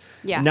numbers.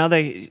 Yeah. Now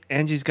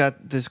Angie's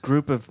got this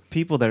group of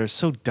people that are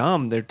so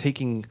dumb. They're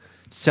taking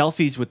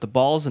selfies with the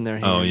balls in their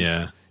hand. Oh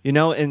yeah.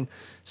 And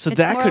so It's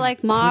that more could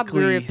like mob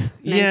quickly- group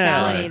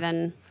mentality Right.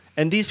 than...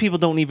 And these people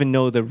don't even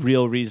know the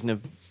real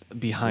reason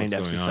behind What's F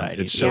going on?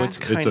 Society. It's So just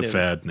kind it's a of-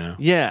 fad now.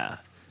 Yeah.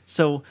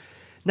 So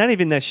not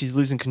even that she's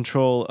losing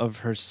control of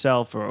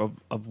herself or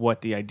of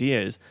what the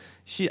idea is.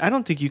 I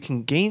don't think you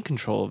can gain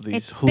control of these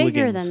It's hooligans.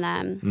 bigger than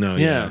them. No,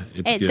 Yeah.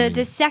 yeah.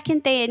 The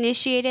second they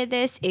initiated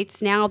this,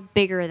 it's now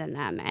bigger than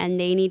them, and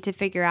they need to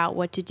figure out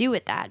what to do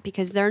with that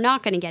because they're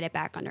not going to get it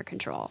back under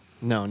control.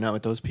 No, not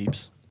with those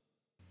peeps.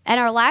 And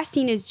our last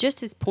scene is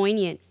just as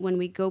poignant when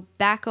we go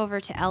back over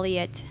to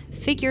Elliot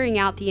figuring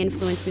out the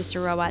influence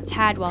Mr. Robot's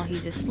had while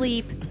he's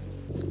asleep,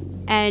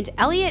 and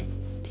Elliot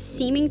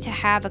seeming to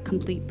have a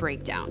complete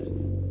breakdown.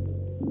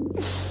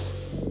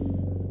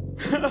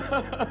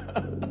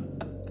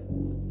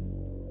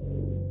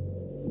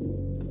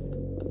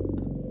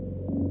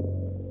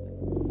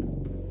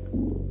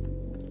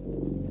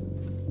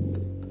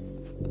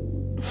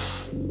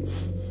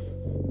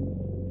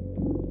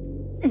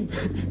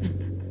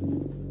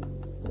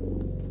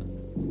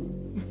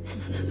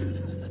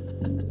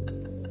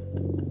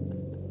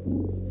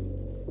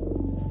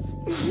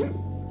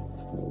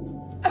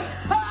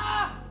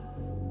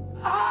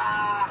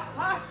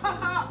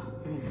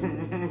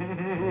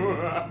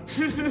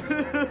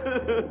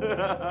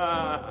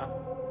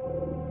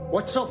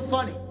 What's so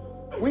funny?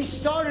 We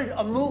started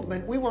a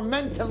movement. We were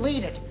meant to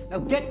lead it. Now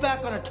get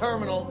back on a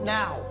terminal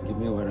now. Give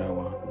me what I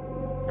want,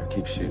 or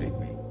keep shooting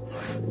me.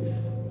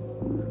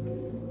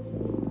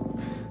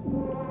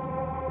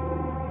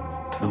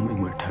 Tell me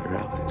where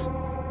Tyrell is.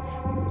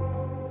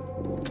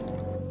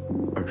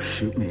 Or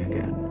shoot me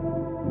again.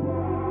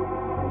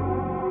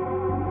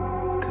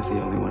 Because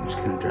the only one who's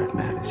gonna drive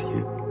mad is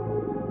you.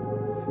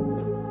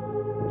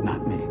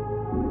 Not me.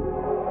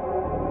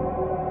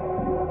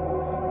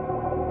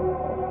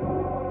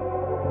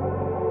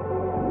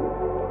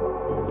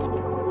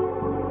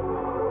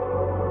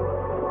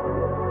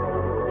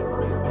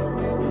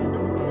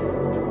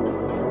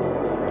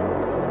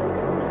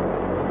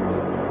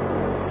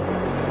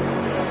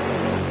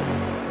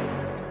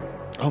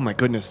 Oh my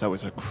goodness, that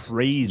was a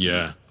crazy.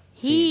 Yeah.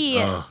 He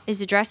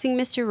is addressing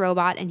Mr.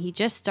 Robot and he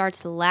just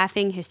starts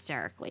laughing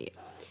hysterically.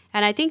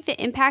 And I think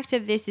the impact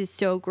of this is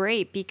so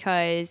great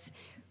because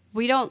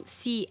we don't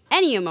see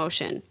any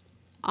emotion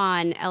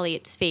on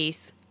Elliot's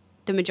face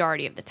the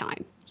majority of the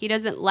time. He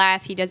doesn't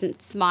laugh, he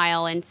doesn't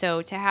smile. And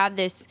so to have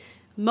this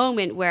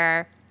moment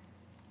where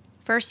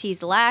first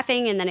he's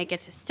laughing and then it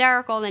gets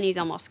hysterical, then he's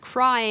almost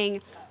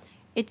crying.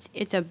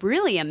 It's a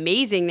really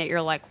amazing that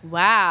you're like,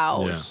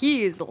 wow, Yeah.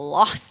 he's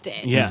lost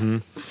it. Yeah.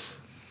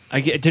 I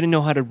didn't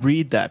know how to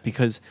read that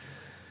because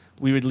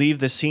we would leave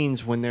the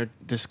scenes when they're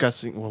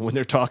discussing, when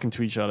they're talking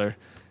to each other,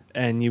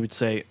 and you would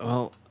say,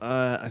 "Oh,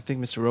 I think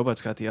Mr.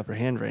 Robot's got the upper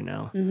hand right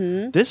now."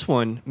 Mm-hmm. This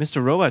one,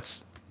 Mr.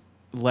 Robot's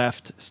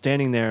left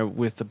standing there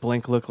with the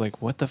blank look,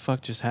 like, "What the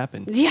fuck just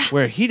happened?" Yeah.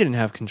 Where he didn't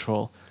have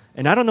control,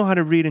 and I don't know how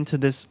to read into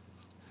this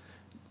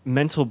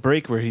mental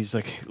break where he's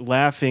like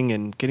laughing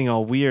and getting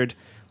all weird.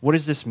 What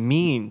does this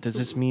mean? Does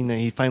this mean that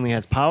he finally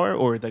has power,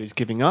 or that he's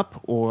giving up,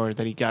 or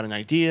that he got an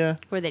idea?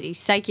 Or that he's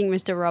psyching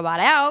Mr.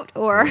 Robot out,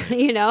 or,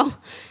 you know,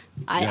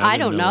 I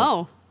don't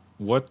know.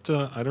 What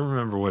I don't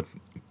remember what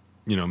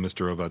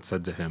Mr. Robot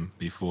said to him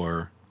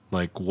before.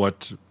 Like,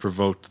 what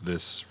provoked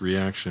this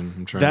reaction?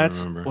 I'm trying to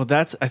remember.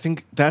 Well, I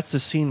think that's the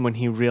scene when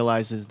he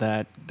realizes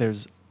that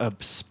there's a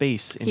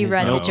space in He his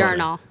read the notebook.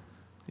 journal.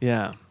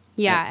 Yeah.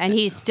 Yeah, and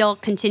he's still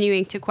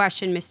continuing to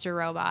question Mr.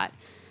 Robot.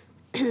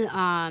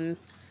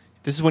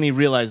 This is when he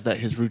realized that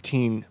his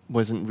routine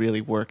wasn't really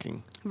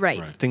working.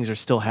 Right. Things are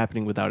still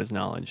happening without his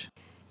knowledge.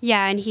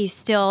 Yeah, and he's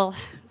still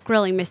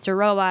grilling Mr.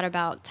 Robot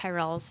about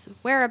Tyrell's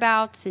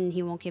whereabouts, and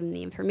he won't give him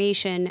the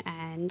information.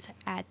 And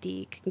at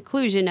the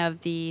conclusion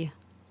of the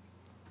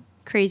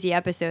crazy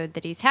episode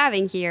that he's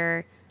having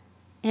here,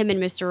 him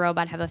and Mr.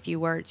 Robot have a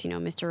few words. You know,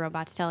 Mr.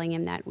 Robot's telling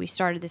him that we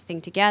started this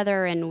thing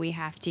together and we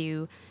have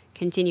to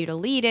continue to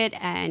lead it,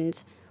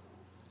 and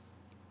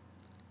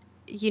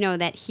you know,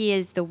 that he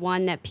is the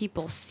one that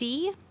people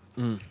see.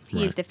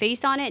 He's the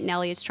face on it, and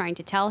Elliot's trying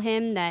to tell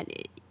him that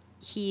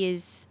he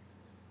is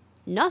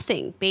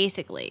nothing,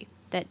 basically.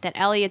 That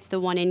Elliot's the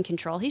one in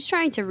control. He's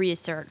trying to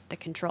reassert the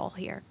control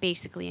here,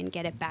 basically, and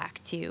get it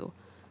back to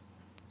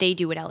they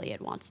do what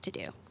Elliot wants to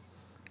do.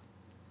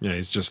 Yeah,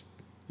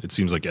 it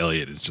seems like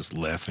Elliot is just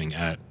laughing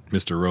at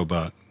Mr.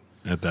 Robot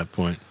at that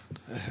point.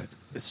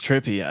 It's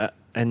trippy.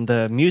 And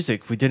the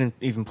music, we didn't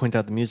even point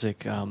out the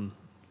music.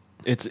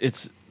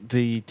 It's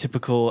the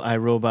typical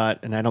iRobot,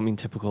 and I don't mean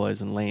typical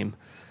as in lame.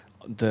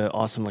 The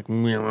awesome, like,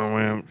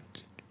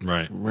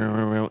 Right.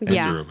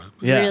 Yeah, Robot.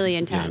 Yeah. really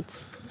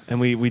intense. And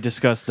we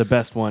discussed the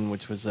best one,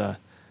 which was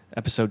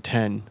episode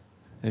 10.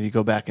 If you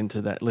go back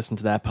into that, listen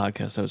to that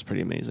podcast, that was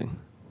pretty amazing.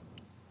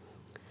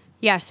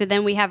 Yeah, so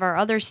then we have our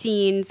other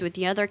scenes with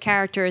the other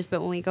characters,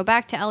 but when we go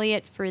back to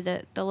Elliot for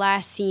the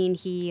last scene,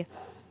 he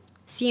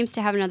seems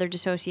to have another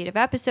dissociative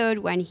episode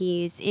when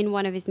he's in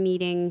one of his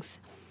meetings,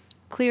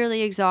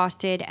 clearly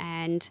exhausted,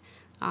 and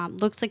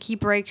looks like he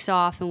breaks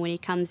off, and when he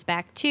comes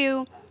back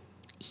to,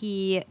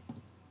 he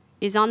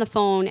is on the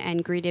phone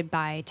and greeted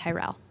by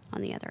Tyrell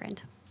on the other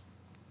end.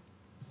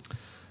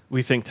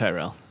 We think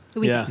Tyrell.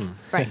 We yeah. think,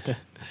 right.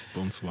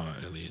 Bonsoir,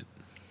 Elliot.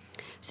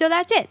 So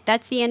that's it.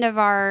 That's the end of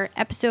our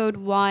episode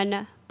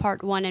 1,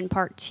 part 1 and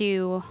part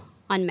 2,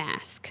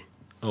 Unmask.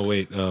 Oh,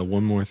 wait,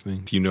 one more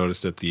thing. If you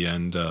noticed at the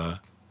end, the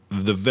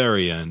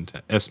very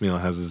end,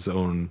 Esmail has his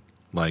own,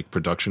 like,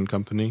 production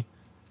company.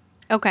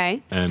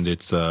 Okay. And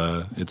it's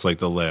like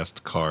the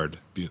last card,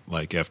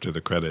 like, after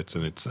the credits,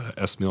 and it's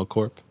Esmail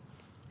Corp.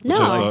 No,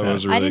 Which I thought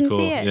was really I didn't cool.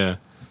 see it. Yeah.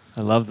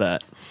 I love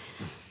that.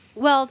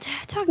 Well,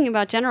 talking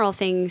about general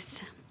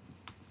things,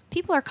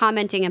 people are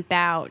commenting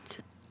about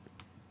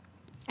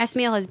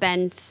Esmail has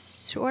been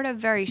sort of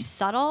very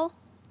subtle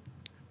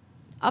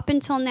up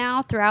until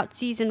now throughout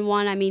season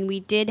 1. I mean, we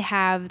did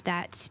have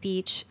that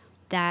speech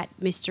that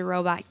Mr.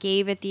 Robot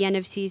gave at the end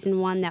of season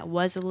 1 that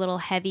was a little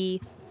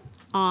heavy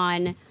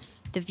on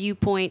the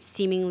viewpoint,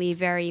 seemingly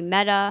very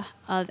meta,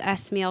 of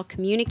Esmail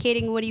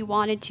communicating what he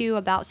wanted to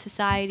about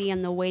society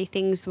and the way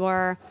things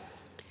were.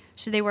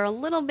 So they were a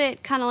little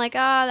bit kind of like,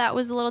 that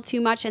was a little too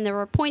much. And there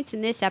were points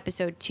in this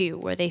episode, too,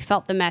 where they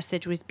felt the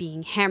message was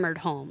being hammered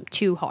home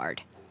too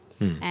hard.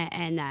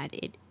 And that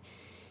it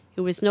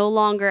was no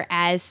longer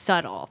as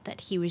subtle,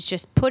 that he was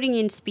just putting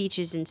in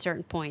speeches in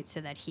certain points so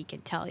that he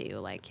could tell you,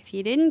 like, if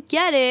you didn't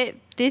get it,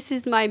 this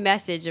is my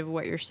message of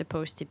what you're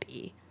supposed to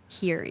be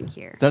hearing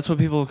here. That's what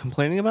people were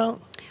complaining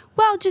about?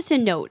 Well, just a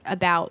note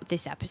about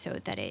this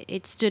episode, that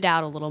it stood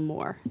out a little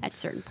more at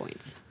certain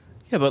points.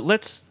 Yeah, but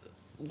let's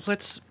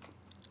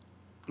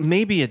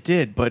maybe it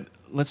did, but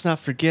let's not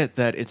forget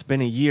that it's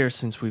been a year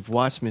since we've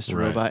watched Mr.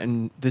 Right. Robot,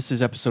 and this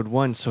is episode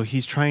 1, so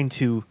he's trying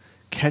to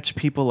catch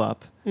people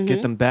up,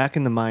 get them back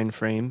in the mind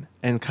frame,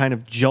 and kind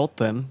of jolt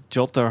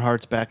their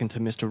hearts back into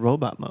Mr.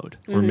 Robot mode.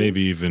 Or maybe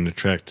even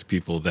attract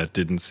people that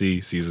didn't see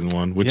season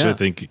 1, which Yeah. I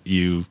think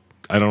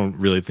I don't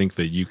really think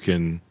that you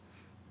can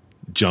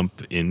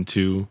jump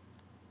into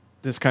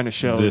This kind of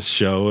show. this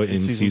show in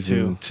season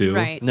season 2.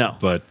 Right. No.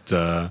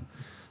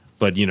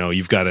 But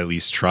you've got to at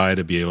least try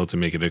to be able to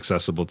make it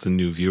accessible to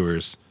new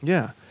viewers.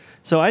 Yeah.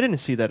 So I didn't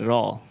see that at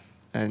all.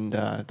 And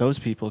those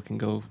people can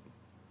go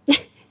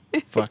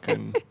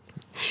fucking...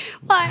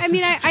 Well, I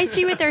mean, I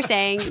see what they're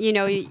saying. You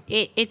know,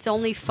 it's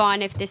only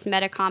fun if this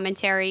meta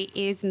commentary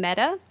is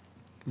meta.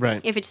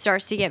 Right. If it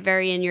starts to get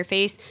very in your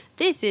face,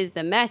 this is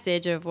the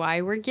message of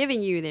why we're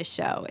giving you this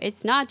show.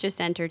 It's not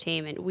just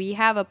entertainment. We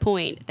have a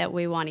point that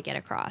we want to get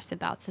across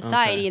about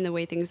society and the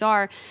way things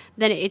are.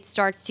 Then it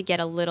starts to get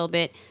a little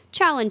bit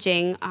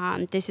challenging.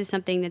 This is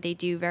something that they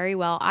do very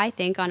well, I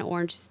think, on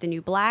Orange is the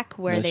New Black,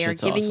 where That they are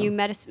shit's giving you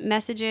awesome.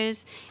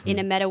 messages in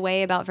a meta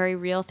way about very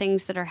real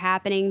things that are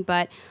happening,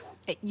 but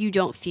you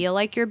don't feel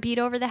like you're beat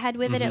over the head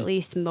with it, at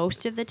least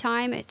most of the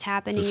time. It's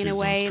happening This in a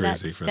season's way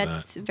crazy for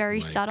that's that,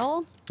 very like,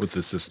 subtle. With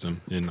the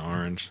system in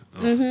Orange.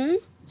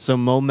 So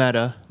mo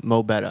meta,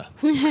 mo beta.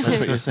 That's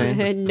what you're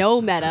saying? No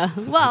meta.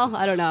 Well,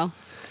 I don't know.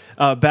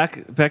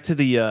 Back to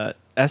the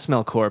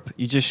SML Corp.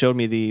 You just showed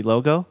me the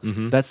logo.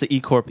 That's the E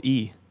Corp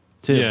E,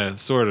 too. Yeah,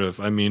 sort of.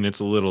 I mean,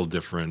 it's a little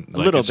different.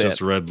 Like, little it's bit.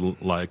 just red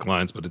like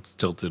lines, but it's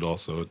tilted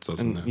also. It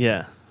doesn't.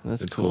 Yeah,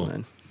 that's It's cool, cool.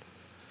 man.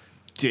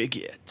 Dig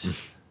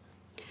it.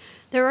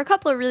 There were a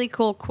couple of really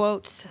cool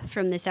quotes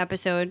from this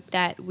episode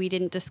that we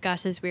didn't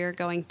discuss as we were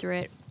going through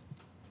it.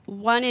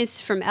 One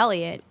is from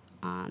Elliot.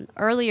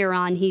 Earlier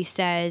on, he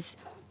says,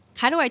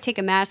 "How do I take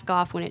a mask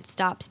off when it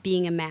stops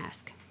being a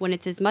mask, when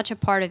it's as much a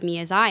part of me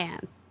as I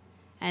am?"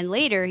 And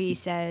later he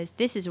says,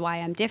 "This is why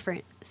I'm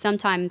different.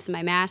 Sometimes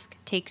my mask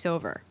takes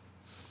over,"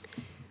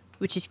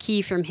 which is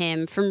key from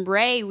him. From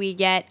Ray, we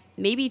get,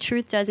 maybe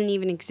truth doesn't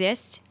even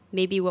exist.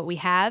 Maybe what we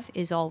have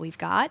is all we've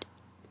got.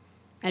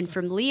 And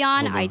from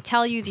Leon, I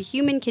tell you, the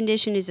human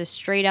condition is a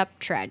straight up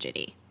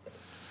tragedy.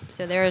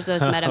 So there's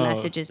those meta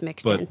messages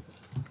mixed But in.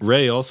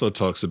 Ray also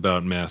talks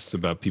about masks,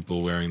 about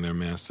people wearing their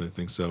masks. I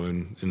think so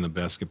in the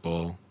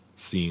basketball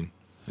scene.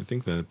 I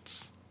think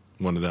that's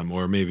one of them,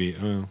 or maybe.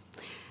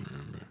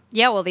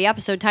 Yeah, well, the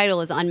episode title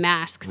is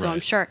Unmasked, so I'm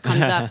Right. sure it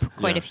comes up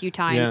quite Yeah. a few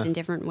times Yeah. in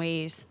different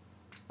ways.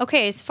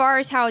 Okay, as far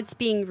as how it's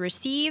being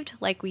received,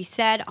 like we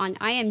said, on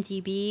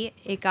IMDb,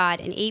 it got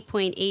an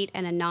 8.8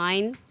 and a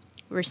 9,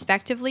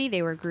 respectively.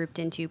 They were grouped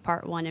into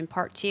part 1 and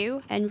part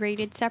 2 and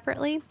rated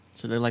separately.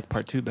 So they like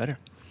part 2 better.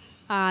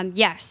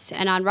 Yes,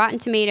 and on Rotten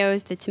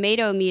Tomatoes, the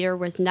tomato meter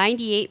was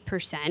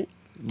 98%,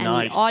 and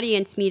Nice. the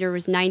audience meter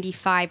was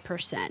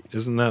 95%.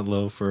 Isn't that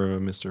low for a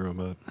Mr.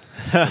 Robot?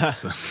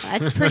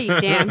 That's pretty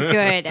damn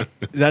good.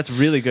 That's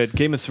really good.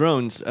 Game of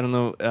Thrones. I don't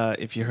know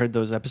if you heard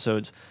those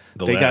episodes.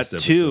 The they last got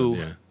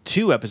episode,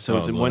 two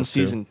episodes Oh, in the one last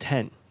two? season.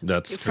 10.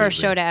 That's First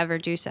crazy. show to ever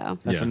do so.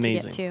 That's Yeah. To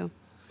get amazing. two.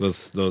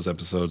 Those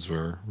episodes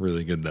were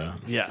really good, though.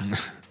 Yeah.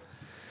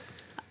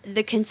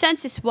 The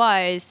consensus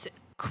was,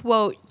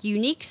 quote,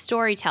 unique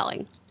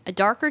storytelling, a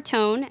darker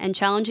tone, and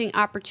challenging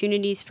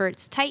opportunities for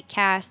its tight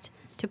cast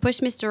to push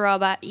Mr.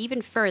 Robot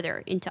even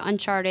further into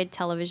uncharted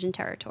television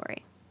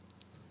territory.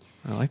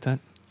 I like that.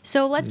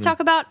 So let's talk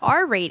about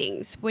our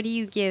ratings. What do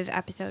you give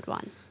episode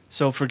 1?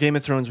 So for Game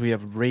of Thrones, we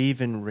have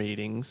Raven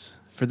ratings.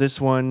 For this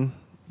one,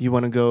 you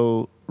want to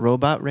go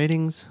robot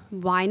ratings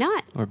Why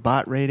not? or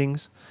bot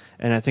ratings?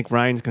 And I think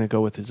Ryan's going to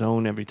go with his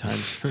own every time.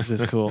 This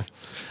is cool.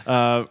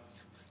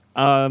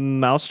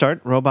 I'll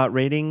start. Robot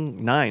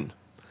rating 9.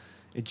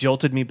 It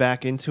jolted me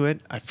back into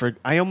it.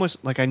 I almost,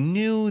 I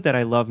knew that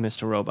I love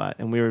Mr. Robot,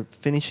 and we were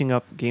finishing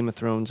up Game of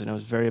Thrones, and I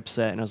was very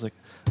upset, and I was like,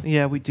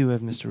 yeah, we do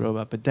have Mr.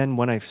 Robot. But then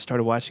when I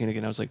started watching it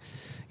again, I was like,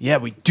 yeah,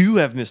 we do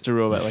have Mr.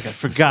 Robot. Like, I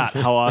forgot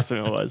how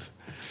awesome it was.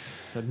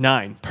 So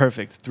 9,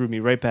 perfect. Threw me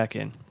right back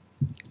in.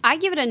 I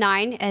give it a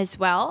 9 as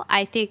well.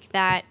 I think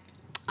that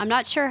I'm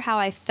not sure how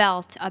I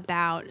felt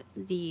about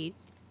the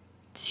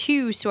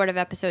 2 sort of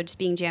episodes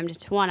being jammed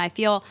into 1. I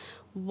feel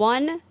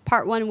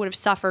part 1 would have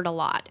suffered a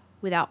lot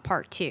without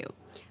part 2.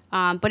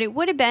 But it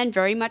would have been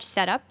very much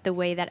set up the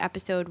way that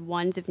episode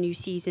 1s of new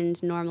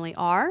seasons normally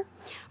are.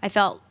 I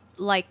felt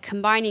like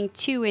combining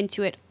 2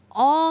 into it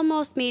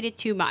almost made it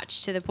too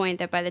much, to the point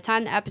that by the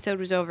time the episode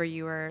was over,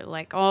 you were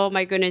like, oh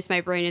my goodness, my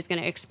brain is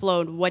going to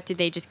explode. What did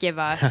they just give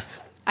us?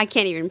 I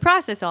can't even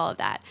process all of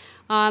that.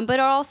 But it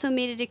also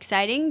made it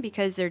exciting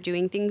because they're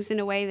doing things in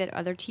a way that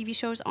other TV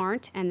shows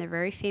aren't, and they're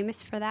very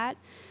famous for that.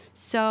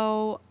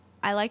 So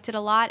I liked it a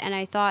lot, and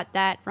I thought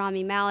that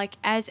Rami Malek,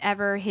 as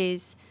ever,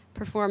 his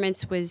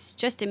performance was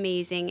just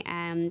amazing,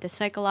 and the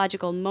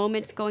psychological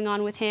moments going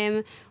on with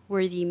him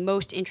were the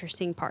most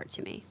interesting part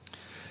to me.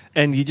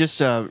 And you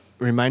just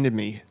reminded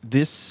me,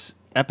 this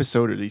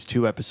episode, or these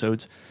 2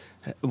 episodes,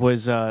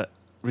 was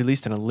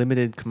released on a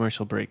limited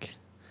commercial break.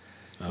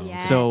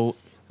 Yes. So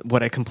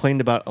what I complained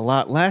about a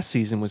lot last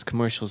season was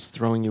commercials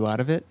throwing you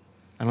out of it.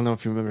 I don't know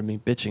if you remember me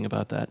bitching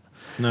about that.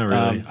 Not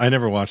really. I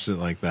never watched it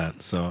like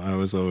that. So I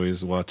was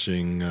always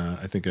watching,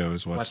 I think I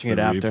was watching it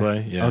the after.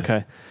 replay. Yeah.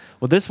 Okay.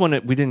 Well, this one,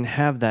 we didn't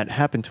have that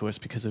happen to us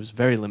because it was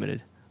very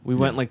limited. We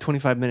went like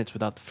 25 minutes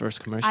without the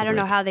first commercial I don't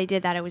know break. how they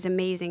did that. It was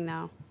amazing,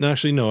 though. No,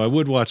 actually, no, I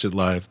would watch it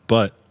live,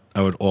 but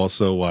I would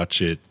also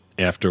watch it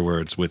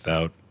afterwards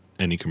without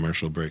any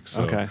commercial breaks.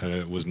 So Okay.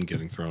 I wasn't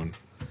getting thrown.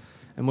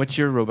 And what's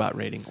your robot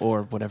rating,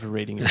 or whatever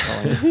rating you're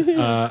calling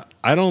it?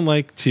 I don't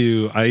like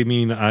to. I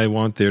mean, I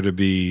want there to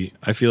be.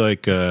 I feel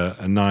like a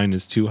 9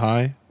 is too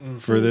high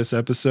for this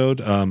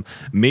episode.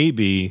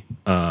 Maybe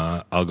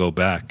I'll go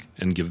back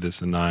and give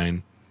this a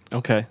 9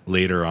 Okay.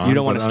 later on. You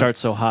don't want but to start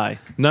so high.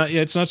 Not.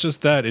 Yeah, it's not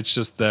just that. It's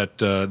just that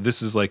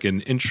this is like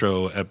an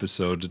intro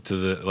episode to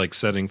the like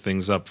setting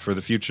things up for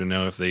the future.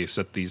 Now, if they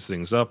set these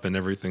things up and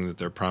everything that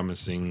they're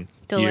promising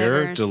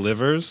here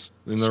delivers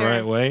in the Sure.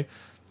 right way.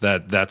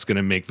 That's going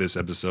to make this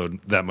episode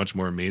that much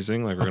more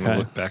amazing. Like, we're going to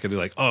look back and be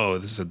like, oh,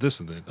 this said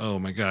this and it. Oh,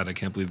 my God, I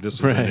can't believe this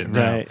was in it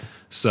now. Right.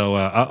 So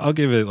I'll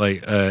give it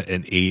like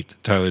an 8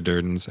 Tyler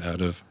Durdens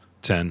out of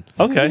 10.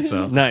 Okay.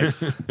 So.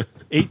 Nice.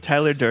 8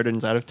 Tyler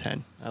Durdens out of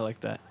 10. I like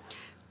that.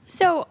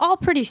 So all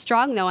pretty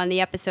strong, though, on the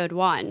episode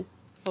 1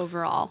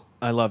 overall.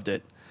 I loved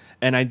it.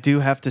 And I do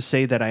have to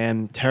say that I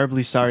am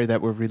terribly sorry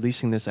that we're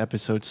releasing this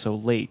episode so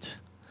late.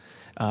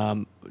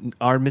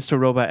 Our Mr.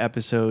 Robot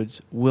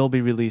episodes will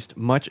be released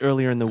much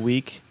earlier in the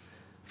week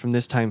from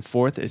this time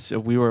forth.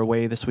 We were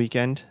away this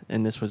weekend,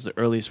 and this was the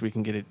earliest we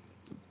can get it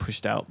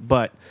pushed out.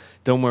 But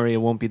don't worry, it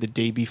won't be the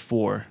day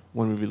before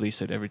when we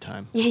release it every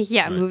time.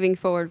 Yeah, moving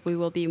forward, we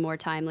will be more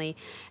timely.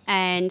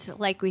 And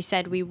like we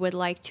said, we would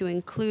like to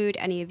include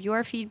any of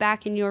your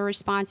feedback and your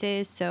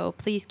responses. So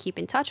please keep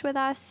in touch with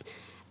us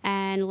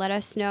and let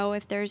us know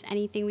if there's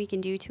anything we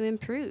can do to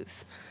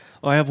improve.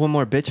 Oh, I have one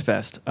more bitch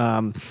fest.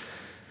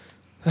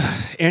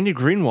 Andy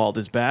Greenwald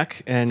is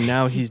back, and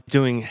now he's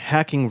doing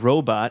Hacking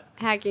Robot.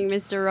 Hacking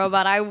Mr.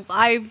 Robot.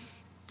 I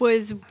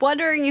was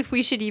wondering if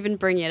we should even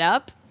bring it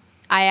up.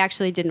 I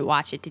actually didn't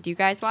watch it. Did you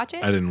guys watch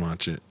it? I didn't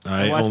watch it.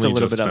 I I watched a only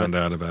little just bit of found it.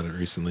 out about it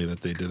recently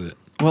that they did it.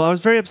 Well, I was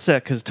very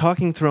upset because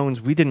Talking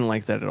Thrones, we didn't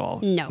like that at all.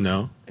 No.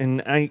 No?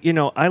 And I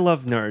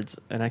love nerds,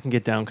 and I can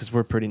get down because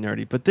we're pretty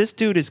nerdy. But this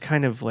dude is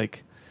kind of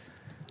like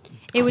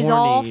It was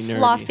all corny,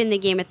 fluff nerdy. in the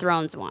Game of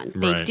Thrones one.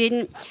 They Right.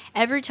 didn't.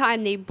 Every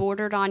time they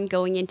bordered on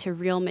going into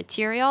real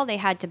material, they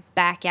had to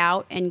back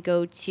out and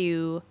go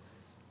to,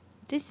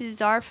 this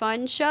is our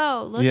fun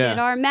show. Look Yeah. at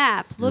our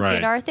map. Look Right.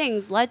 at our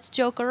things. Let's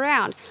joke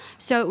around.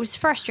 So it was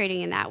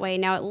frustrating in that way.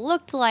 Now it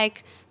looked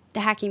like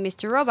the Hacking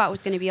Mr. Robot was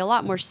going to be a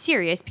lot more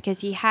serious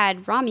because he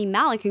had Rami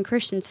Malek and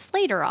Christian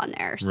Slater on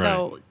there.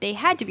 So Right. they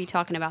had to be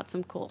talking about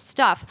some cool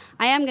stuff.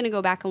 I am going to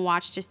go back and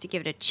watch just to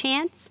give it a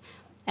chance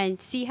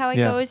and see how it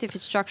Yeah. goes, if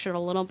it's structured a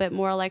little bit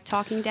more like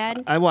Talking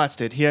Dead. I watched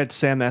it. He had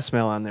Sam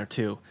Esmail on there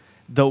too.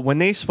 Though when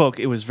they spoke,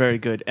 it was very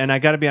good. And I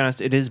got to be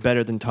honest, it is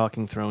better than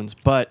Talking Thrones.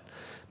 But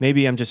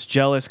maybe I'm just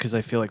jealous because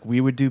I feel like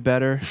we would do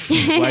better.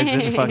 Why is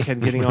this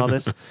fuckhead getting all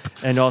this?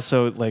 And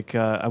also, like,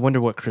 I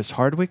wonder what Chris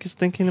Hardwick is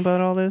thinking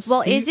about all this.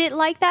 Well, is it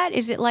like that?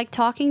 Is it like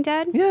Talking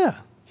Dead? Yeah.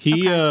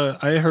 He,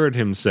 I heard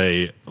him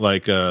say,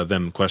 like,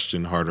 them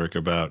question Hardwick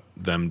about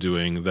them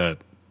doing that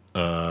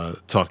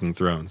Talking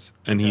Thrones.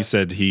 And he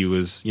said he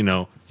was,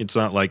 it's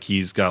not like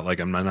he's got like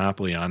a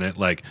monopoly on it.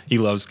 Like, he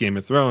loves Game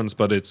of Thrones,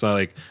 but it's not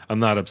like, I'm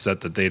not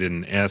upset that they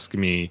didn't ask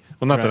me.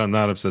 Well, not Right. that I'm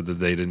not upset that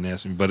they didn't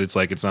ask me, but it's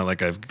like, it's not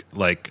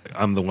like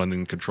I'm the one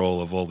in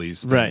control of all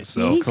these things. Right.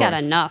 So, He's got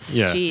course. enough.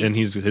 yeah. Jeez. And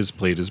his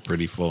plate is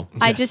pretty full.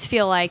 I just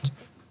feel like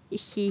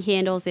he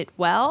handles it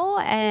well,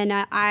 and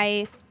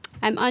I'm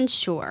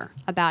unsure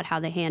about how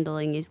the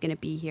handling is going to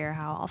be here,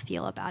 how I'll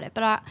feel about it.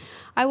 But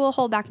I will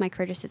hold back my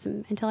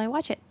criticism until I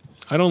watch it.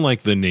 I don't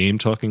like the name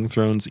Talking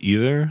Thrones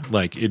either.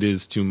 Like, it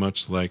is too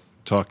much like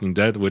Talking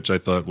Dead, which I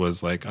thought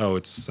was like, oh,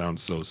 it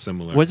sounds so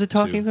similar. Was it to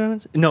Talking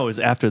Thrones? No, it was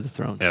After the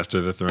Thrones.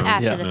 After the Thrones?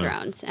 After Yeah. the Oh.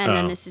 Thrones. And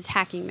then Oh. this is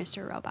Hacking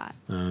Mr. Robot.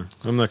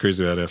 I'm not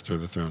crazy about After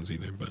the Thrones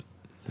either, but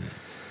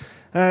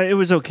It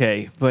was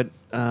okay, but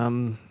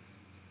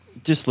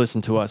just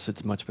listen to us.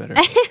 It's much better.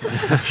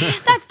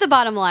 That's the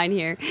bottom line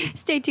here.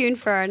 Stay tuned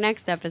for our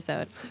next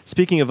episode.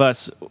 Speaking of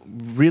us,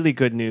 really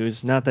good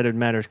news. Not that it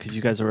matters because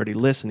you guys are already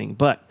listening,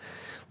 but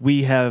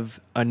we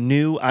have a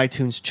new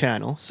iTunes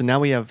channel. So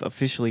now we have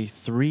officially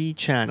 3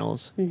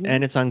 channels,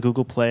 and it's on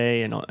Google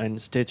Play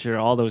and Stitcher,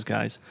 all those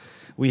guys.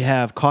 We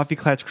have Coffee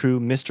Klatch Crew,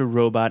 Mr.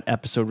 Robot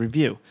episode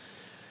review.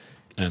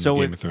 and So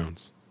Game of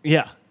Thrones.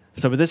 Yeah.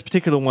 So with this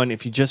particular one,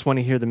 if you just want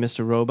to hear the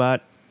Mr.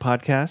 Robot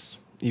podcast,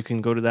 You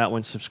can go to that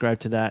one, subscribe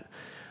to that.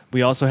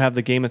 We also have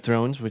the Game of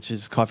Thrones, which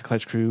is Coffee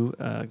Clutch Crew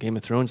Game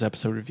of Thrones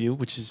episode review,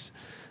 which is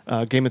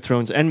Game of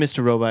Thrones and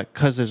Mr. Robot,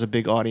 because there's a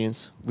big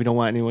audience. We don't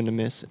want anyone to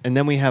miss. And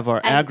then we have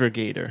our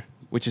aggregator,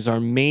 which is our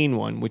main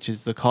one, which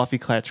is the Coffee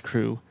Clutch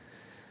Crew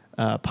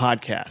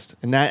podcast.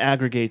 And that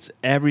aggregates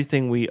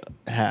everything we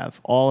have,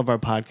 all of our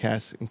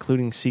podcasts,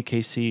 including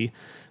CKC,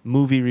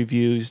 movie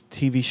reviews,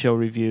 TV show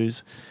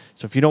reviews.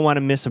 So if you don't want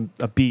to miss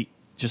a beat,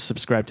 just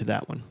subscribe to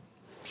that one.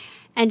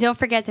 And don't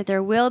forget that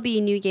there will be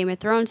new Game of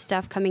Thrones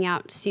stuff coming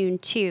out soon,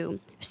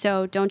 too.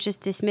 So don't just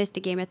dismiss the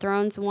Game of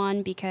Thrones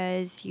one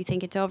because you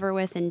think it's over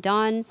with and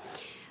done.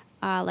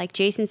 Like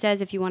Jason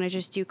says, if you want to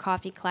just do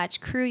Coffee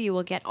Clutch Crew, you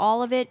will get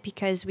all of it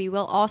because we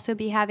will also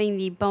be having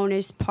the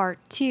bonus part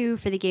 2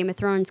 for the Game of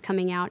Thrones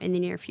coming out in the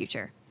near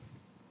future.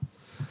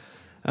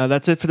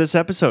 That's it for this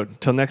episode.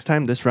 Till next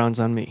time, this round's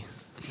on me.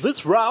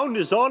 This round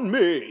is on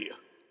me.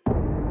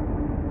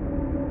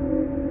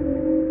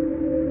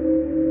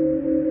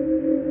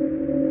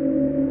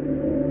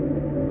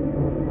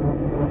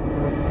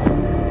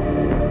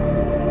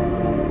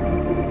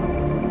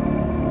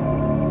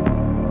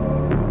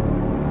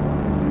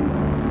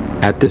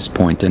 At this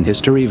point in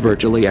history,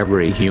 virtually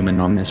every human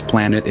on this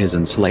planet is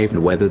enslaved,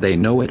 whether they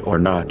know it or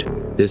not.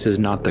 This is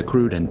not the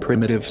crude and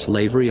primitive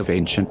slavery of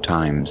ancient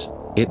times.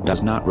 It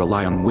does not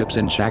rely on whips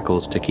and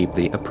shackles to keep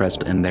the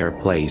oppressed in their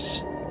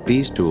place.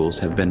 These tools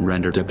have been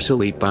rendered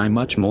obsolete by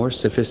much more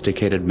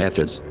sophisticated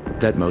methods.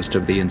 That most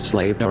of the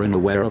enslaved are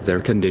unaware of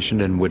their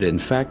condition and would in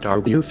fact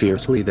argue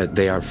fiercely that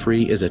they are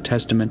free is a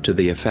testament to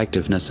the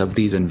effectiveness of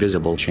these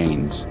invisible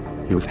chains.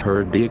 You've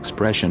heard the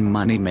expression,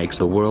 money makes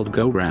the world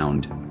go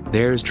round.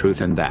 There's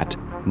truth in that.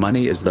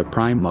 Money is the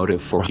prime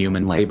motive for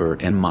human labor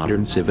in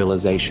modern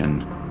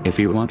civilization. If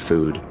you want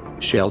food,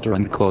 shelter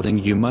and clothing,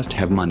 you must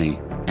have money.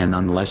 And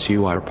unless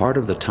you are part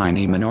of the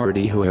tiny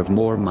minority who have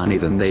more money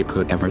than they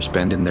could ever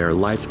spend in their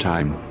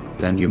lifetime,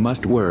 then you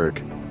must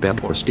work,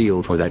 beg or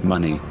steal for that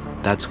money.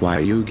 That's why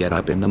you get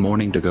up in the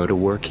morning to go to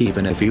work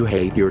even if you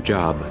hate your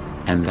job.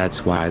 And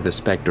that's why the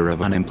specter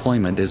of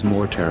unemployment is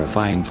more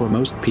terrifying for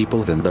most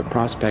people than the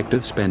prospect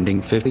of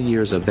spending 50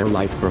 years of their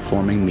life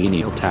performing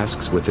menial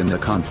tasks within the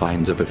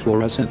confines of a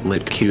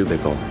fluorescent-lit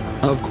cubicle.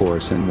 Of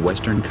course, in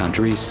Western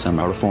countries, some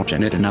are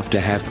fortunate enough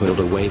to have pulled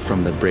away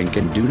from the brink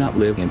and do not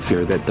live in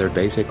fear that their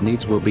basic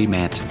needs will be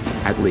met,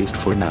 at least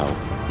for now.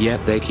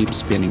 Yet they keep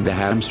spinning the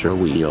hamster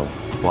wheel.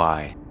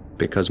 Why?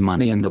 Because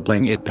money and the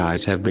bling it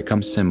buys have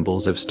become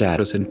symbols of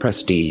status and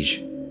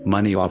prestige.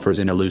 Money offers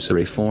an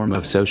illusory form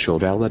of social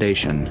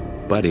validation,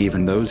 but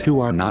even those who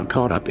are not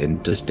caught up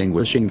in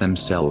distinguishing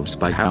themselves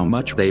by how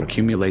much they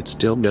accumulate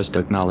still just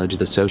acknowledge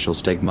the social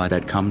stigma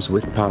that comes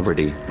with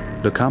poverty.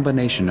 The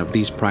combination of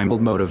these primal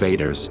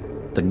motivators,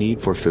 the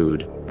need for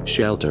food,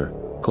 shelter,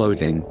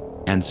 clothing,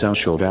 and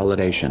social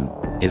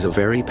validation, is a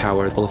very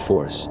powerful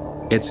force.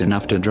 It's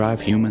enough to drive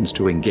humans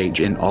to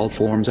engage in all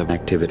forms of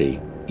activity,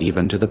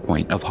 even to the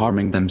point of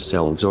harming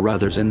themselves or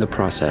others in the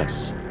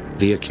process.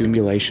 The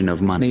accumulation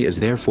of money is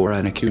therefore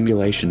an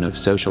accumulation of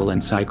social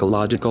and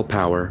psychological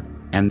power,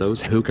 and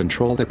those who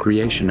control the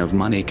creation of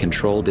money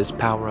control this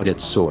power at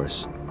its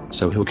source.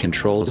 So who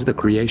controls the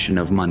creation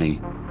of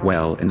money?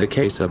 Well, in the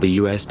case of the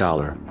US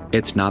dollar,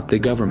 it's not the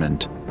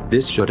government.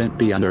 This shouldn't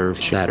be a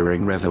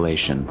nerve-shattering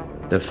revelation.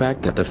 The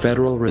fact that the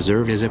Federal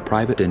Reserve is a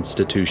private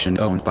institution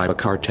owned by a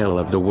cartel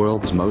of the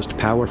world's most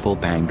powerful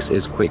banks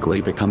is quickly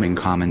becoming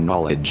common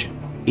knowledge.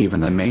 Even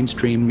the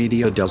mainstream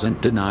media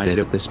doesn't deny it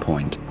at this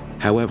point.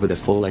 However, the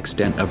full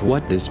extent of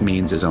what this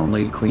means is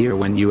only clear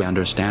when you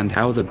understand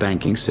how the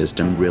banking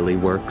system really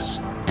works,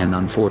 and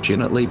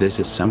unfortunately this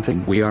is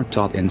something we aren't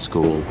taught in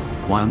school.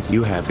 Once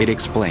you have it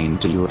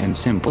explained to you in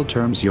simple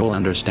terms, you'll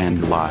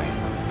understand why.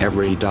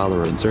 Every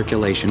dollar in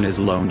circulation is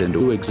loaned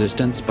into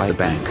existence by a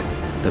bank.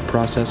 The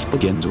process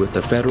begins with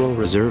the Federal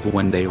Reserve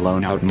when they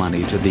loan out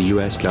money to the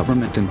US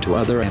government and to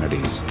other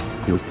entities.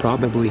 You've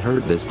probably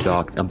heard this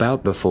talked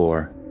about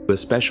before,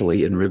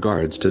 especially in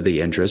regards to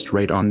the interest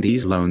rate on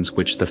these loans,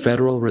 which the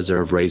Federal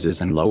Reserve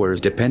raises and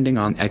lowers depending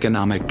on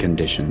economic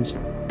conditions.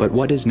 But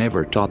what is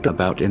never talked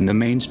about in the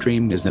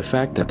mainstream is the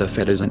fact that the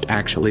Fed isn't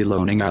actually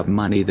loaning out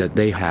money that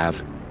they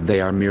have.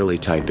 They are merely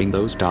typing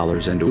those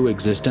dollars into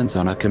existence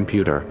on a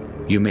computer.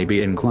 You may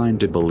be inclined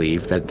to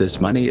believe that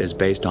this money is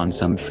based on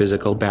some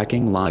physical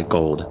backing like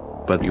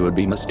gold, but you would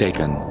be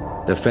mistaken.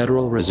 The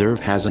Federal Reserve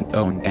hasn't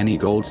owned any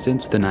gold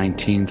since the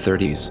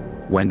 1930s.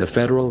 When the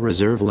Federal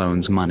Reserve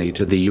loans money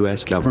to the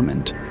US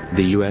government,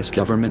 the US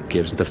government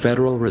gives the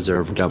Federal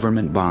Reserve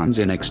government bonds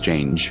in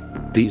exchange.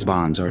 These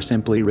bonds are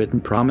simply written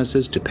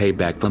promises to pay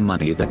back the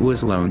money that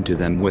was loaned to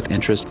them with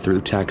interest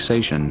through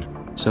taxation.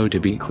 So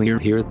to be clear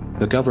here,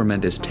 the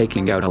government is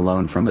taking out a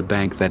loan from a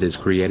bank that is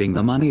creating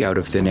the money out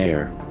of thin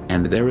air,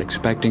 and they're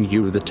expecting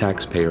you, the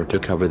taxpayer, to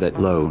cover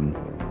that loan.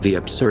 The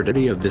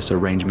absurdity of this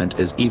arrangement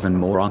is even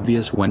more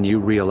obvious when you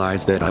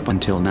realize that up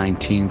until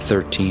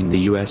 1913 the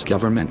US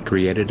government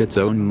created its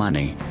own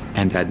money,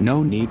 and had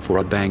no need for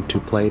a bank to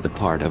play the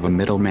part of a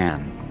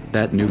middleman.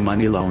 That new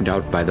money loaned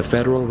out by the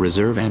Federal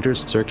Reserve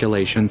enters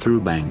circulation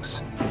through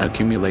banks,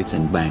 accumulates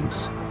in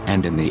banks,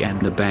 and in the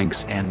end the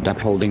banks end up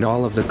holding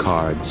all of the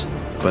cards,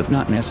 but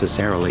not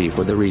necessarily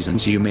for the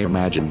reasons you may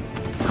imagine.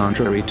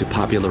 Contrary to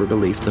popular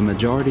belief, the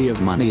majority of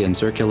money in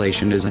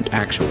circulation isn't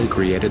actually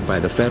created by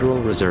the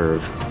Federal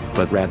Reserve,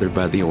 but rather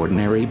by the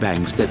ordinary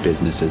banks that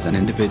businesses and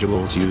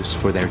individuals use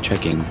for their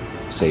checking,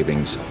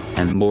 savings,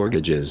 and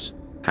mortgages.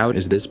 How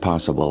is this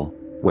possible?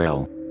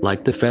 Well,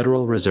 like the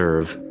Federal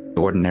Reserve,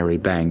 ordinary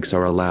banks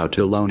are allowed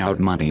to loan out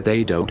money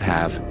they don't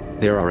have.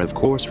 There are of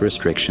course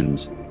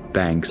restrictions.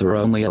 Banks are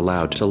only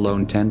allowed to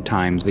loan 10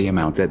 times the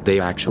amount that they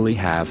actually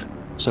have.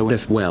 So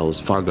if Wells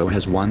Fargo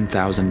has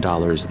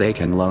 $1,000, they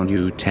can loan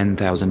you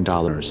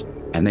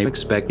 $10,000, and they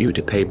expect you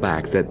to pay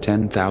back that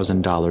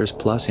 $10,000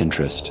 plus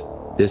interest.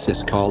 This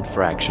is called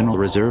fractional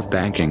reserve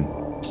banking.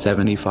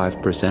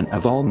 75%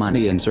 of all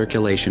money in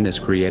circulation is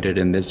created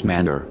in this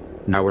manner.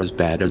 Now, as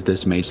bad as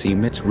this may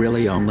seem, it's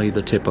really only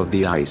the tip of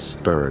the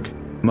iceberg.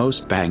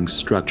 Most banks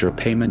structure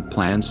payment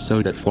plans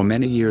so that for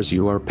many years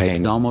you are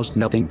paying almost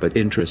nothing but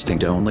interest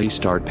and only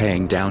start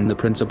paying down the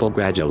principal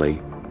gradually.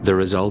 The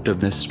result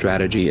of this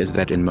strategy is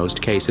that in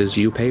most cases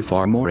you pay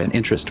far more in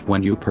interest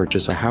when you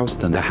purchase a house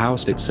than the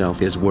house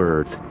itself is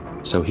worth.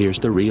 So here's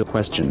the real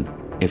question.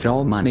 If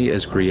all money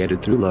is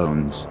created through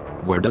loans,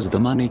 where does the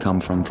money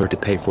come from to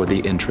pay for the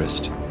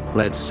interest?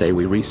 Let's say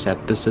we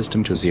reset the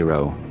system to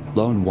zero,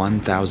 loan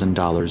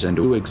 $1,000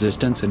 into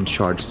existence and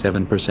charge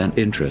 7%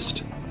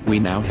 interest. We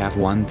now have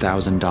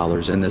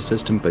 $1,000 in the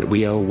system, but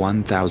we owe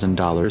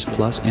 $1,000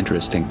 plus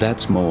interest, and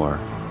that's more.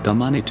 The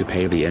money to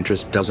pay the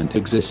interest doesn't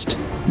exist,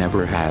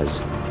 never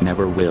has,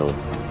 never will.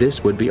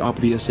 This would be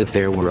obvious if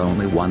there were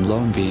only one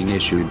loan being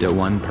issued to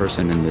one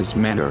person in this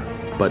manner.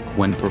 But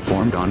when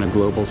performed on a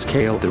global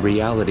scale, the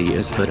reality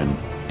is hidden,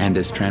 and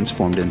is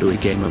transformed into a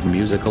game of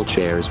musical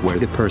chairs where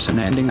the person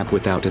ending up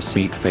without a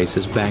seat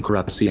faces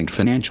bankruptcy and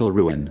financial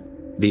ruin.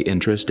 The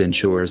interest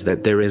ensures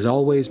that there is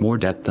always more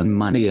debt than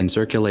money in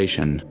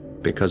circulation.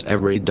 Because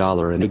every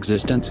dollar in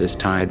existence is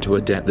tied to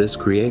a debt, this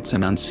creates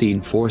an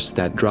unseen force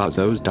that draws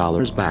those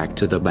dollars back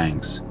to the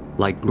banks.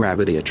 Like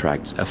gravity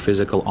attracts a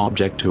physical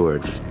object to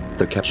Earth.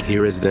 The catch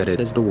here is that it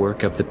is the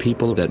work of the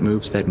people that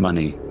moves that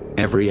money.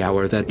 Every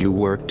hour that you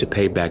work to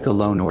pay back a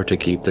loan or to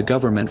keep the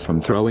government from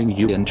throwing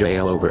you in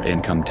jail over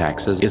income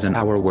taxes is an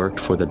hour worked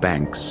for the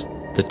banks.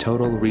 The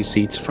total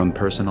receipts from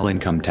personal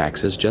income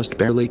taxes just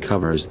barely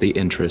covers the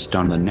interest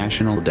on the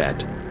national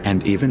debt,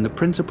 and even the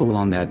principal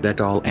on that debt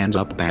all ends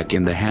up back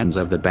in the hands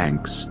of the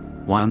banks.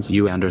 Once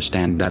you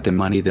understand that the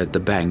money that the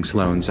banks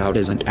loans out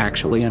isn't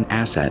actually an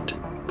asset,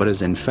 but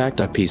is in fact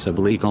a piece of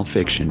legal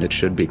fiction, it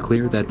should be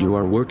clear that you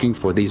are working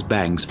for these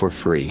banks for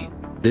free.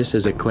 This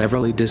is a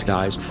cleverly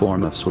disguised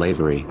form of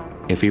slavery.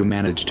 If you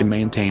manage to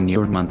maintain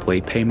your monthly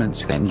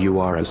payments, then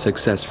you are a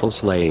successful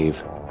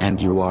slave, and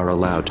you are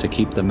allowed to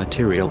keep the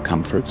material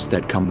comforts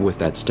that come with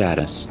that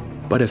status.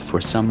 But if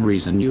for some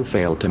reason you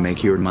fail to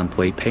make your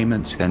monthly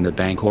payments, then the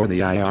bank or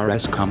the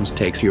IRS comes,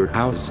 takes your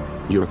house,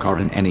 your car,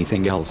 and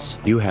anything else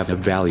you have of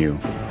value.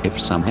 If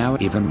somehow,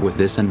 even with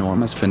this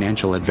enormous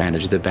financial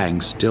advantage, the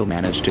banks still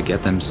manage to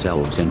get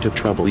themselves into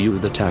trouble, you,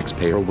 the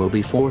taxpayer, will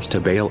be forced to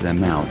bail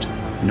them out,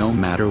 no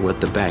matter what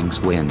the banks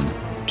win.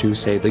 To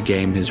say the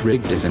game is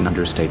rigged is an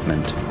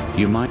understatement.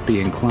 You might be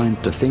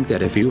inclined to think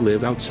that if you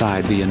live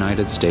outside the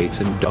United States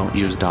and don't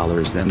use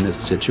dollars, then this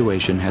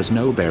situation has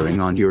no bearing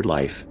on your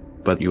life.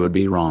 But you would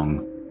be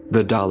wrong.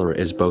 The dollar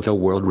is both a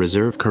world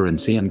reserve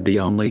currency and the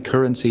only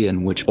currency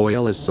in which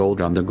oil is sold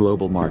on the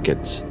global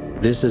markets.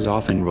 This is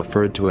often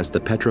referred to as the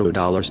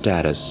petrodollar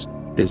status.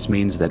 This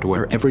means that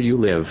wherever you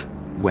live,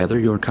 whether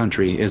your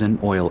country is an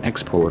oil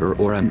exporter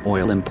or an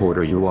oil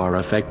importer, you are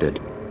affected.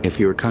 If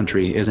your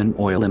country is an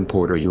oil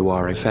importer, you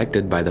are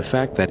affected by the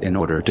fact that in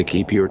order to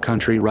keep your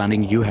country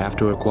running, you have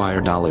to acquire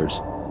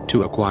dollars.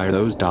 To acquire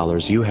those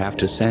dollars, you have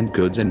to send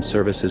goods and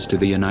services to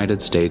the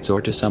United States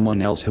or to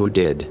someone else who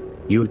did.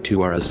 You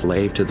too are a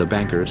slave to the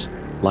bankers.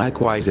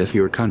 Likewise, if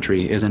your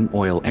country is an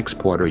oil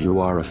exporter, you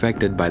are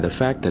affected by the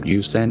fact that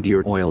you send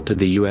your oil to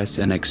the US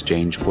in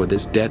exchange for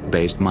this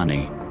debt-based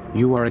money.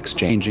 You are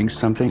exchanging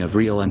something of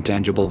real and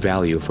tangible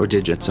value for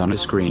digits on a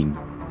screen.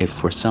 If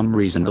for some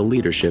reason the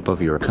leadership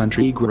of your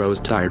country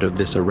grows tired of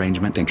this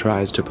arrangement and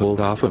tries to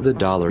pull off of the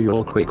dollar,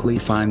 you'll quickly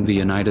find the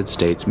United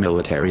States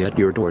military at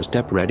your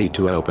doorstep ready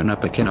to open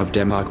up a can of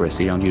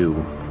democracy on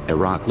you.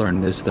 Iraq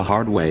learned this the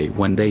hard way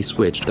when they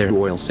switched their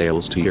oil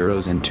sales to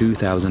euros in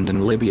 2000,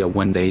 and Libya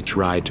when they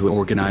tried to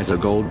organize a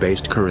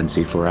gold-based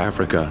currency for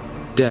Africa.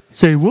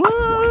 Say what?